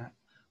learn from that.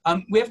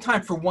 We have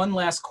time for one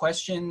last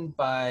question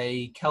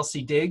by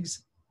Kelsey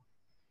Diggs.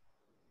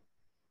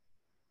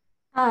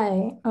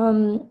 Hi,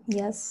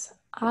 yes,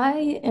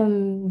 I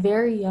am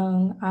very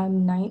young.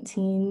 I'm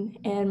 19,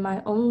 and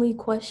my only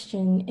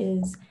question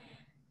is,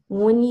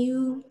 when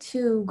you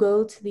two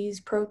go to these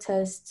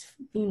protests,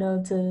 you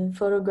know, to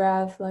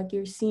photograph like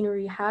your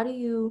scenery, how do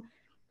you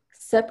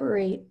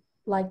separate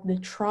like the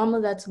trauma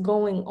that's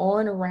going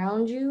on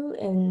around you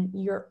and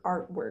your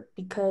artwork?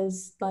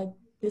 Because like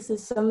this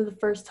is some of the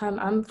first time,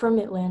 I'm from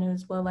Atlanta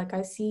as well, like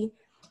I see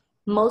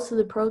most of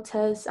the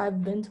protests,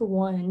 I've been to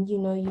one, you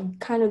know, you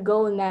kind of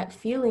go and that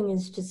feeling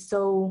is just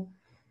so,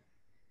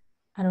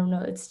 I don't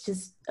know, it's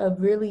just a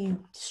really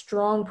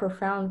strong,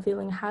 profound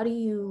feeling. How do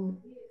you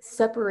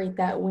separate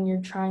that when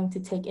you're trying to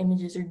take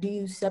images, or do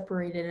you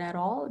separate it at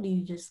all? Do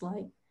you just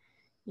like,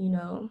 you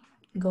know,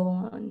 go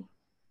on?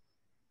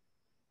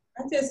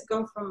 I just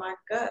go from my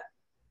gut.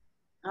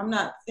 I'm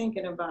not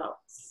thinking about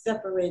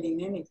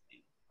separating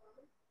anything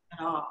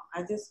at all.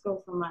 I just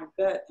go from my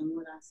gut and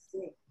what I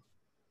see.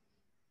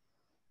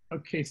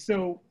 Okay,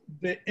 so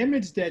the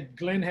image that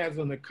Glenn has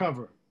on the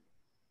cover,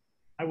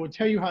 I will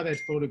tell you how that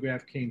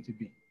photograph came to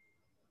be.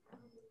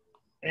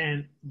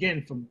 And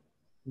again, from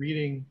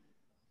reading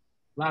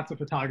lots of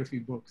photography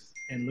books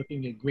and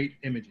looking at great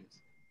images,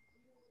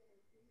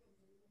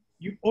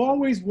 you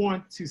always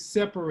want to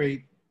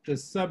separate the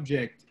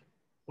subject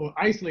or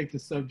isolate the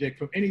subject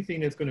from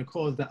anything that's going to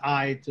cause the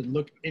eye to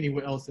look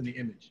anywhere else in the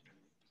image.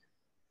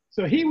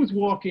 So he was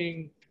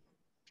walking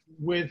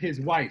with his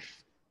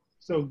wife.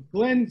 So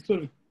Glenn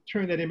sort of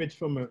turned that image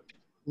from a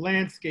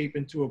landscape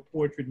into a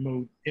portrait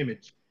mode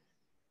image.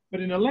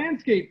 But in a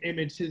landscape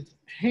image, his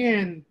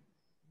hand,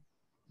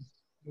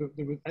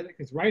 I think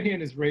his right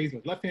hand is raised,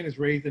 his left hand is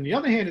raised, and the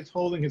other hand is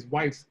holding his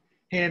wife's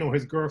hand or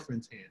his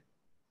girlfriend's hand.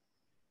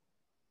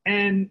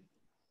 And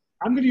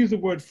I'm going to use the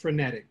word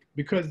frenetic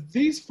because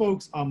these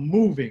folks are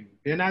moving.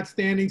 They're not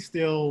standing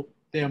still,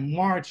 they're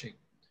marching.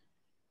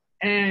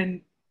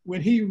 And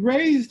when he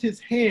raised his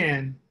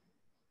hand,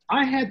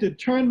 I had to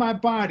turn my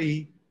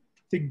body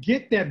to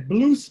get that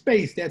blue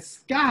space, that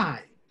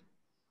sky.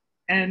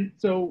 And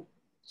so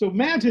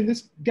imagine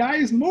this guy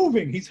is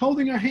moving, he's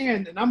holding her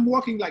hand, and I'm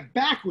walking like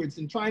backwards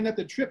and trying not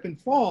to trip and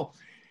fall.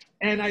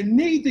 And I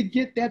need to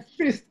get that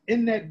fist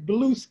in that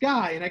blue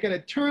sky, and I gotta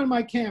turn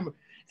my camera,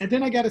 and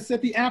then I gotta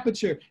set the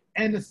aperture.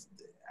 And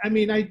I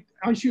mean, I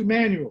shoot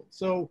manual,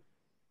 so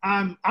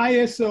I'm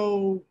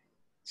ISO,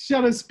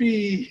 shutter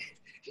speed,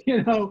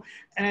 you know,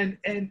 and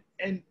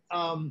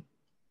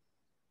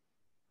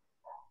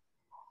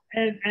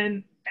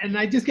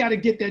I just got to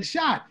get that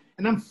shot,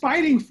 and I'm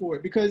fighting for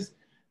it because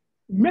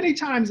many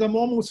times I'm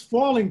almost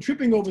falling,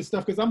 tripping over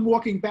stuff because I'm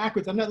walking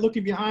backwards. I'm not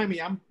looking behind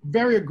me. I'm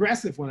very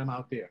aggressive when I'm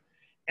out there,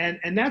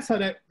 and that's how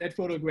that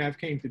photograph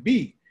came to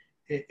be.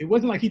 It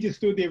wasn't like he just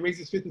stood there, raised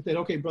his fist, and said,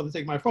 "Okay, brother,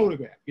 take my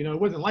photograph." You know, it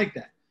wasn't like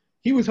that.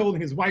 He was holding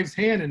his wife's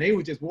hand, and they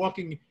were just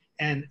walking,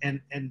 and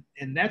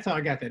that's how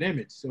I got that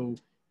image. So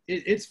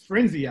it's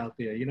frenzy out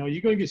there. You know,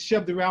 you're going to get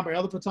shoved around by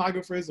other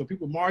photographers or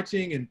people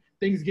marching and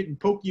things getting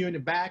poked you in the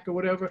back or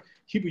whatever,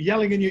 people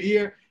yelling in your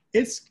ear.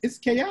 It's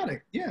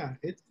chaotic. Yeah,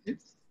 it's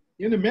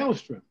you're in the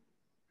maelstrom.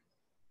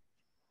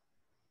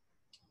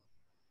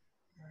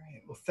 All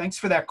right, well, thanks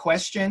for that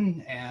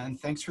question and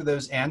thanks for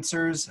those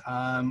answers.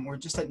 We're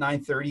just at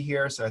 9:30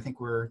 here, so I think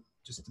we're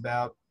just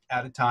about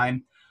out of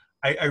time.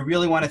 I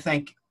really want to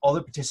thank all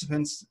the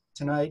participants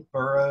tonight,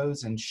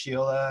 Burroughs and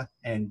Sheila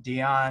and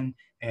Deion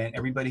and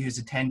everybody who's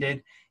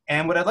attended.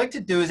 And what I'd like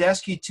to do is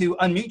ask you to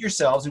unmute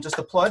yourselves and just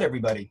applaud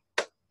everybody.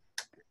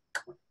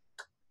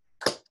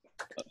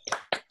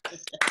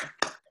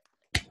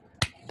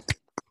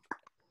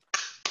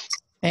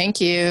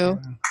 Thank you.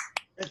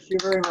 Thank you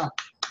very much.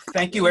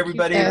 Thank you,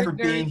 everybody, for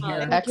being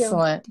here.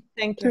 Excellent.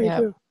 Thank you.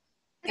 Yep.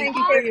 Thank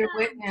you for your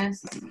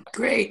witness.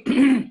 Great.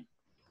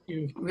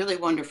 You Really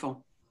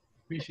wonderful.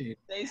 appreciate it.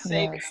 Stay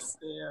safe Yes.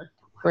 out there.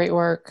 Great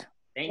work.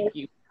 Thank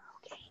you.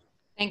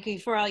 Thank you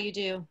for all you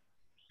do.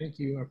 Thank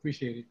you. I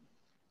appreciate it.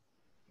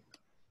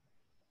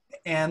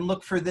 And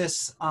look for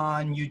this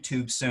on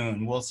YouTube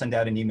soon. We'll send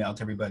out an email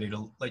to everybody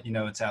to let you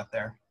know it's out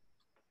there.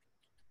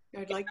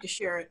 I'd like to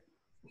share it.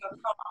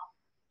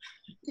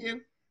 Thank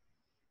you.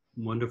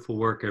 Wonderful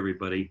work,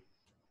 everybody.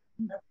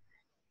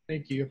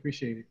 Thank you. I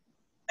appreciate it.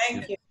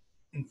 Thank you.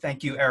 And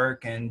thank you,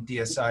 Eric and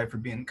DSI, for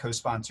being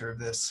co-sponsor of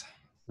this.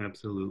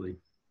 Absolutely.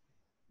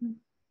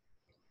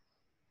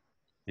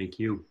 Thank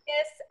you.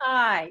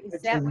 DSI,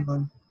 is that what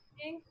you're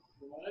saying?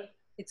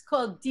 It's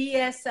called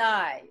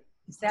DSI.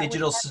 Is that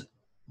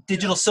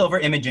Digital silver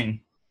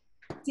imaging.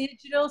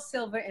 digital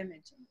silver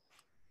imaging?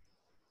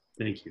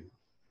 Thank you.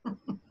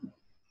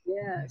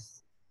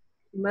 Yes,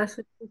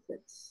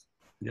 Massachusetts.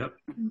 Yep.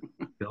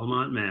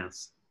 Belmont,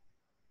 Mass.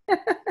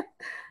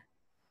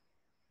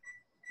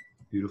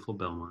 Beautiful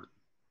Belmont.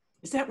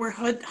 Is that where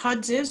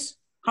Hunts is?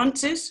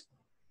 Hunts is?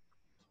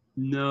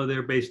 No,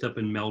 they're based up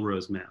in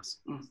Melrose, Mass.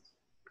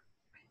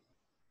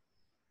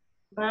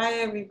 Bye,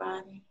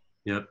 everybody.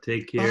 Yep.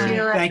 Take care.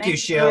 Sheila, Thank you,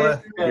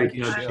 Sheila. Great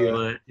job,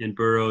 Sheila and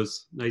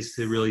Burroughs. Nice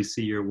to really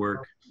see your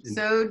work.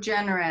 So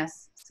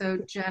generous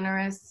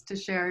to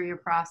share your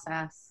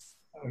process.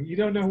 Oh, you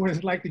don't know what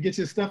it's like to get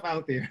your stuff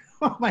out there.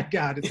 Oh my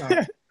God, it's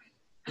hard.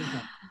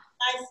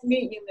 Nice to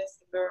meet you,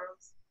 Mr.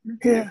 Burroughs.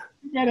 Yeah.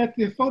 Yeah, that's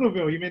the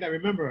Photoville. You may not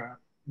remember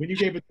when you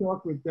gave a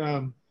talk with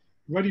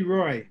Ruddy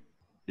Roy.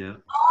 Yeah.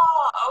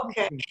 Oh,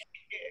 okay. Okay.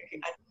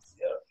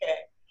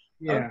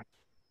 Yeah. Okay.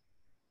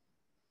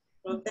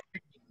 Well,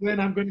 Glenn,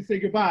 I'm going to say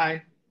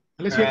goodbye.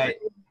 Unless you have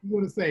anything you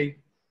want to say.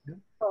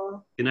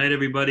 Good night,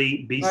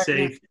 everybody. Be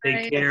safe.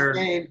 Take care.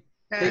 Take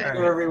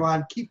care,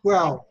 everyone. Keep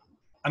well.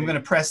 I'm going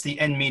to press the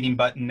end meeting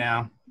button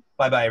now.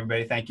 Bye-bye,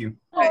 everybody. Thank you.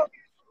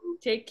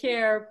 Take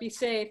care. Be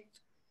safe.